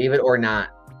 Believe it or not.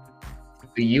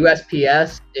 The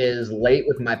USPS is late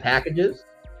with my packages,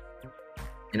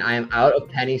 and I am out of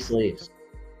penny sleeves.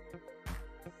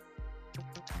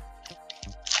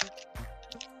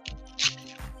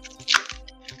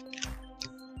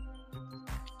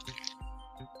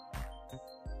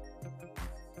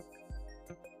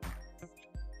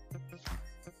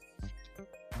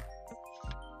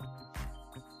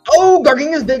 Oh,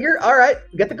 Gardenia's Vigor. All right.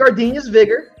 We got the Gardenia's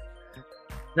Vigor.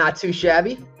 Not too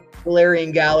shabby.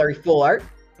 Galarian Gallery full art.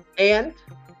 And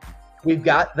we've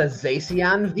got the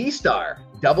Zacian V-Star.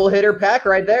 Double hitter pack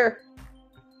right there.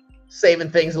 Saving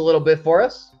things a little bit for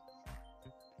us.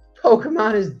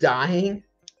 Pokemon is dying.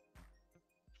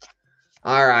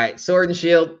 All right. Sword and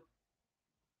Shield.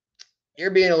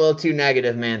 You're being a little too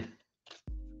negative, man.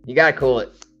 You got to cool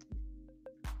it.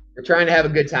 We're trying to have a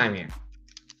good time here.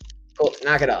 Cool.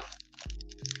 Knock it off.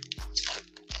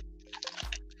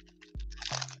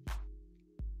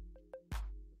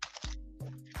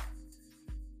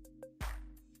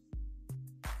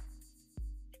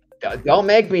 Don't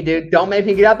make me, dude. Don't make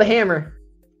me get out the hammer.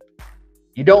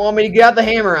 You don't want me to get out the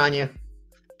hammer on you.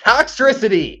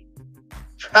 Toxicity.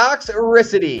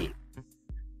 Toxicity.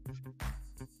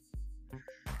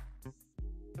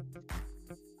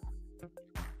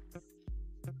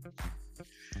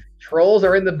 Trolls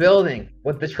are in the building.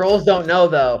 What the trolls don't know,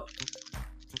 though,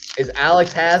 is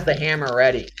Alex has the hammer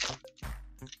ready.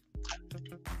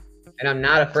 And I'm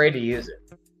not afraid to use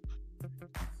it.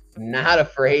 Not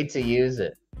afraid to use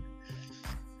it.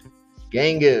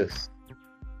 Gangoose.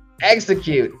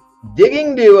 Execute.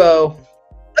 Digging Duo.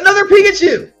 Another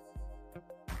Pikachu.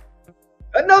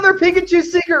 Another Pikachu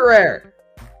Secret Rare.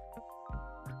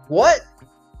 What?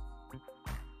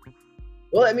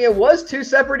 Well, I mean, it was 2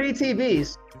 separate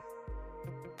ETBs.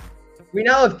 We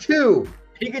now have 2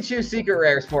 Pikachu Secret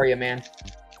Rares for you, man.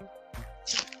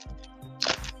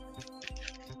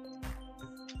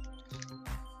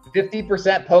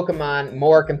 $50% Pokemon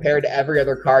more compared to every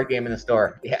other card game in the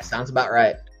store. Yeah, sounds about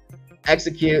right.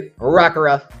 Execute.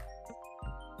 Rockruff.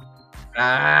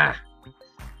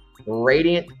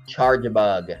 Radiant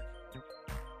Chargebug.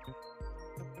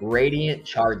 Radiant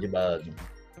Chargebug.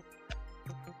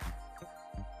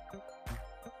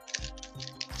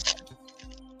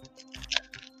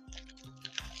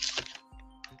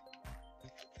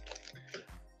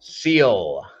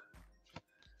 Seal.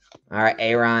 All right,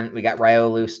 Aron. We got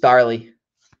Riolu, Starly,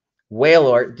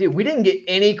 Wailord. Dude, we didn't get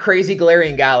any crazy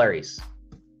Galarian Galleries.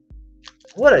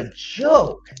 What a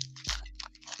joke.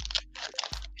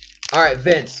 All right,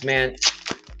 Vince, man.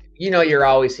 You know you're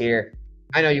always here.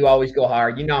 I know you always go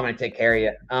hard. You know I'm going to take care of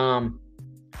you.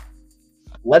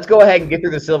 Let's go ahead and get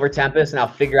through the Silver Tempest, and I'll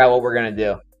figure out what we're going to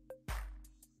do.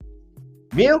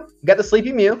 Mew. Got the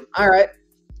Sleepy Mew. All right.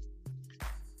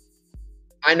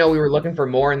 I know we were looking for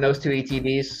more in those 2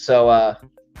 ETBs, so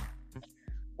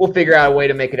we'll figure out a way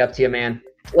to make it up to you, man.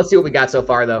 Let's see what we got so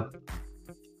far, though.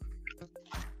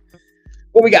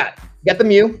 What we got? Got the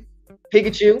Mew,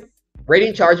 Pikachu,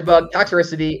 Radiant Chargebug,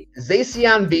 Toxicity,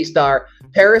 Zacian V-Star,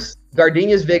 Paris,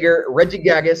 Gardenia's Vigor,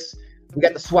 Regigigas. We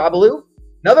got the Swablu,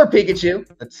 another Pikachu,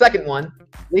 the second one,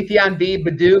 Leafeon V,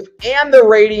 Bidoof, and the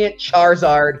Radiant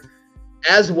Charizard,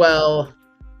 as well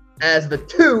as the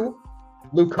 2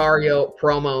 Lucario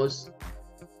promos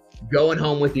going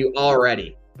home with you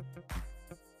already.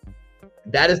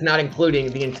 That is not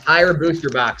including the entire booster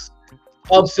box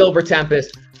of Silver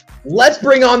Tempest. Let's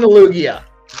bring on the Lugia.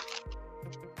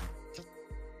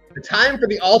 The time for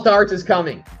the alt arts is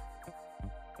coming.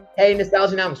 Hey,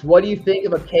 Nostalgianomics, what do you think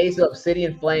of a case of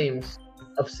Obsidian Flames?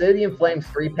 Obsidian Flames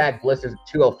 3-pack blisters at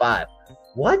 205.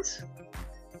 What?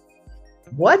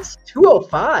 What?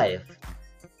 205?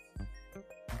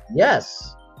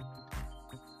 Yes.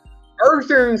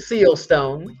 Earthern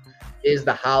Sealstone is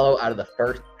the holo out of the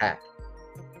first pack.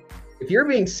 If you're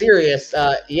being serious,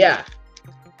 yeah.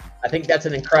 I think that's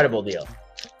an incredible deal.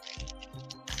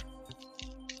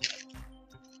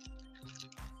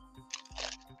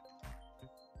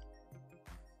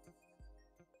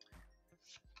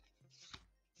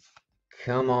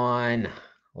 Come on.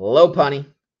 Low punny.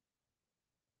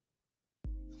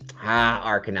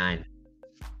 Arcanine.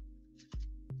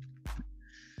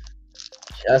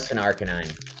 Just an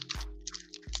Arcanine.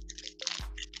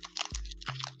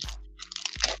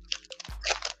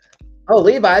 Oh,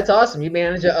 Levi, that's awesome. You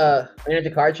manage a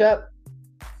card shop?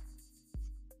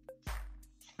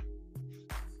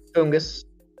 Fungus.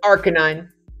 Arcanine.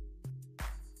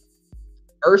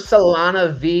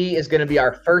 Ursalana V is going to be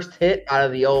our first hit out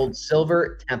of the old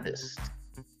Silver Tempest.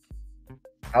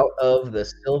 Out of the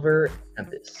Silver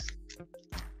Tempest.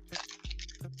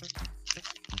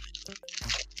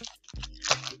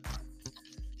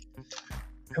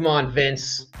 Come on,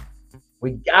 Vince.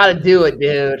 We got to do it,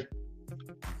 dude.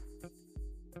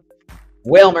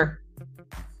 Wilmer.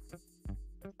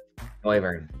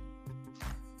 Wyvern.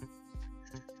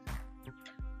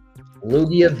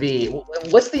 Lugia V.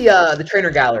 What's the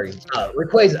trainer gallery?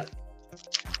 Rayquaza.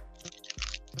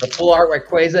 The full art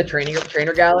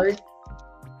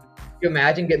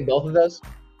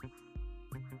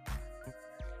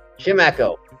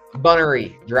Chimecho,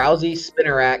 Bunnery, Drowsy,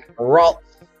 Spinnerack, Ralt,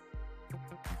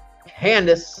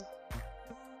 Candace,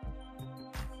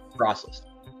 Frostless.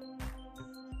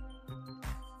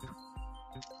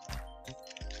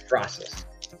 Frostless.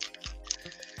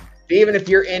 Even if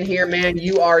you're in here, man,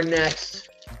 you are next.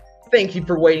 Thank you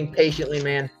for waiting patiently,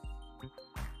 man.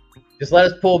 Just let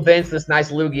us pull Vince this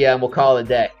nice Lugia and we'll call it a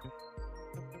day.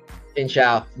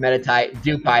 Inshao, Metatite,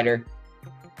 Dewpider,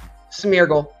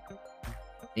 Smeargle,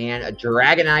 and a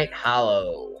Dragonite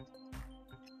Hollow.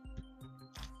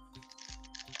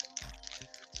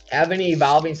 Have any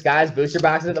Evolving Skies booster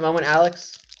boxes at the moment,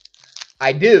 Alex?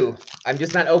 I do. I'm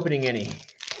just not opening any.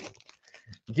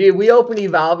 Dude, we opened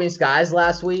Evolving Skies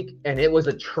last week, and it was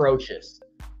atrocious.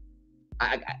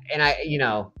 You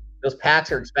know, those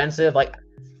packs are expensive. Like,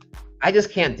 I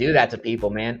just can't do that to people,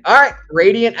 man. All right,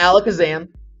 Radiant Alakazam,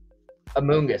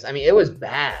 Amoonguss. I mean, it was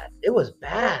bad. It was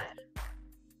bad.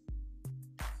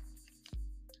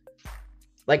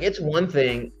 Like, it's one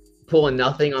thing pulling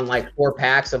nothing on, like, 4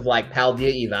 packs of, like,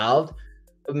 Paldea Evolved.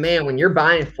 But, man, when you're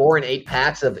buying 4 and 8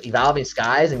 packs of Evolving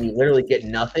Skies and you literally get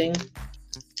nothing,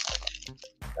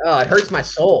 oh, it hurts my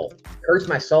soul. It hurts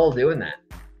my soul doing that.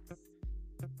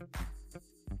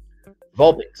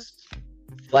 Vulpix,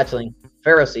 Fletchling,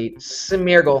 Ferroseed,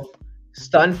 Smeargle,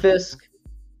 Stunfisk.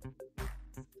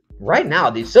 Right now,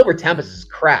 the Silver Tempest is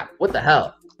crap. What the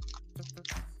hell?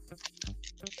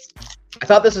 I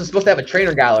thought this was supposed to have a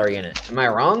trainer gallery in it. Am I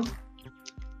wrong?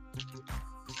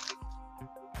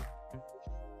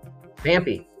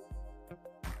 Vampy,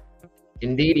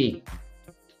 Indeedee,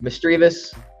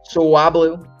 Misdreavus,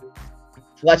 Swablu,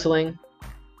 Fletchling,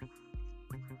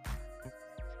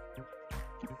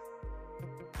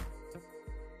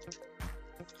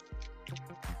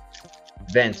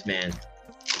 Vince, man.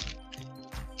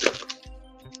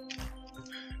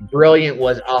 Brilliant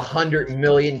was 100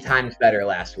 million times better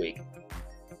last week.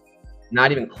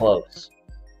 Not even close.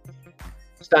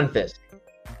 Stunfisk,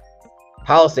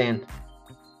 Palossand,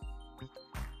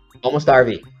 Almost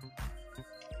RV.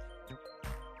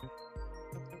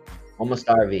 Almost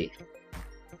RV.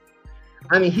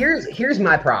 I mean, here's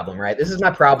my problem, right? This is my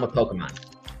problem with Pokemon.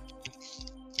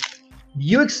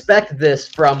 You expect this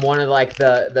from one of like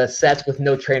the sets with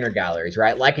no trainer galleries,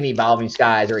 right? Like an Evolving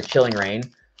Skies or a Chilling Reign.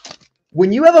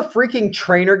 When you have a freaking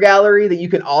trainer gallery that you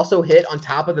can also hit on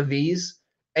top of the Vs,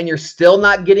 and you're still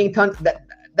not getting tons,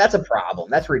 that's a problem.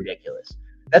 That's ridiculous.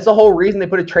 That's the whole reason they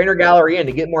put a trainer gallery in,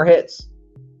 to get more hits.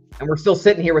 And we're still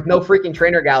sitting here with no freaking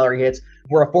trainer gallery hits.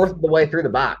 We're a fourth of the way through the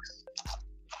box.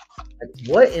 Like,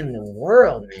 what in the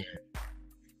world, man?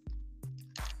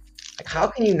 Like, how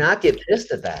can you not get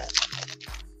pissed at that?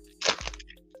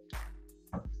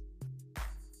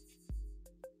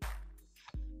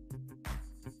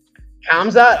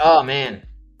 Kamzat? Oh, man.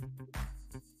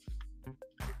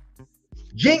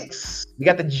 Jinx. We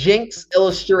got the Jinx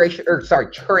illustration, or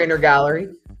sorry, trainer gallery.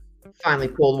 Finally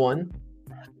pulled one.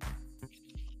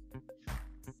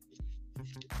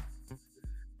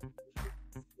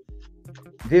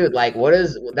 Dude, like, what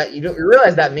is that? You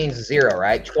realize that means 0,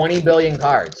 right? 20 billion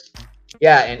cards.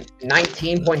 Yeah, and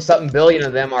 19-point-something billion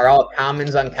of them are all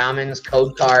commons, uncommons,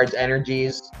 code cards,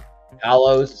 energies,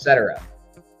 hollows, etc.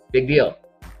 Big deal.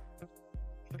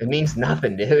 It means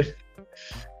nothing, dude.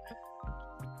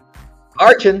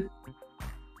 Archon.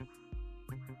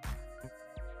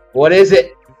 What is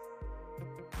it?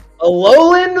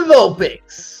 Alolan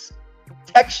Vulpix.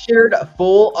 Textured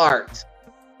full art.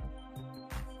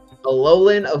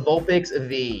 Alolan Vulpix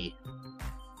V.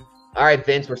 All right,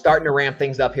 Vince, we're starting to ramp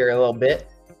things up here a little bit.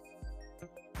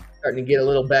 Starting to get a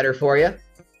little better for you.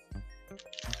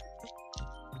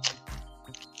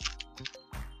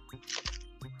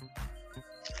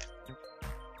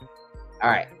 All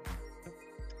right.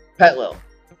 Petlil,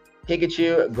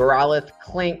 Pikachu, Growlithe,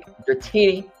 Clink,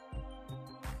 Dratini,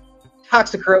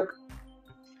 Toxicroak,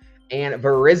 and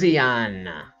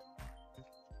Virizion.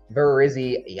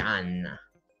 Virizion.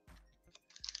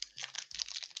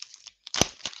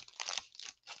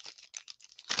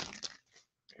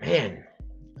 Man,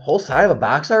 whole side of a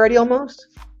box already almost?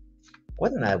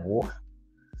 Wasn't that war?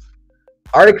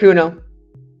 Articuno.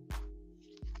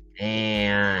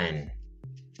 And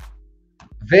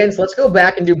Vince, let's go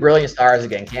back and do Brilliant Stars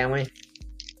again, can we?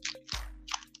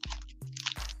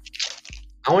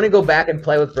 I want to go back and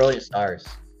play with Brilliant Stars.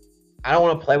 I don't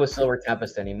want to play with Silver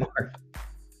Tempest anymore.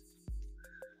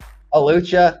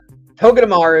 Alucha,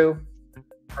 Togedemaru,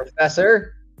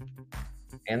 Professor,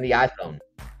 and the iPhone.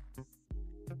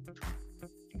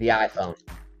 The iPhone.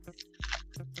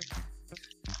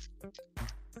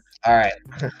 All right.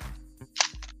 So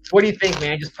what do you think,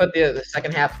 man? Just put the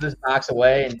second half of this box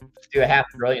away and do a half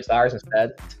of Brilliant Stars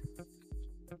instead.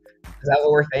 Is that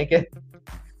what we're thinking?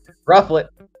 Rufflet.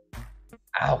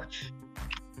 Ouch.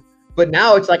 But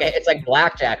now it's like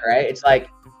blackjack, right? It's like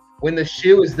when the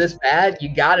shoe is this bad,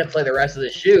 you got to play the rest of the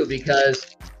shoe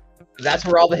because that's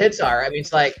where all the hits are. I mean,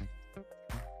 it's like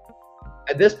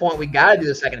at this point we got to do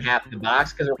the second half of the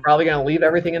box because we're probably going to leave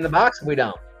everything in the box if we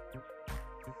don't.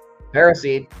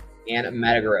 Paraseed and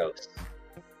Metagross.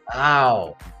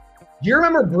 Wow. Do you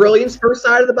remember Brilliant's first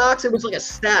side of the box? It was like a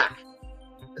stack.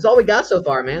 That's all we got so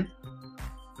far, man.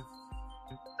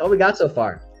 That's all we got so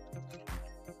far.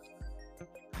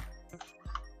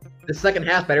 The second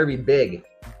half better be big.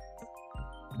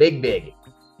 Big, big.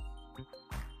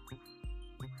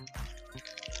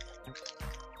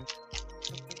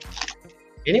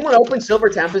 Anyone open Silver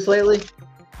Tempest lately?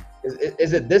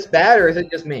 Is it this bad or is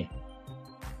it just me?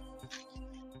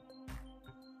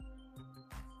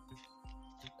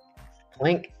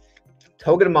 Link,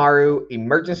 Togedemaru,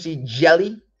 Emergency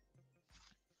Jelly.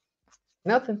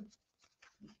 Nothing.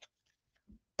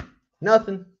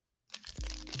 Nothing.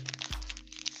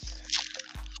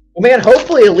 Well, man,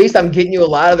 hopefully at least I'm getting you a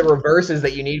lot of the reverses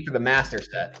that you need for the master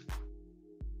set.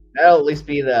 That'll at least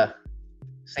be the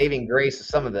saving grace of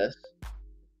some of this.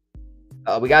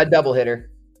 We got a double hitter.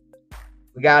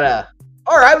 We got a...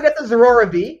 All right, we got the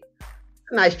Zorora V.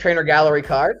 A nice Trainer Gallery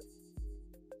card.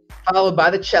 Followed by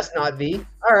the Chestnut V.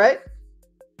 All right.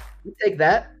 We take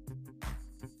that.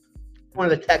 One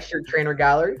of the textured Trainer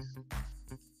Galleries.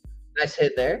 Nice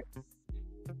hit there.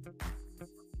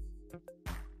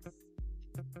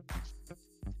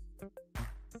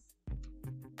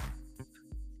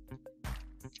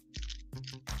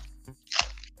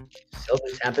 Silver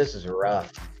Tempest is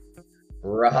rough.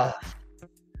 Rough.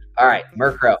 All right,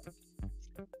 Murkrow.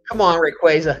 Come on,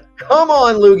 Rayquaza. Come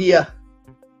on, Lugia.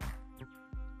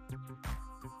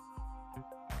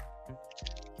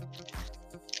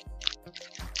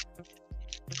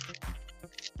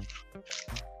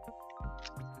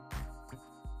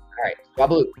 All right,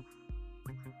 Swablu.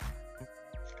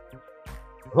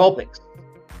 Vulpix.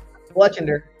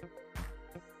 Fletchender.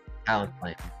 Talon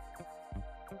Plant.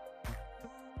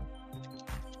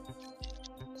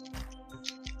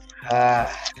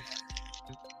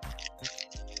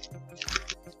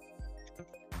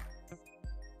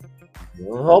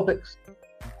 Vulpix,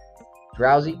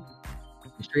 Drowsy,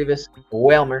 Mischievous,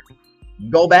 Whalmer,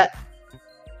 Golbat,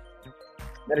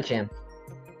 Metachan.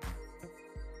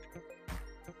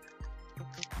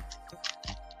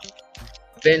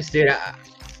 Vince, dude, I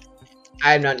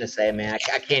have nothing to say, man.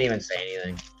 I can't even say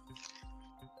anything.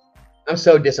 I'm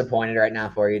so disappointed right now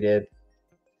for you, dude.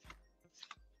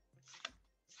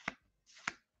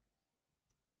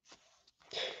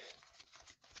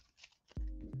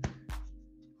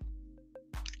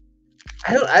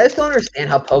 I just don't understand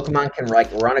how Pokemon can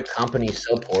like run a company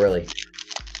so poorly.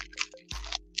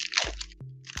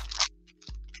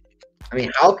 I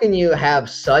mean, how can you have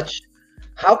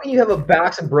a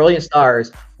box of Brilliant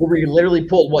Stars where you literally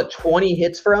pulled what 20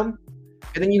 hits from,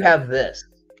 and then you have this?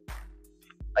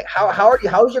 Like how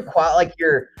is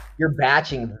your your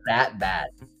batching that bad?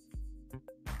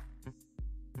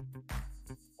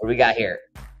 What do we got here?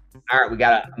 All right, we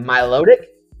got a Milotic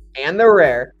and the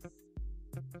rare.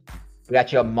 We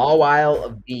got you a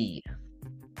Mawile V.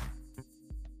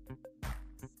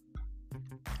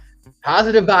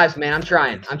 Positive vibes, man. I'm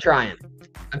trying. I'm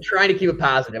trying to keep it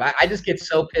positive. I just get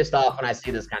so pissed off when I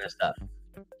see this kind of stuff.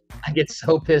 I get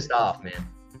so pissed off, man.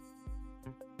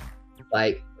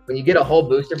 Like when you get a whole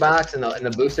booster box and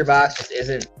the booster box just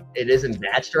isn't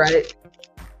batched right.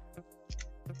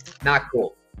 Not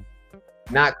cool.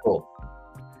 Not cool.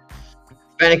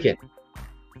 Fennekin.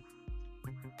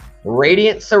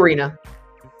 Radiant Serena,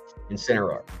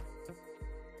 Incineroar.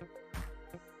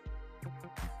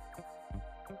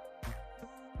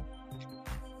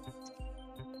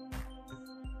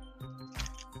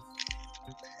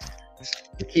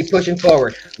 We keep pushing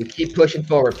forward. We keep pushing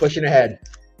forward, pushing ahead.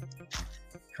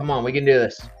 Come on, we can do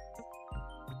this.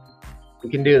 We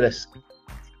can do this.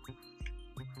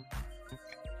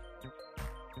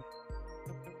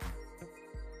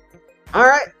 All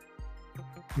right.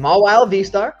 Mawile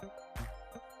V-Star.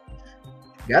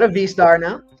 Got a V-Star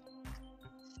now.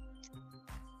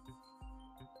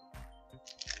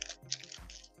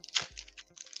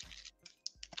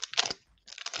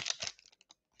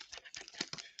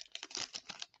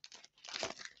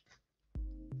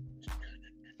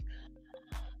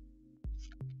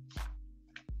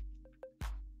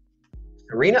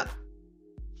 Serena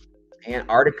and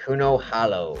Articuno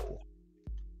Hollow.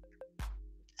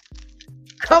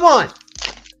 Come on.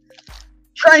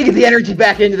 Trying to get the energy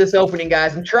back into this opening,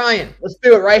 guys. I'm trying. Let's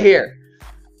do it right here.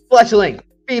 Fletchling,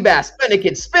 Feebas,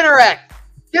 Fennekin, Spinarak,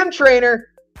 Gym Trainer.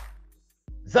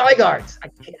 Zygardes.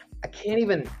 I can't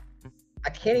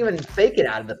even fake it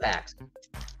out of the packs.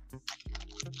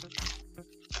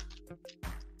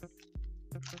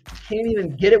 Can't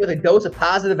even get it with a dose of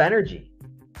positive energy.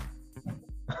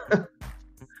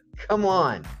 Come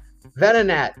on.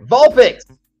 Venonat. Vulpix.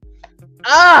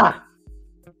 Ah!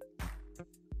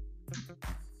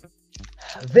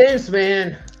 Vince,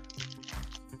 man.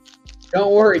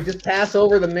 Don't worry. Just pass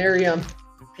over the Miriam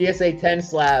PSA 10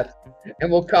 slab,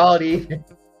 and we'll call it even.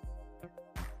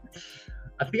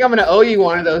 I think I'm going to owe you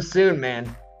one of those soon,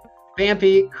 man.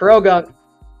 Vampy, Krogunk.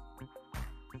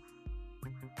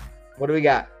 What do we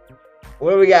got?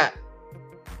 What do we got?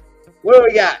 What do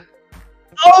we got?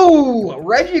 Oh!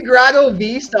 Regidrago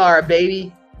V-Star,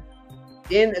 baby.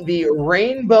 In the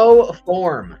rainbow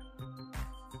form.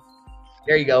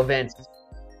 There you go, Vince.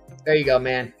 There you go,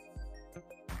 man.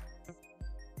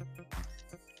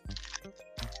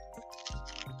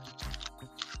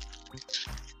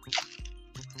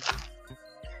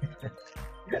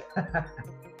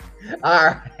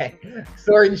 All right.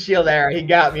 Sword and Shield Arrow. He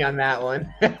got me on that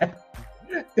one.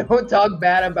 Don't talk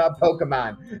bad about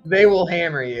Pokemon. They will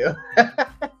hammer you.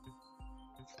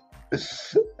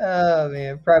 Oh,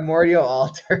 man. Primordial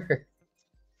Altar.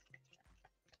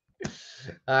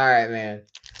 All right, man.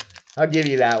 I'll give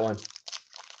you that one.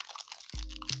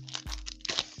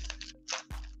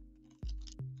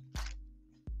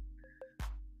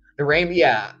 The rainbow,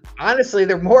 yeah. Honestly,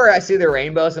 the more I see the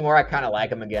rainbows, the more I kind of like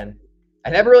them again. I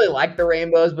never really liked the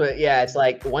rainbows, but yeah, it's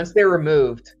like once they're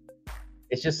removed,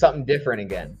 it's just something different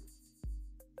again.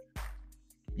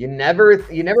 You never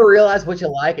realize what you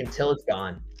like until it's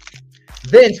gone.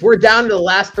 Vince, we're down to the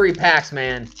last 3 packs,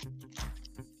 man.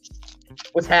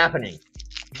 What's happening?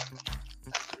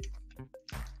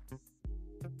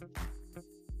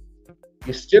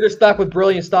 You should have stuck with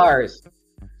Brilliant Stars,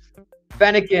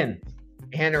 Fennekin,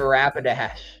 and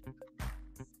Rapidash.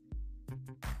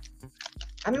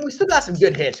 I mean, we still got some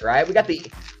good hits, right? We got the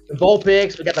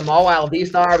Vulpix, we got the Mawile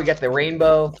V-Star, we got the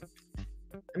Rainbow.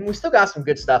 I mean, we still got some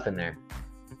good stuff in there.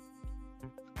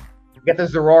 We got the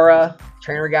Zorora,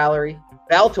 Trainer Gallery,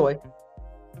 Baltoy.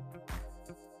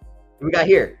 What we got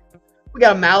here? We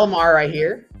got a Malamar right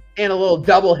here, and a little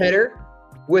double hitter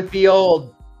with the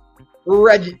old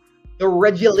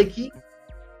Regieleki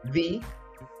V.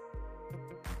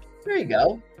 There you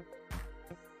go.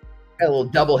 Got a little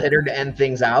double hitter to end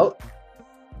things out.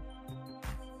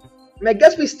 I mean, I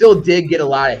guess we still did get a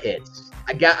lot of hits.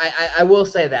 I will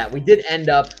say that we did end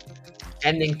up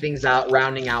ending things out,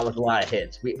 rounding out with a lot of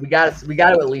hits. We got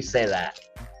to at least say that.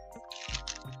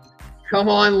 Come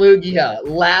on, Lugia.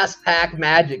 Last pack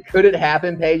magic. Could it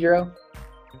happen, Pedro?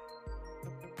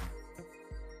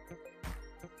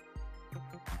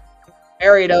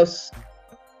 Ariados.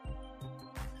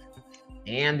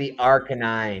 And the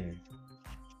Arcanine.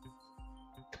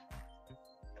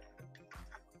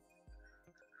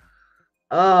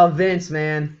 Oh, Vince,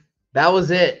 man. That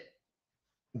was it.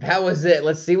 That was it.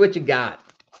 Let's see what you got.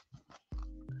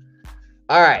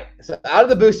 All right. So out of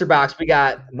the booster box, we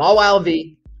got Mawile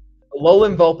V,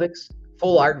 Alolan Vulpix,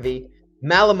 Full Art V,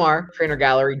 Malamar Trainer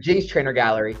Gallery, Jinx Trainer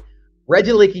Gallery,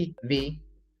 Regieleki V.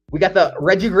 We got the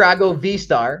Regidrago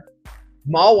V-Star,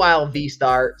 Mawile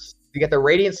V-Star. We got the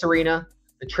Radiant Serena,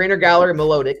 the Trainer Gallery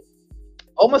Melodic,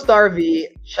 Omastar V,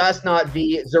 Chestnut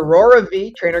V, Zorora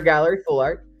V, Trainer Gallery Full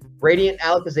Art, Radiant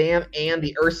Alakazam, and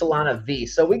the Ursalana V.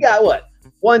 So we got what?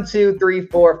 1, 2, 3,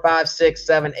 4, 5, 6,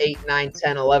 7, 8, 9,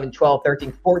 10, 11, 12,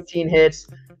 13, 14 hits.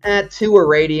 And 2 were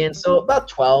Radiants. So about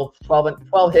 12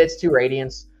 hits, 2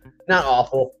 Radiants. Not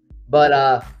awful.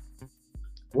 But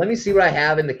let me see what I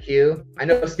have in the queue. I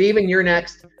know, Steven, you're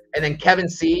next. And then Kevin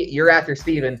C., you're after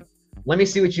Steven. Let me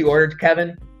see what you ordered,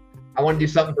 Kevin. I want to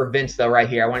do something for Vince, though, right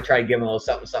here. I want to try to give him a little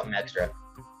something extra.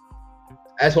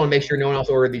 I just want to make sure no one else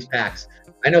ordered these packs.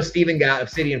 I know Steven got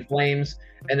Obsidian Flames,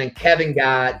 and then Kevin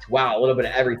got, wow, a little bit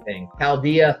of everything.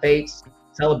 Paldea, Fates,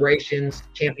 Celebrations,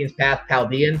 Champions Path,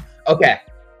 Paldean. Okay,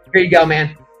 here you go,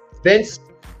 man. Vince,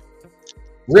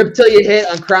 rip till you hit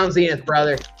on Crown Zenith,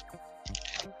 brother.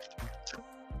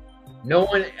 No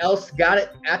one else got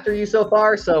it after you so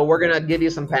far, so we're going to give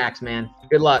you some packs, man.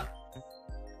 Good luck.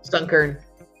 Sunkern,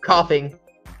 Coughing,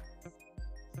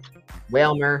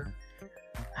 Wailmer,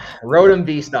 Rotom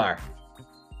V-Star.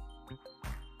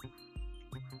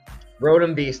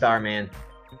 Rotom V-Star, man.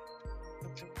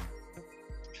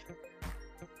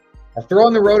 I'll throw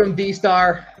in the Rotom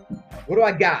V-Star. What do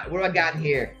I got? What do I got in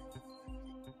here?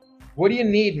 What do you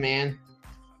need, man?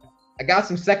 I got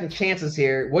some second chances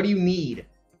here. What do you need?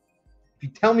 If you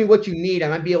tell me what you need, I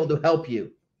might be able to help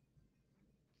you.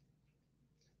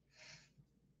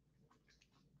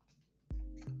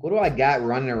 What do I got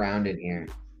running around in here?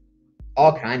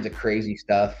 All kinds of crazy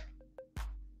stuff.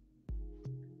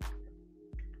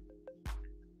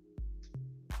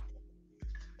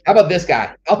 How about this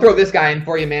guy? I'll throw this guy in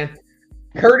for you, man.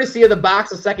 Courtesy of the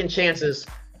box of second chances.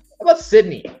 How about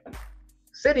Sydney?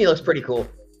 Sydney looks pretty cool.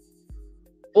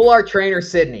 Full art trainer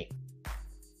Sydney.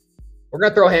 We're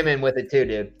going to throw him in with it too,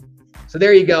 dude. So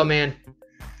there you go, man.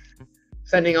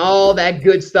 Sending all that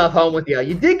good stuff home with you.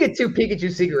 You did get 2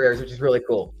 Pikachu Secret Rares, which is really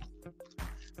cool.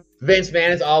 Vince,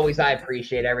 man, as always, I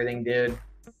appreciate everything, dude.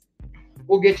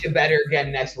 We'll get you better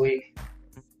again next week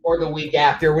or the week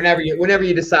after, whenever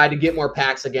you decide to get more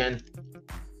packs again.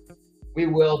 We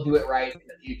will do it right in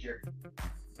the future.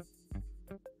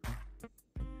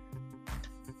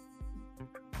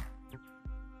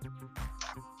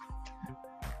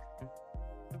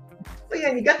 But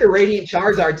yeah, you got the Radiant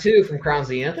Charizard too from Crown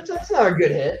Zenith. That's not a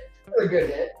good hit. Another good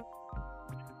hit.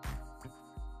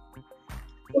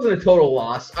 Wasn't a total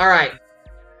loss. All right.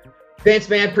 Vince,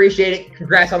 man, appreciate it.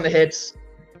 Congrats on the hits.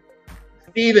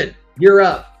 Steven, you're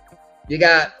up. You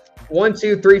got 1,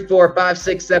 2, 3, 4, 5,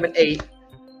 6, 7, 8.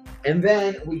 And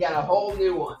then we got a whole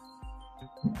new one.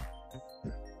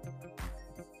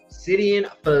 Obsidian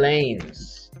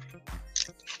Flames.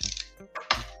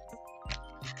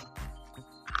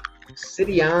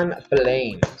 Obsidian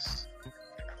Flames.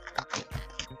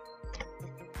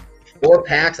 4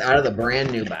 packs out of the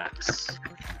brand new box.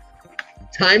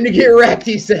 Time to get wrecked,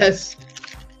 he says.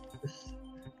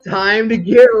 Time to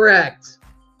get wrecked.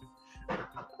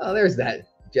 Oh, there's that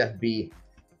Jeff B.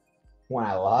 one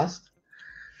I lost.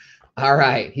 All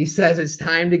right. He says it's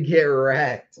time to get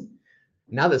wrecked.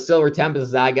 Now that Silver Tempest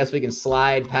is out, I guess we can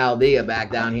slide Paldea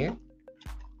back down here.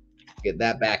 Get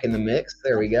that back in the mix.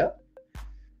 There we go.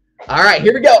 All right.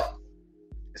 Here we go.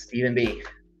 Stephen B.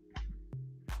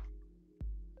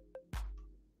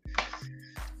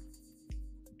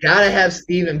 Gotta have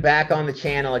Steven back on the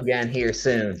channel again here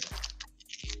soon.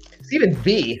 Stephen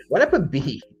B. Why'd I put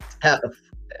B? I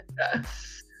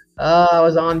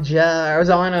was on Jeff. I was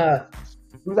on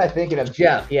who was I thinking of?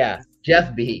 Jeff. Yeah.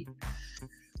 Jeff B.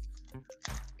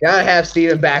 Gotta have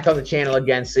Steven back on the channel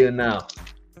again soon though.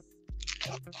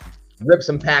 Rip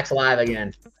some packs live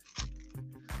again.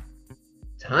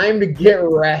 Time to get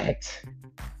wrecked.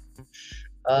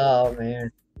 Oh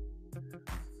man.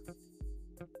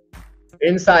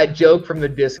 Inside joke from the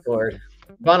Discord.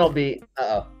 Funnel B.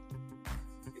 Uh-oh.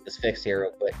 Get this fixed here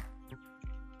real quick.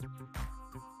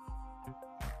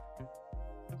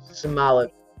 Samala.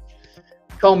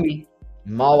 Combi.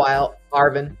 Mawile.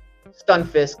 Arvin.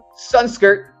 Stunfisk.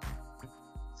 Sunskirt.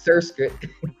 Surskirt.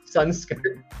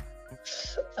 Sunskirt.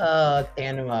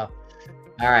 Tandem up.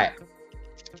 All right.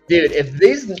 Dude, if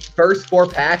these first 4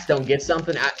 packs don't get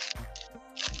something,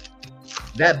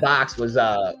 that box was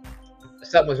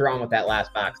something was wrong with that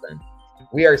last box then.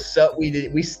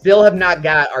 We still have not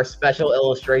got our special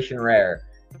illustration rare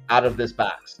out of this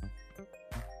box.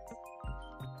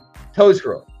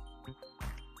 Toedscroll.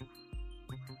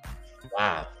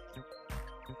 Wow.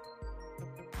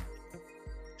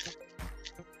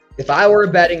 If I were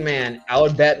a betting man, I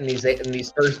would bet in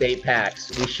these first 8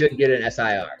 packs we should get an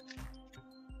SIR.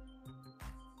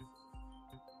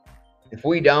 If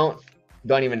we don't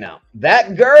even know.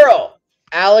 That girl!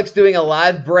 Alex doing a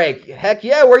live break. Heck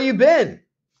yeah, where you been?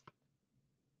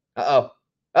 Uh-oh.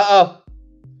 Uh-oh.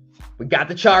 We got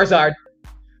the Charizard.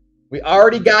 We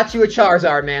already got you a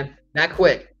Charizard, man. That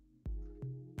quick.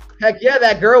 Heck yeah,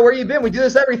 that girl, where you been? We do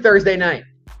this every Thursday night.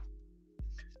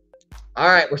 All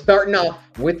right, we're starting off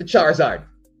with the Charizard.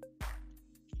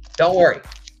 Don't worry.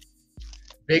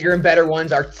 Bigger and better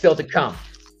ones are still to come.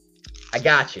 I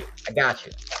got you. I got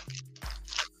you.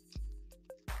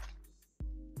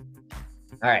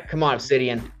 All right, come on,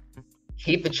 Obsidian.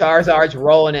 Keep the Charizards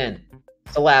rolling in.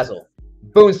 Salazzle.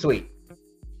 Boonsweet.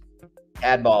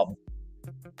 Adbulb.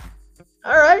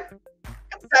 All right.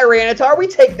 Tyranitar, we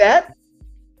take that.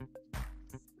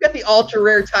 We got the ultra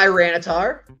rare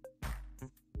Tyranitar.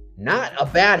 Not a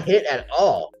bad hit at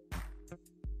all.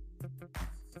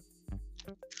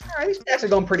 All right, these packs are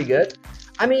going pretty good.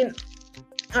 I mean,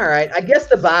 all right, I guess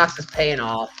the box is paying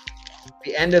off.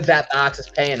 The end of that box is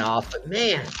paying off, but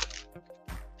man,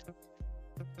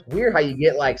 weird how you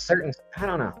get like certain, I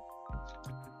don't know.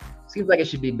 Seems like it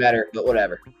should be better, but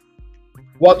whatever.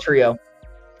 Trio,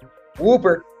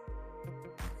 Wooper,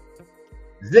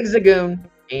 Zigzagoon,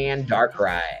 and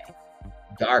Darkrai.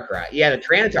 Darkrai. Yeah, the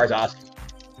Tyranitar's awesome.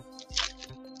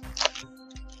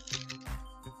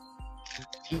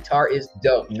 T-Tar is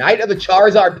dope. Night of the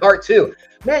Charizard Part 2.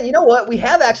 Man, you know what? We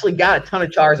have actually got a ton of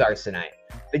Charizards tonight.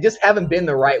 They just haven't been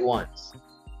the right ones.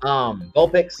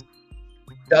 Vulpix,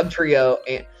 Dugtrio,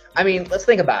 and I mean, let's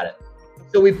think about it.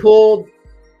 So we pulled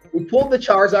the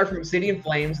Charizard from Obsidian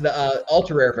Flames, the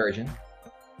ultra rare version.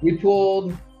 We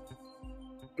pulled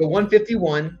the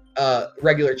 151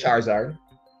 regular Charizard.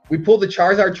 We pulled the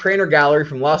Charizard Trainer Gallery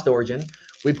from Lost Origin.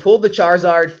 We pulled the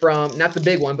Charizard from, not the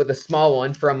big one, but the small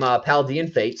one from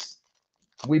Paldean Fates.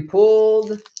 We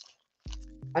pulled,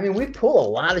 I mean, we pull a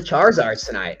lot of Charizards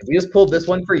tonight. We just pulled this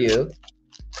one for you.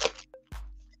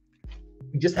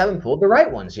 We just haven't pulled the right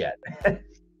ones yet.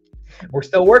 We're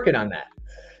still working on that.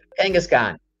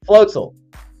 Kangaskhan, Floatzel,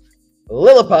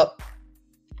 Lillipup,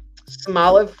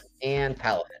 Smoliv, and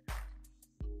Paladin.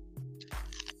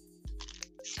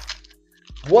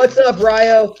 What's up,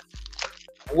 Ryo?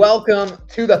 Welcome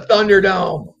to the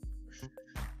Thunderdome.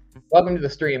 Welcome to the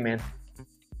stream, man.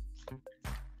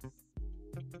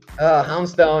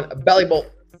 Houndstone,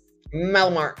 Bellybolt,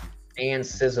 Malamar, and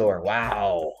Scizor.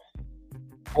 Wow.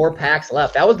 4 packs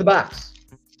left. That was the box.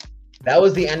 That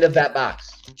was the end of that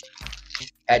box.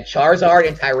 Had Charizard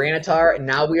and Tyranitar, and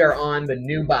now we are on the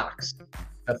new box.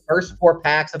 The first 4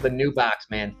 packs of the new box,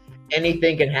 man.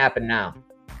 Anything can happen now.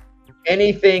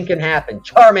 Anything can happen.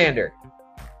 Charmander.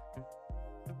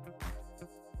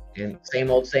 And same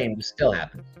old same, just still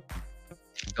happens.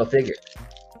 Go figure.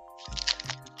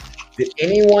 Did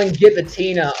anyone get the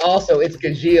Tina? Also, it's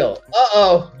Gajeel.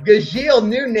 Uh-oh. Gajeel,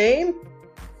 new name?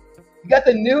 You got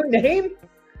the new name?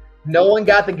 No one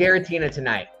got the Giratina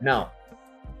tonight. No.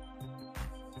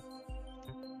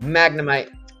 Magnemite.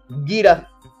 Gita.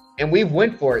 And we've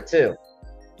went for it, too.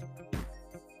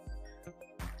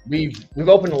 We've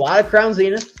opened a lot of Crown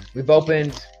Zenith. We've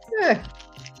opened,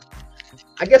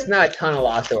 I guess not a ton of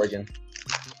Lost Origin.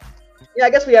 Yeah, I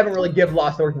guess we haven't really given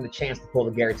Lost Origin the chance to pull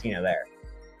the Giratina there.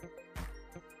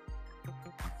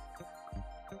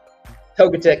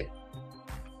 Togetic.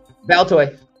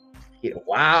 Baltoy.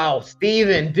 Wow,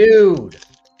 Steven, dude.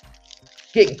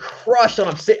 Getting crushed on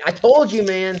Obsidian. I told you,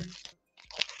 man.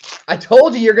 I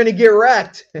told you you're going to get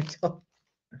wrecked.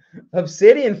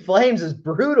 Obsidian Flames is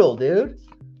brutal, dude.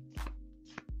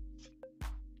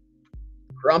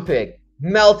 Grumpig,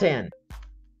 Meltan,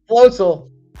 Floatzel.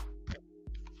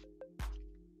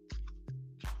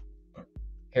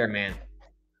 Here, man.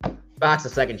 Box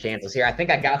of second chances here. I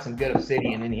think I got some good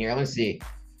Obsidian in here. Let me see.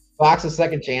 Box of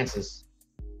second chances.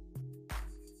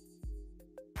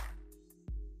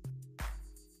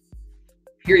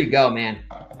 Here you go, man.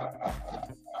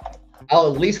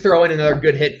 I'll at least throw in another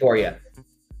good hit for you.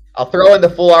 I'll throw in the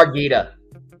Full Art Gita.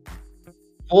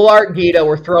 Full Art Gita,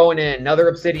 we're throwing in another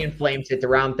Obsidian Flames hit to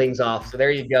round things off. So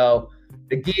there you go.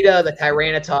 The Gita, the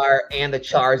Tyranitar, and the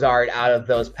Charizard out of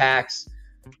those packs.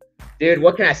 Dude,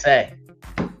 what can I say?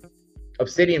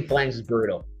 Obsidian Flames is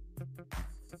brutal.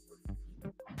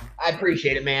 I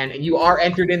appreciate it, man. And you are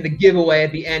entered in the giveaway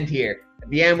at the end here. At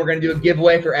the end, we're going to do a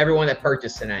giveaway for everyone that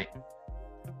purchased tonight.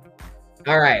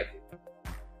 All right.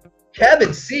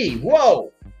 Kevin C.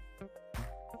 Whoa.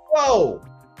 Whoa.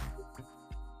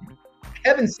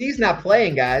 Kevin C's not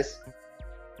playing, guys.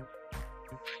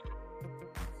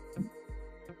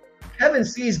 Kevin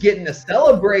C's getting the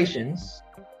Celebrations,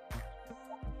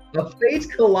 the Fates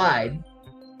Collide,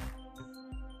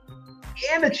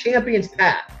 and a Champion's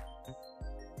Path.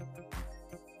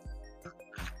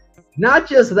 Not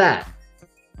just that.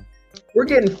 We're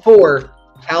getting 4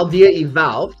 Paldea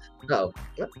Evolved. Uh-oh.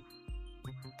 What?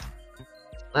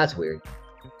 That's weird.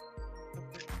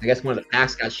 I guess one of the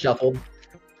packs got shuffled.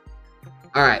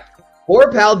 All right. 4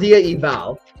 Paldea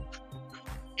Evolved.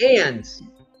 And,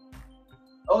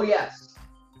 oh yes,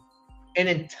 an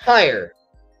entire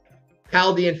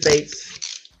Paldean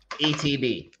Fates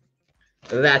ETB.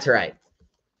 That's right.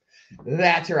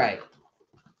 That's right.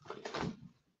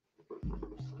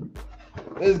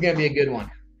 This is going to be a good one.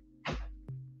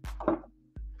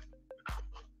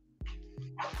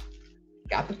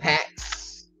 Got the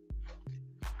packs.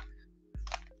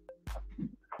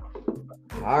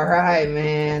 All right,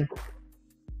 man.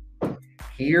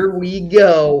 Here we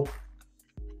go.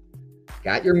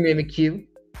 Got your Mimikyu.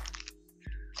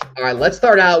 All right, let's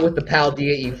start out with the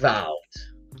Paldea Evolved.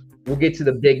 We'll get to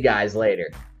the big guys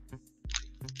later.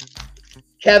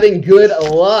 Kevin, good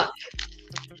luck.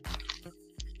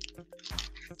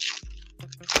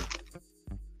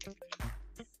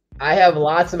 I have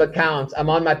lots of accounts. I'm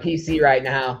on my PC right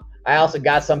now. I also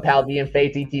got some Paldean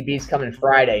Fates ETBs coming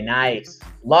Friday. Nice.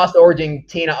 Lost Origin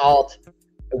Tina Alt.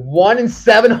 1 in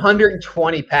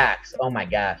 720 packs. Oh my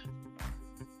gosh.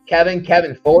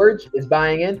 Kevin Forge is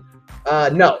buying in.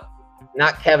 No,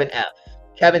 not Kevin F.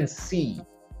 Kevin C.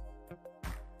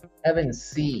 Kevin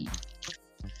C.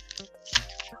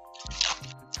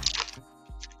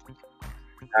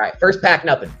 All right, first pack,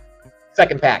 nothing.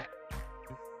 Second pack.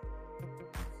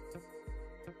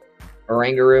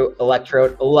 Orangaroo,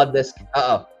 Electrode, love this.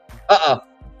 Uh-oh.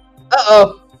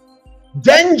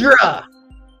 Dendra!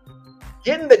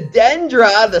 Getting the Dendra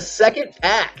out of the second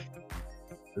pack.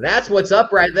 That's what's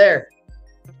up right there.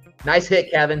 Nice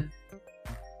hit, Kevin.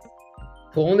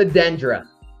 Pulling the Dendra.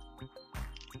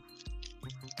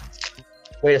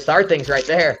 Way to start things right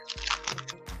there.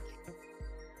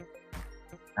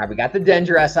 All right, we got the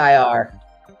Dendra SIR.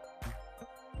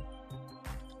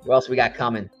 What else we got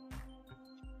coming?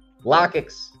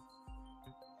 Lockix.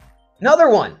 Another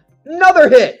one. Another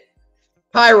hit.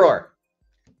 Pyroar.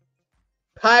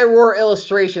 Pyroar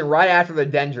illustration right after the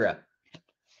Dendra.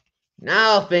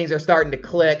 Now things are starting to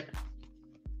click.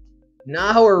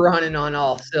 Now we're running on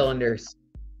all cylinders.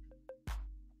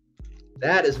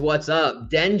 That is what's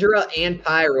up. Dendra and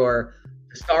Pyroar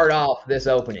to start off this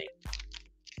opening.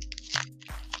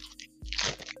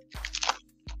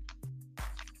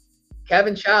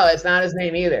 Kevin Chow, it's not his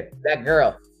name either. That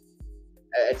girl.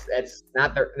 It's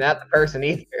not the person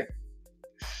either.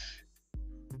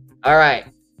 All right.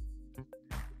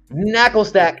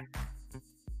 Knucklestack,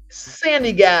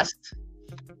 Sandygast,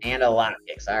 and a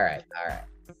Lockix. All right.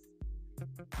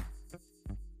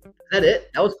 Is that it?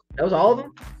 That was all of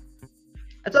them?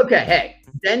 That's okay. Hey,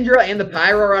 Dendra and the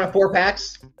Pyro out of 4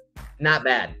 packs. Not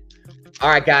bad. All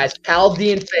right, guys.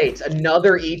 Paldean Fates,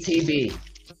 another ETB.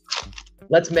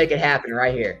 Let's make it happen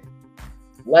right here.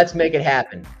 Let's make it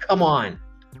happen. Come on.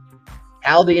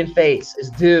 Paldean Fates is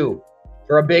due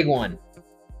for a big one.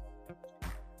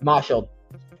 Marshall.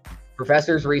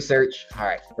 Professor's Research. All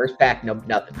right. First pack, no,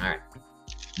 nothing. All right.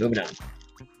 Moving on.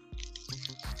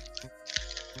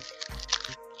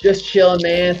 Just chilling,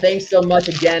 man. Thanks so much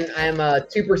again. I'm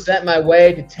 2% my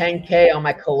way to 10K on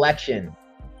my collection.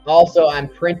 Also, I'm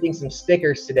printing some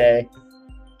stickers today.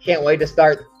 Can't wait to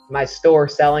start my store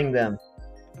selling them.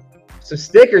 Some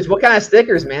stickers. What kind of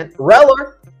stickers, man?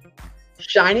 Reller.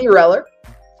 Shiny Reller.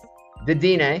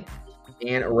 Dedenne.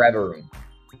 And Reverum.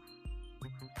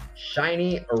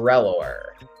 Shiny Reller.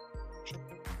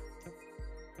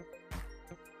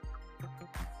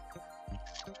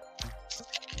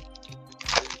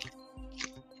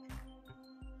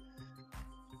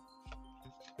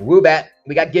 Woobat.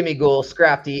 We got Gimme Ghoul,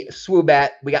 Scrafty,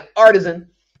 Swoobat. We got Artisan,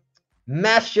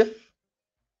 Mischief,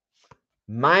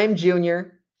 Mime Jr.,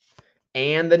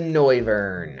 and the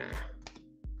Noivern.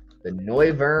 The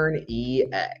Noivern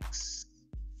EX.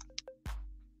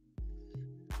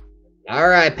 All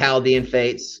right, Paldean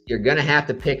Fates. You're going to have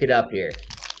to pick it up here.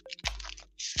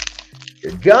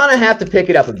 You're going to have to pick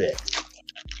it up a bit.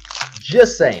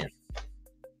 Just saying.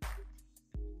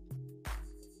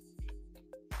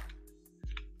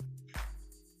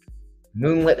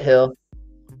 Moonlit Hill,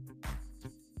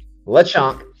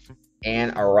 Lechonk,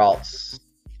 and Aralts.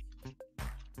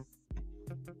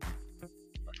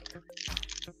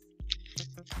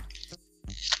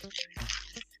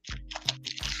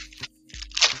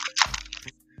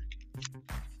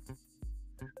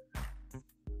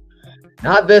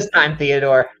 Not this time,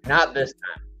 Theodore. Not this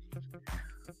time.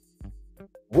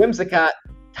 Whimsicott,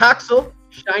 Toxel,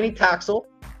 Shiny Toxel,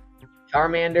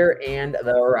 Charmander, and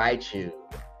the Raichu.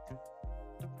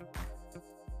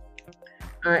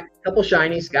 All right, couple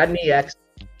shinies, got an EX.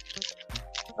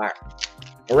 All right,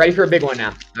 we're ready for a big one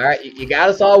now. All right, you got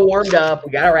us all warmed up.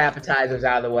 We got our appetizers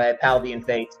out of the way, Paldean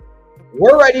Fates.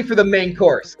 We're ready for the main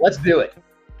course. Let's do it.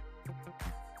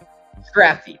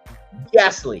 Scrafty,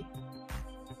 Ghastly,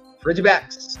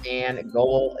 Frigibax, and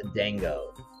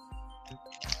Goldango.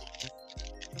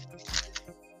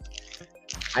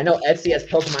 I know Etsy has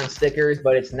Pokemon stickers,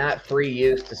 but it's not free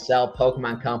use to sell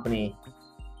Pokemon Company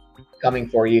coming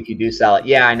for you if you do sell it.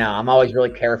 Yeah, I know. I'm always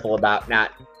really careful about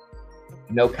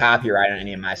no copyright on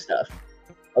any of my stuff.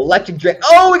 Electric Drake.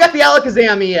 Oh, we got the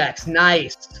Alakazam EX.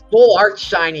 Nice. Full art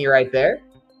shiny right there.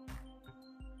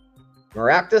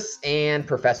 Maractus and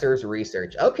Professor's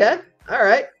Research. Okay. All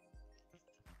right.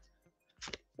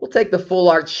 We'll take the full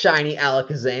art shiny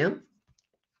Alakazam.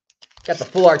 Got the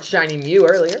full art shiny Mew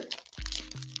earlier.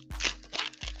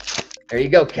 There you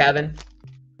go, Kevin.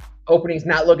 Opening's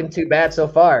not looking too bad so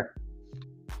far.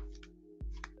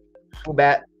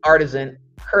 Swoobat, Artisan,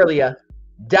 Curlia,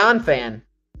 Donphan,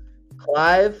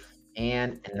 Clive,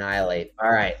 and Annihilate.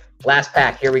 All right, last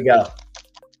pack. Here we go.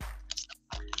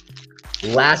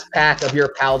 Last pack of your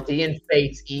Paldean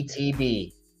Fates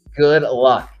ETB. Good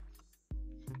luck.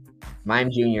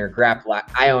 Mime Jr., Grapplock,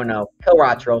 Iono,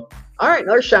 Kilratro. All right,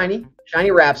 another shiny.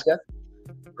 Shiny Rapska,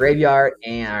 Graveyard,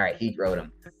 and all right, Heat Rotom.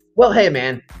 Well, hey,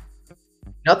 man.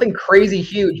 Nothing crazy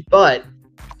huge, but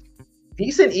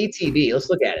decent ETB. Let's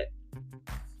look at it.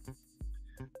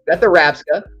 Got the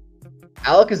Rapska,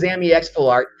 Alakazam EX Full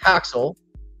Art, Toxel,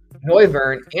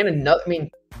 Noivern, and another. I mean,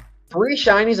 3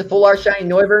 shinies, a full art shiny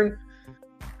Noivern.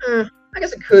 I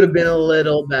guess it could have been a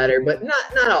little better, but not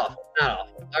awful. Not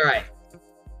awful. All right.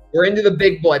 We're into the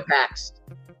big boy packs.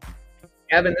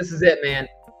 Kevin, this is it, man.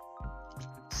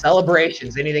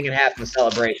 Celebrations. Anything can happen with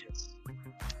celebrations.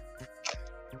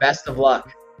 Best of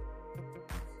luck.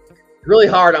 Really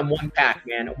hard on 1 pack,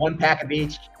 man. 1 pack of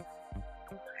each.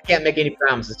 I can't make any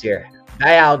promises here.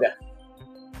 Dialga.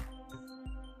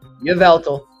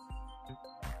 Yveltal.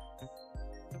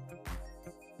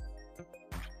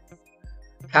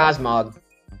 Cosmog.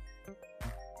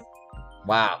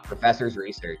 Wow, Professor's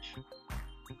Research.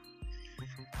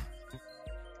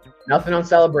 Nothing on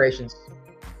celebrations.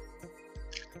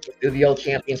 Let's do the old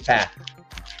Champions pack.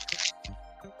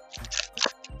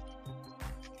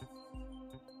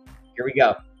 Here we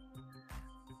go.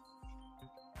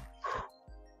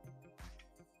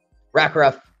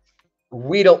 Rockruff.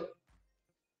 Weedle.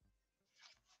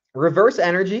 Reverse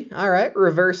Energy. All right.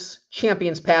 Reverse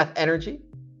Champions Path Energy.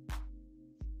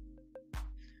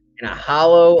 And a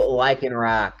hollow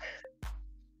Lycanroc.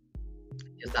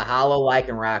 Just a hollow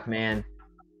Lycanroc, man.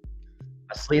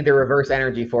 I'll sleeve the reverse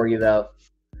energy for you, though.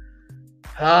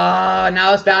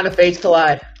 Now it's down to Fates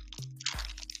Collide.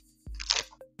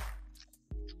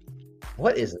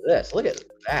 What is this? Look at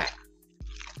that.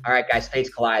 All right, guys, Fates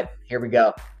Collide. Here we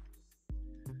go.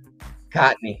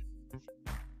 Cottony.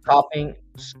 Coughing.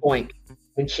 Spoink.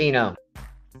 Minchino.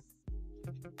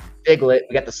 Diglett.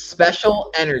 We got the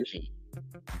special energy.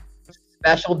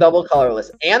 Special double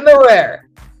colorless. And the rare.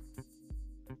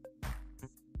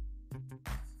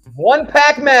 1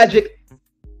 pack magic.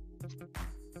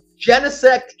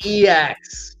 Genesect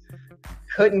EX.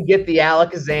 Couldn't get the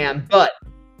Alakazam, but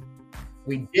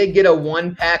we did get a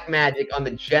 1 pack magic on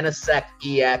the Genesect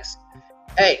EX.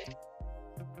 Hey,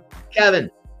 Kevin.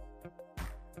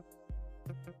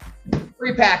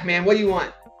 3 pack, man. What do you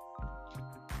want?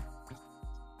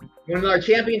 You want another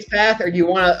Champions Path, or do you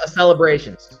want a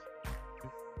Celebrations?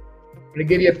 I'm going to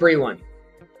give you a free one.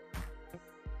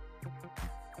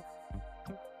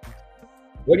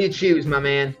 What do you choose, my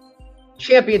man?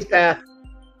 Champions Path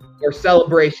or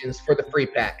Celebrations for the free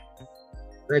pack?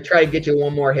 We're going to try to get you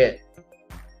 1 more hit.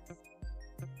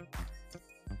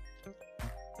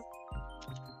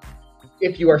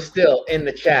 If you are still in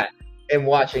the chat and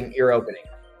watching your opening.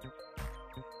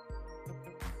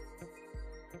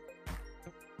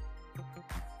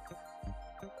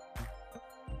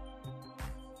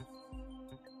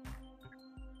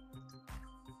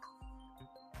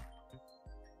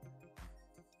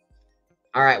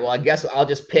 All right, well, I guess I'll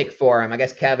just pick for him. I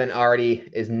guess Kevin already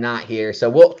is not here, so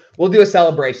we'll do a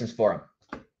Celebrations for him.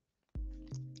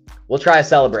 We'll try a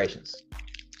Celebrations.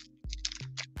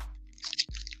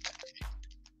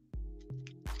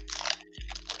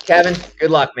 Kevin,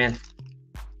 good luck, man.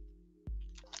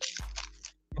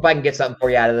 Hope I can get something for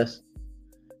you out of this.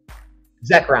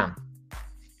 Zekrom.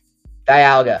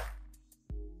 Dialga.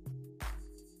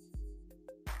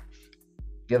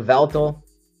 Yveltal.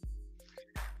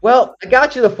 Well, I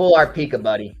got you the full art Pika,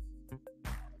 buddy.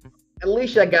 At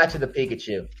least I got you the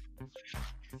Pikachu.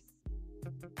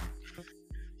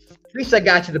 At least I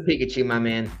got you the Pikachu, my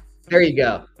man. There you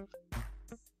go.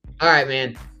 All right,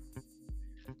 man.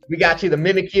 We got you the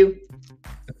Mimikyu,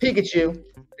 the Pikachu,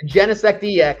 the Genesect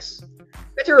EX.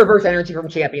 That's your reverse energy from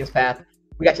Champions Path.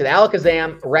 We got you the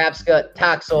Alakazam, Rabsca,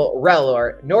 Toxel,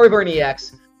 Rellor, Noivern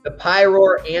EX, the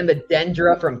Pyroar, and the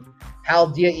Dendra from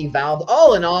Paldea Evolved.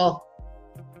 All in all,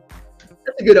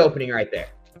 that's a good opening right there.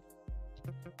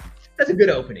 That's a good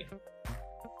opening.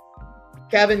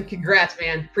 Kevin, congrats,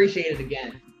 man. Appreciate it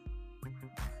again.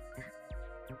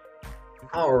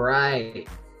 All right.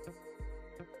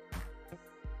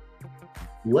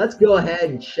 Let's go ahead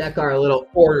and check our little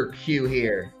order queue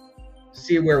here.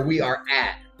 See where we are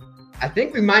at. I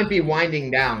think we might be winding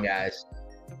down, guys.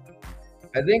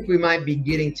 I think we might be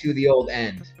getting to the old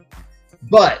end.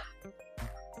 But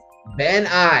Ben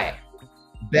I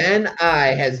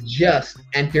has just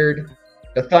entered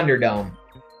the Thunderdome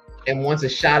and wants a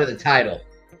shot at the title.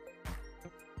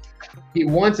 He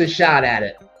wants a shot at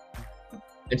it.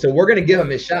 And so we're going to give him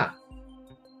his shot.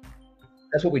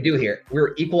 That's what we do here.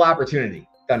 We're equal opportunity,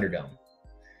 Thunderdome.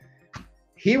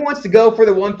 He wants to go for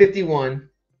the 151.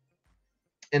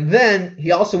 And then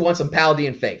he also wants some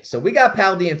Paldean Fates. So we got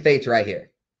Paldean Fates right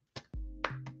here.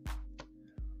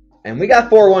 And we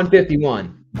got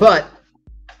 151. But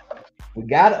we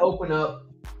got to open up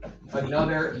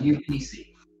another UPC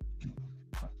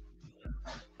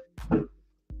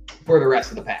for the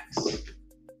rest of the packs.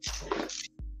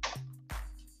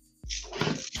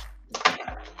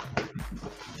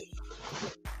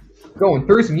 Going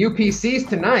through some UPCs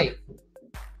tonight.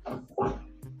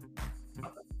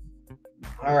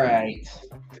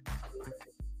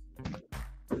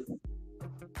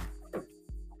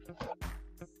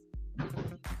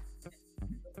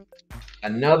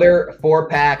 Another 4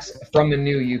 packs from the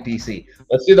new UPC.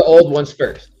 Let's do the old ones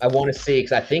first. I want to see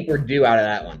because I think we're due out of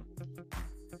that one.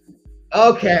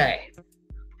 Okay.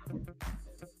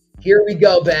 Here we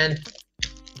go, Ben.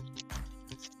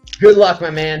 Good luck, my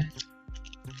man.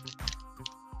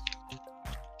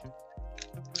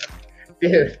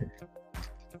 Dude.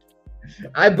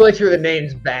 I butcher the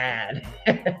names bad.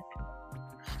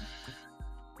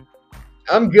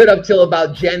 I'm good up till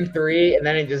about Gen 3, and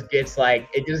then it just gets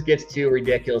too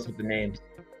ridiculous with the names.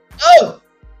 Oh!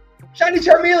 Shiny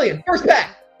Charmeleon, first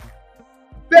pack.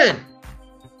 Ben,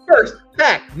 first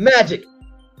pack, Magic.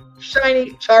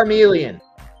 Shiny Charmeleon.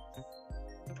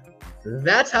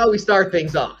 That's how we start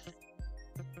things off.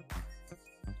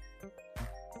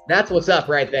 That's what's up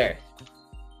right there.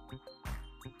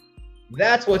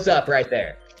 That's what's up right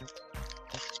there.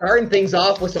 Starting things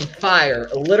off with some fire,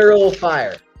 a literal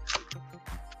fire.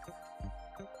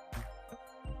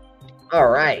 All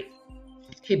right,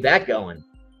 let's keep that going.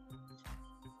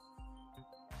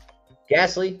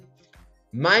 Ghastly,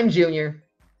 Mime Jr.,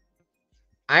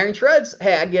 Iron Shreds.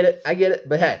 Hey, I get it,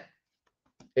 but hey,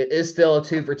 it is still a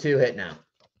 2 for 2 hit now.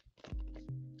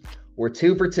 We're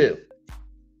 2 for 2.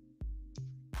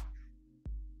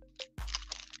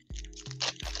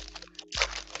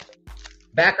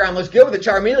 Background looks good with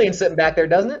the Charmeleon sitting back there,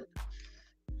 doesn't it?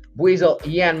 Weasel,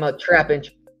 Yanma, Trapinch,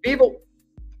 Feeble,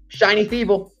 Shiny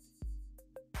Feeble.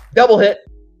 Double hit.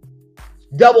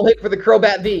 Double hit for the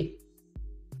Crobat V.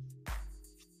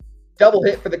 Double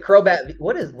hit for the Crobat V.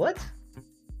 What?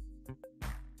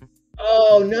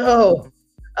 Oh, no.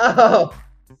 Oh.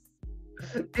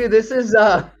 Dude, this is,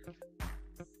 I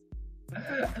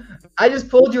just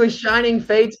pulled you a Shining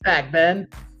Fates pack, Ben.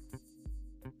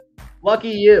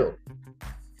 Lucky you.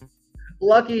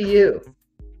 Lucky you.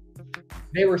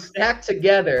 They were stacked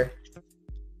together,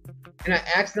 and I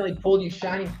accidentally pulled you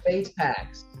Shining Fates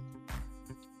packs.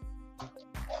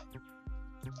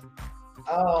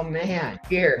 Oh, man.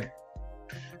 Here.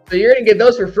 So you're going to get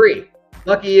those for free.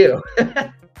 Lucky you.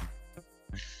 So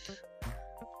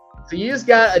you just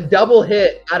got a double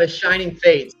hit out of Shining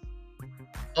Fates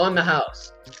on the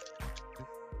house.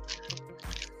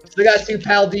 Still got 2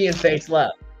 Paldean Fates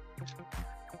left.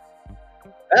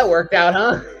 That worked out,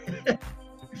 huh?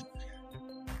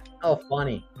 Oh,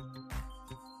 funny.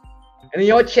 And you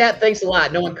know what, chat? Thanks a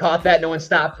lot. No one caught that. No one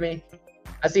stopped me.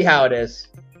 I see how it is.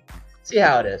 See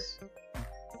how it is.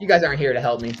 You guys aren't here to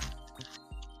help me.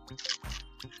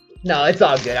 No, it's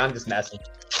all good. I'm just messing.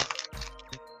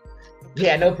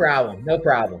 Yeah, no problem. No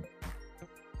problem.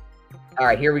 All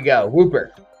right, here we go.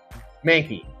 Whooper,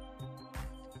 Mankey,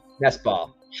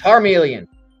 Nestball, Charmeleon,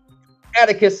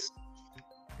 Atticus,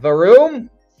 Varoom.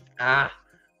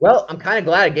 Well, I'm kind of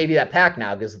glad I gave you that pack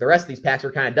now because the rest of these packs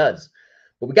were kind of duds.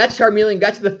 But we got Charmeleon,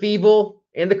 got to the Feeble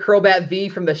and the Crobat V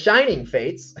from the Shining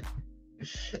Fates.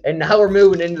 And now we're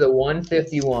moving into the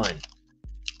 151.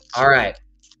 All right.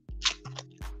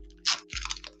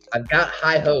 I've got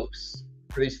high hopes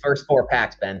for these first 4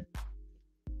 packs, Ben.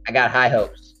 I got high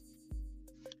hopes.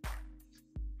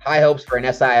 High hopes for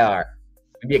an SIR.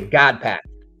 It'd be a God pack.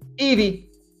 Eevee.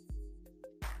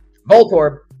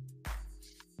 Voltorb.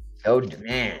 Oh,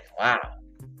 man. Wow.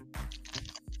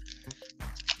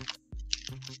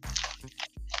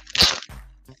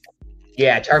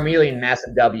 Yeah, Charmeleon,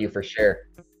 massive W for sure.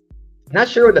 Not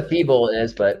sure what the Feeble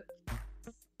is, but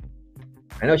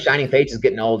I know Shining Fates is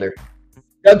getting older.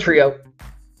 Dugtrio.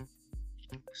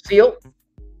 Seal.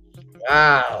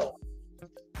 Wow.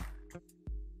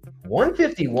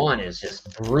 151 is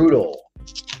just brutal.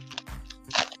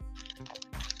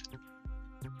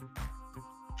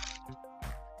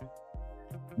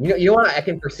 You know what I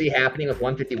can foresee happening with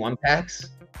 151 packs?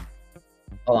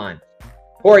 Hold on.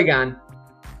 Porygon.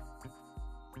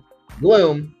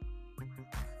 Gloom.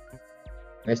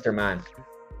 Mr. Mime.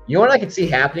 You know what I could see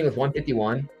happening with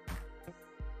 151?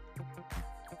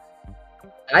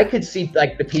 I could see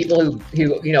like the people who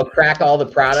you know crack all the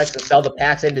products and sell the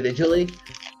packs individually.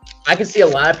 I could see a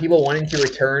lot of people wanting to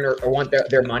return or want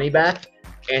their money back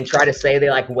and try to say they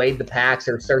like weighed the packs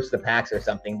or searched the packs or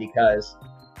something, because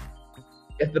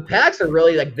if the packs are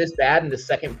really like this bad in the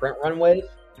second print run wave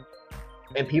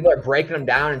and people are breaking them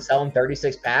down and selling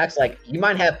 36 packs, like you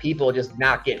might have people just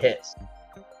not get hits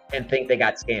and think they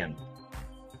got scammed.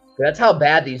 That's how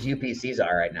bad these UPCs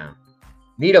are right now.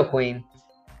 Nidoqueen.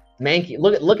 Mankey,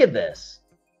 look at this.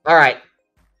 All right.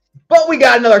 But we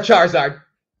got another Charizard.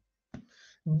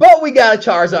 But we got a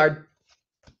Charizard.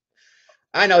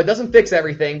 I know it doesn't fix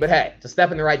everything, but hey, it's a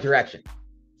step in the right direction.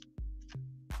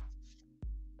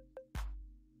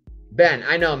 Ben,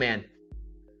 I know, man.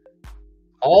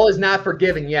 All is not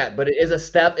forgiven yet, but it is a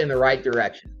step in the right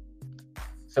direction.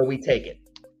 So we take it.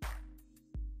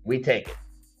 We take it.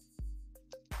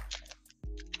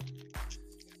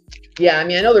 Yeah, I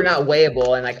mean, I know they're not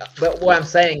weighable, and like, but what I'm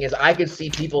saying is I could see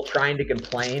people trying to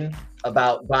complain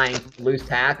about buying loose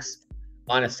tacks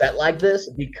on a set like this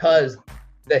because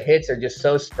the hits are just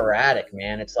so sporadic,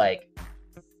 man. It's like,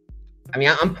 I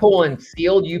mean, I'm pulling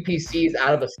sealed UPCs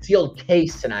out of a sealed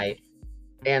case tonight,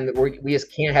 and we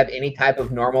just can't have any type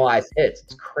of normalized hits.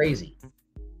 It's crazy.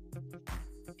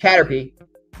 Caterpie.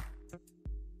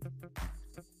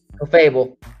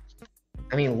 Fable.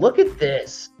 I mean, look at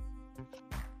this.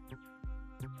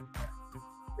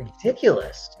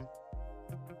 Ridiculous.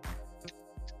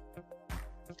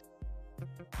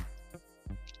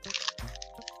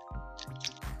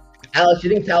 Alex, you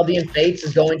think Chaldean Fates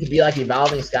is going to be like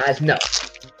Evolving Skies? No.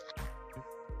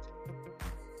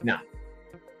 No.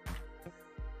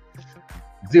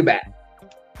 Zubat.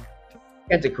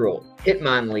 Tentacruel.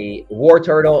 Hitmonlee. War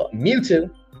Turtle.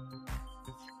 Mewtwo.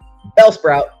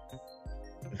 Bellsprout.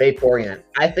 Vaporeon.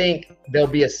 I think there'll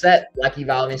be a set like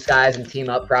Evolving Skies and Team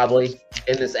Up probably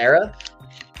in this era.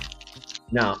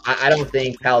 No, I don't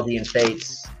think Chaldean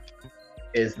Fates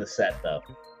is the set, though.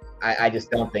 I just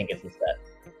don't think it's the set.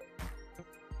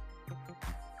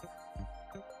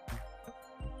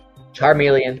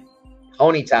 Charmeleon,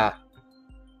 Ponyta,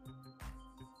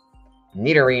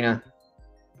 Nidorina,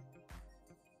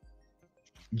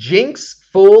 Jinx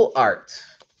Full Art.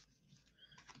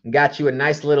 Got you a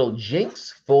nice little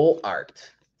Jinx Full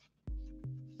Art.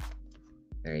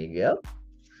 There you go.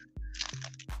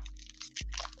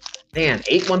 Man,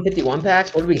 8 151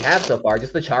 packs. What do we have so far?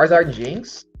 Just the Charizard and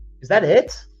Jinx? Is that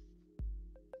it?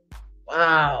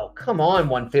 Wow, come on,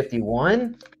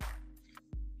 151.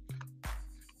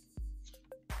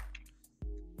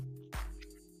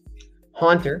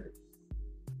 Haunter.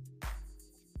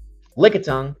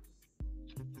 Lickitung.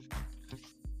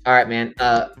 All right, man.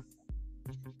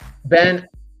 Ben,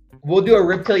 we'll do a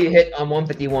rip till you hit on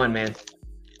 151, man.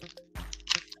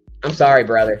 I'm sorry,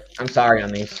 brother. I'm sorry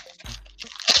on these.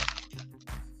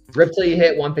 Rip till you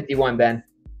hit 151, Ben.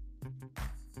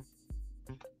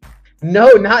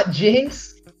 No, not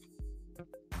Jinx.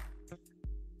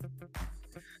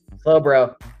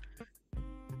 Slowbro.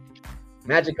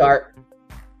 Magikarp.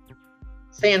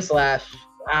 Sandslash.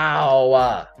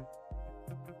 Wow.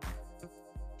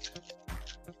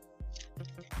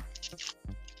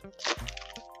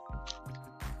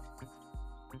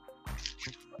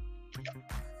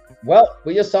 Well,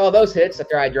 we just saw those hits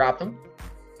after I dropped them.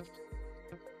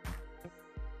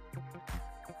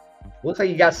 Looks like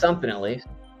you got something at least.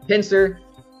 Pinsir,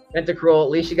 Tentacruel,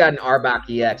 at least you got an Arbok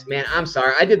EX. Man, I'm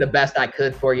sorry. I did the best I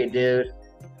could for you, dude.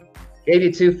 Gave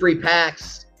you 2 free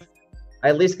packs. I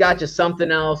at least got you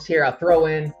something else. Here, I'll throw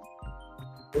in.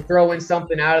 We'll throw in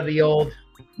something out of the old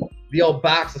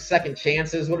box of second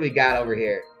chances. What do we got over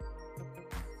here?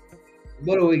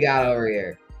 What do we got over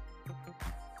here?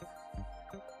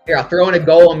 Here, I'll throw in a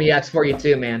Golem EX for you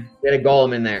too, man. Get a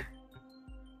Golem in there.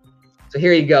 So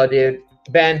here you go, dude.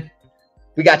 Ben,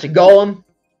 we got you Golem,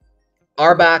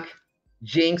 Arbok,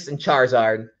 Jinx, and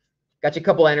Charizard. Got you a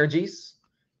couple energies.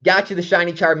 Got you the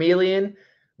shiny Charmeleon.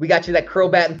 We got you that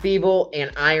Crobat and Feeble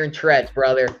and Iron Treads,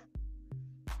 brother.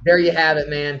 There you have it,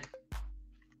 man.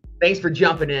 Thanks for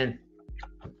jumping in.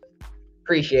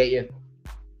 Appreciate you.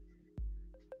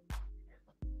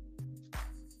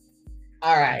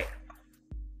 All right.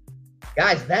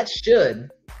 Guys, that should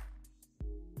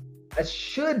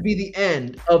be the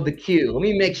end of the queue. Let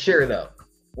me make sure, though.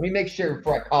 Let me make sure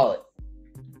before I call it.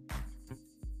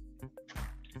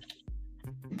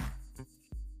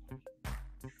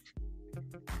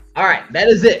 All right, that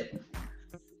is it.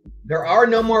 There are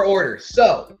no more orders.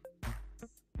 So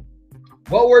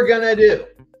what we're going to do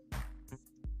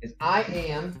is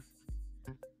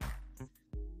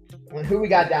who we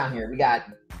got down here? We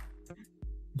got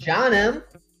John M.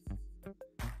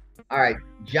 All right,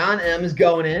 John M is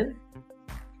going in.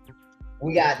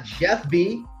 We got Jeff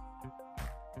B.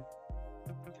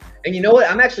 And you know what?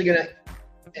 I'm actually going to,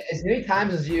 as many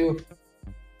times as you,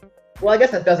 well, I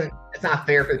guess it's not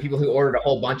fair for the people who ordered a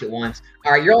whole bunch at once.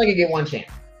 All right, you're only going to get one chance.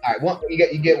 All right,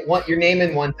 you get one, your name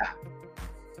in one time.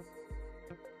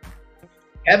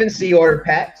 Kevin C ordered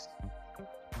packs.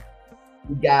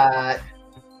 We got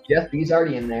Jeff B's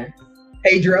already in there.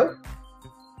 Pedro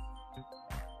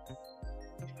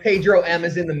M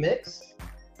is in the mix.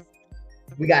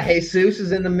 We got Jesus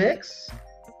is in the mix.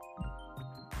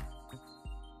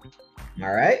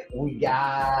 All right. We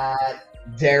got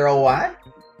Daryl Y.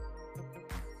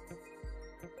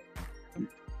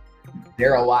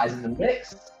 Daryl Y is in the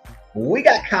mix. We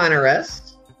got Connor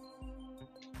S.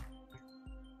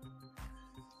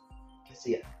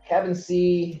 See it. Kevin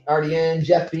C. already in.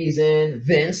 Jeff B's in.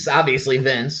 Vince, obviously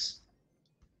Vince.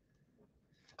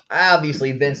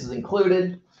 Obviously Vince is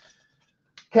included.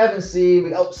 Kevin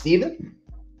C. Oh, Steven.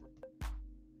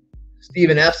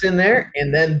 Stephen F's in there.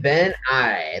 And then Ben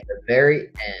I at the very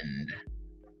end.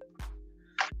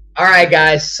 All right,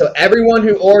 guys. So everyone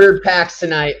who ordered packs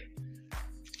tonight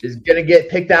is going to get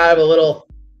picked out of a little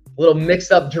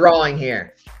mixed up drawing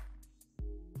here.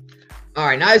 All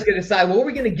right, now he's going to decide, what are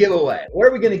we going to give away? What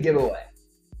are we going to give away?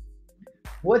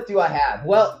 What do I have?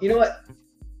 Well, you know what?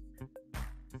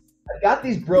 I've got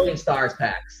these Brilliant Stars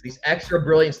packs, these extra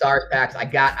Brilliant Stars packs I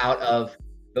got out of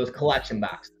those collection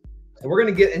boxes. So we're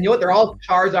going to get, and you know what? They're all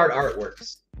Charizard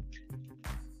artworks.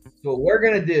 So what we're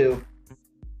going to do,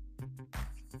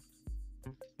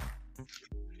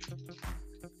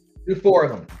 do 4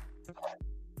 of them.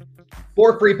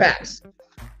 4 free packs.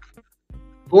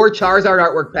 4 Charizard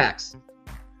artwork packs.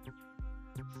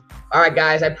 All right,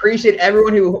 guys. I appreciate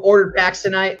everyone who ordered packs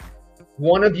tonight.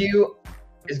 One of you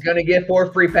is going to get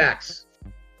 4 free packs.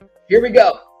 Here we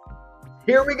go.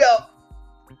 Here we go.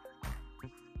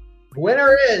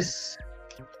 Winner is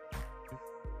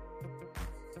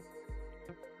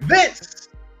Vince.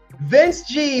 Vince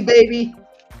G, baby.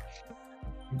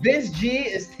 Vince G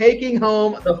is taking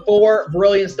home the 4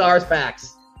 Brilliant Stars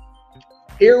packs.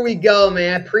 Here we go,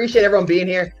 man. Appreciate everyone being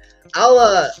here.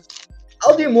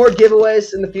 I'll do more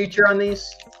giveaways in the future on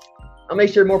these. I'll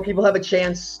make sure more people have a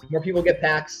chance. More people get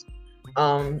packs.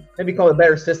 Maybe call it a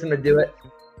better system to do it.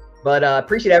 But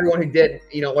appreciate everyone who did,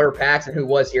 order packs and who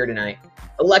was here tonight.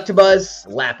 Electabuzz,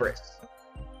 Lapras.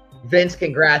 Vince,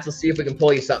 congrats. Let's see if we can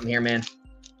pull you something here, man.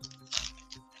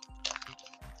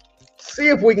 See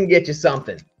if we can get you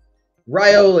something.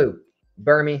 Riolu,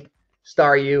 Burmy,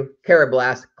 Staryu,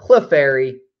 Carablast,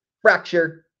 Clefairy,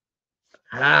 Fracture,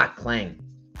 Clang.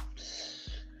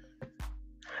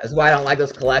 That's why I don't like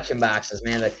those collection boxes,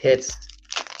 man. The hits,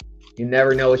 you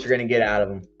never know what you're going to get out of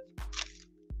them.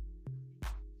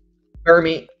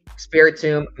 Burmy,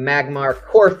 Spiritomb, Magmar,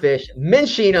 Corphish,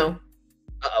 Minccino.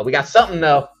 Uh-oh, we got something,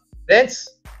 though. Vince.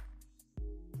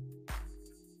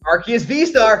 Arceus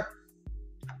V-Star.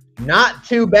 Not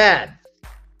too bad.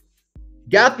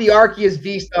 Got the Arceus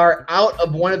V-Star out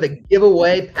of one of the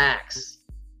giveaway packs.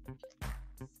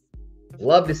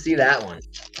 Love to see that one.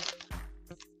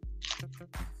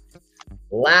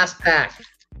 Last pack.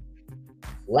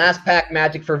 Last pack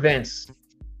magic for Vince.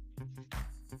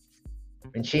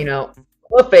 Minccino,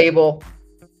 Clefable.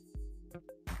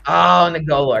 Oh, and the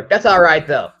Golurk. That's all right,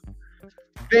 though.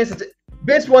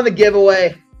 Vince won the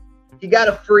giveaway. He got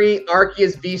a free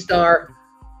Arceus V-Star.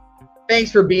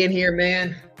 Thanks for being here,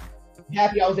 man. I'm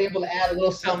happy I was able to add a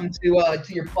little something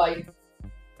to your plate.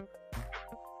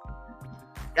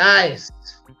 Guys,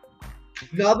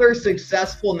 another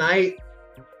successful night.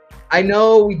 I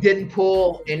know we didn't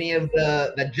pull any of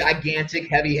the gigantic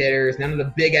heavy hitters, none of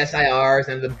the big SIRs,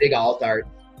 none of the big Alt-Arts.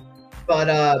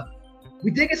 But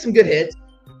we did get some good hits.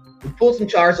 We pulled some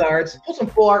Charizards, pulled some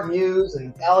Full Art Mews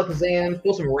and Alakazam,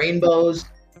 pulled some Rainbows,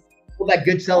 pulled that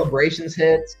Good Celebrations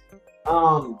hit.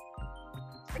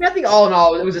 And I think all in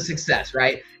all, it was a success,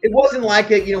 right? It wasn't like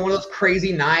one of those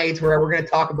crazy nights where we're going to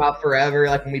talk about forever,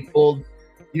 like when we pulled,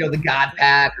 the God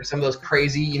Pack or some of those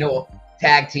crazy,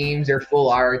 tag teams or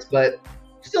full arts, but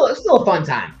it's still a fun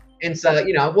time. And so,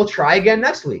 we'll try again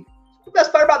next week. The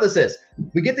best part about this is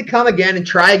we get to come again and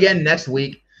try again next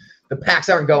week. The packs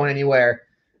aren't going anywhere.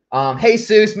 Hey,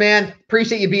 Seuss, man,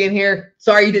 appreciate you being here.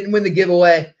 Sorry you didn't win the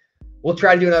giveaway. We'll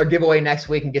try to do another giveaway next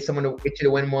week and get you to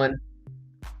win one.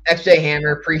 XJ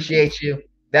Hammer, appreciate you.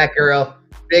 That girl.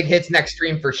 Big hits next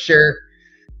stream for sure.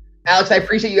 Alex, I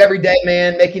appreciate you every day,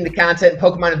 man, making the content and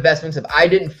Pokemon investments. If I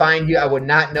didn't find you, I would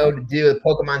not know to do the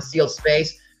Pokemon Sealed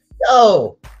Space.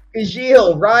 Yo,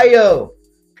 Kajil, Ryo,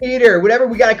 Peter, whatever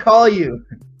we got to call you.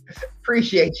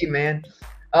 Appreciate you, man.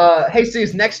 Hey,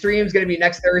 Seuss, next stream is going to be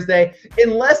next Thursday.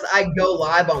 Unless I go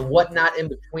live on Whatnot in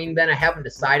between then. I haven't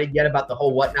decided yet about the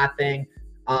whole Whatnot thing.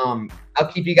 I'll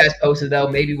keep you guys posted, though.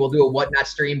 Maybe we'll do a Whatnot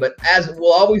stream. But as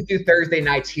we'll always do Thursday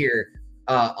nights here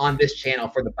on this channel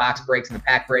for the box breaks and the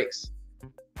pack breaks.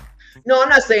 No, I'm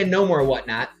not saying no more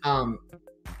Whatnot. I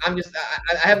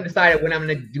haven't decided when I'm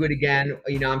going to do it again.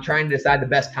 I'm trying to decide the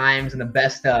best times and the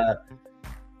best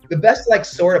like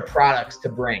sort of products to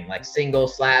bring, like single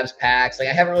slabs, packs. Like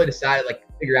I haven't really decided,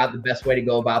 figure out the best way to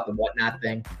go about the Whatnot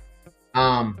thing.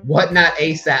 Whatnot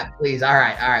ASAP, please. All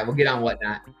right, we'll get on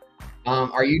Whatnot.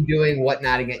 Are you doing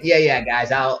Whatnot again? Yeah,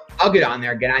 guys. I'll get on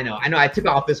there again. I know. I took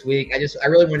off this week. I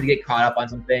really wanted to get caught up on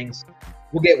some things.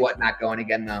 We'll get Whatnot going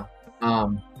again though.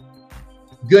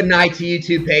 Good night to you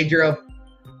too, Pedro.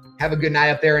 Have a good night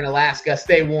up there in Alaska.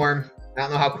 Stay warm. I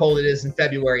don't know how cold it is in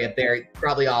February up there. It's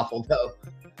probably awful, though.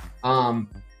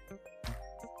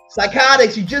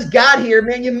 Psychotics, you just got here,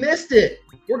 man. You missed it.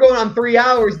 We're going on 3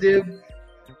 hours, dude.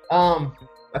 I'll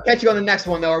catch you on the next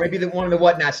one, though, or maybe one of the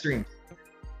Whatnot streams.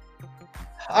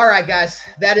 All right, guys.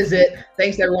 That is it.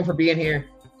 Thanks, everyone, for being here.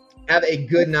 Have a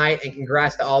good night, and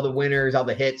congrats to all the winners, all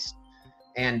the hits.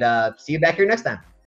 And see you back here next time.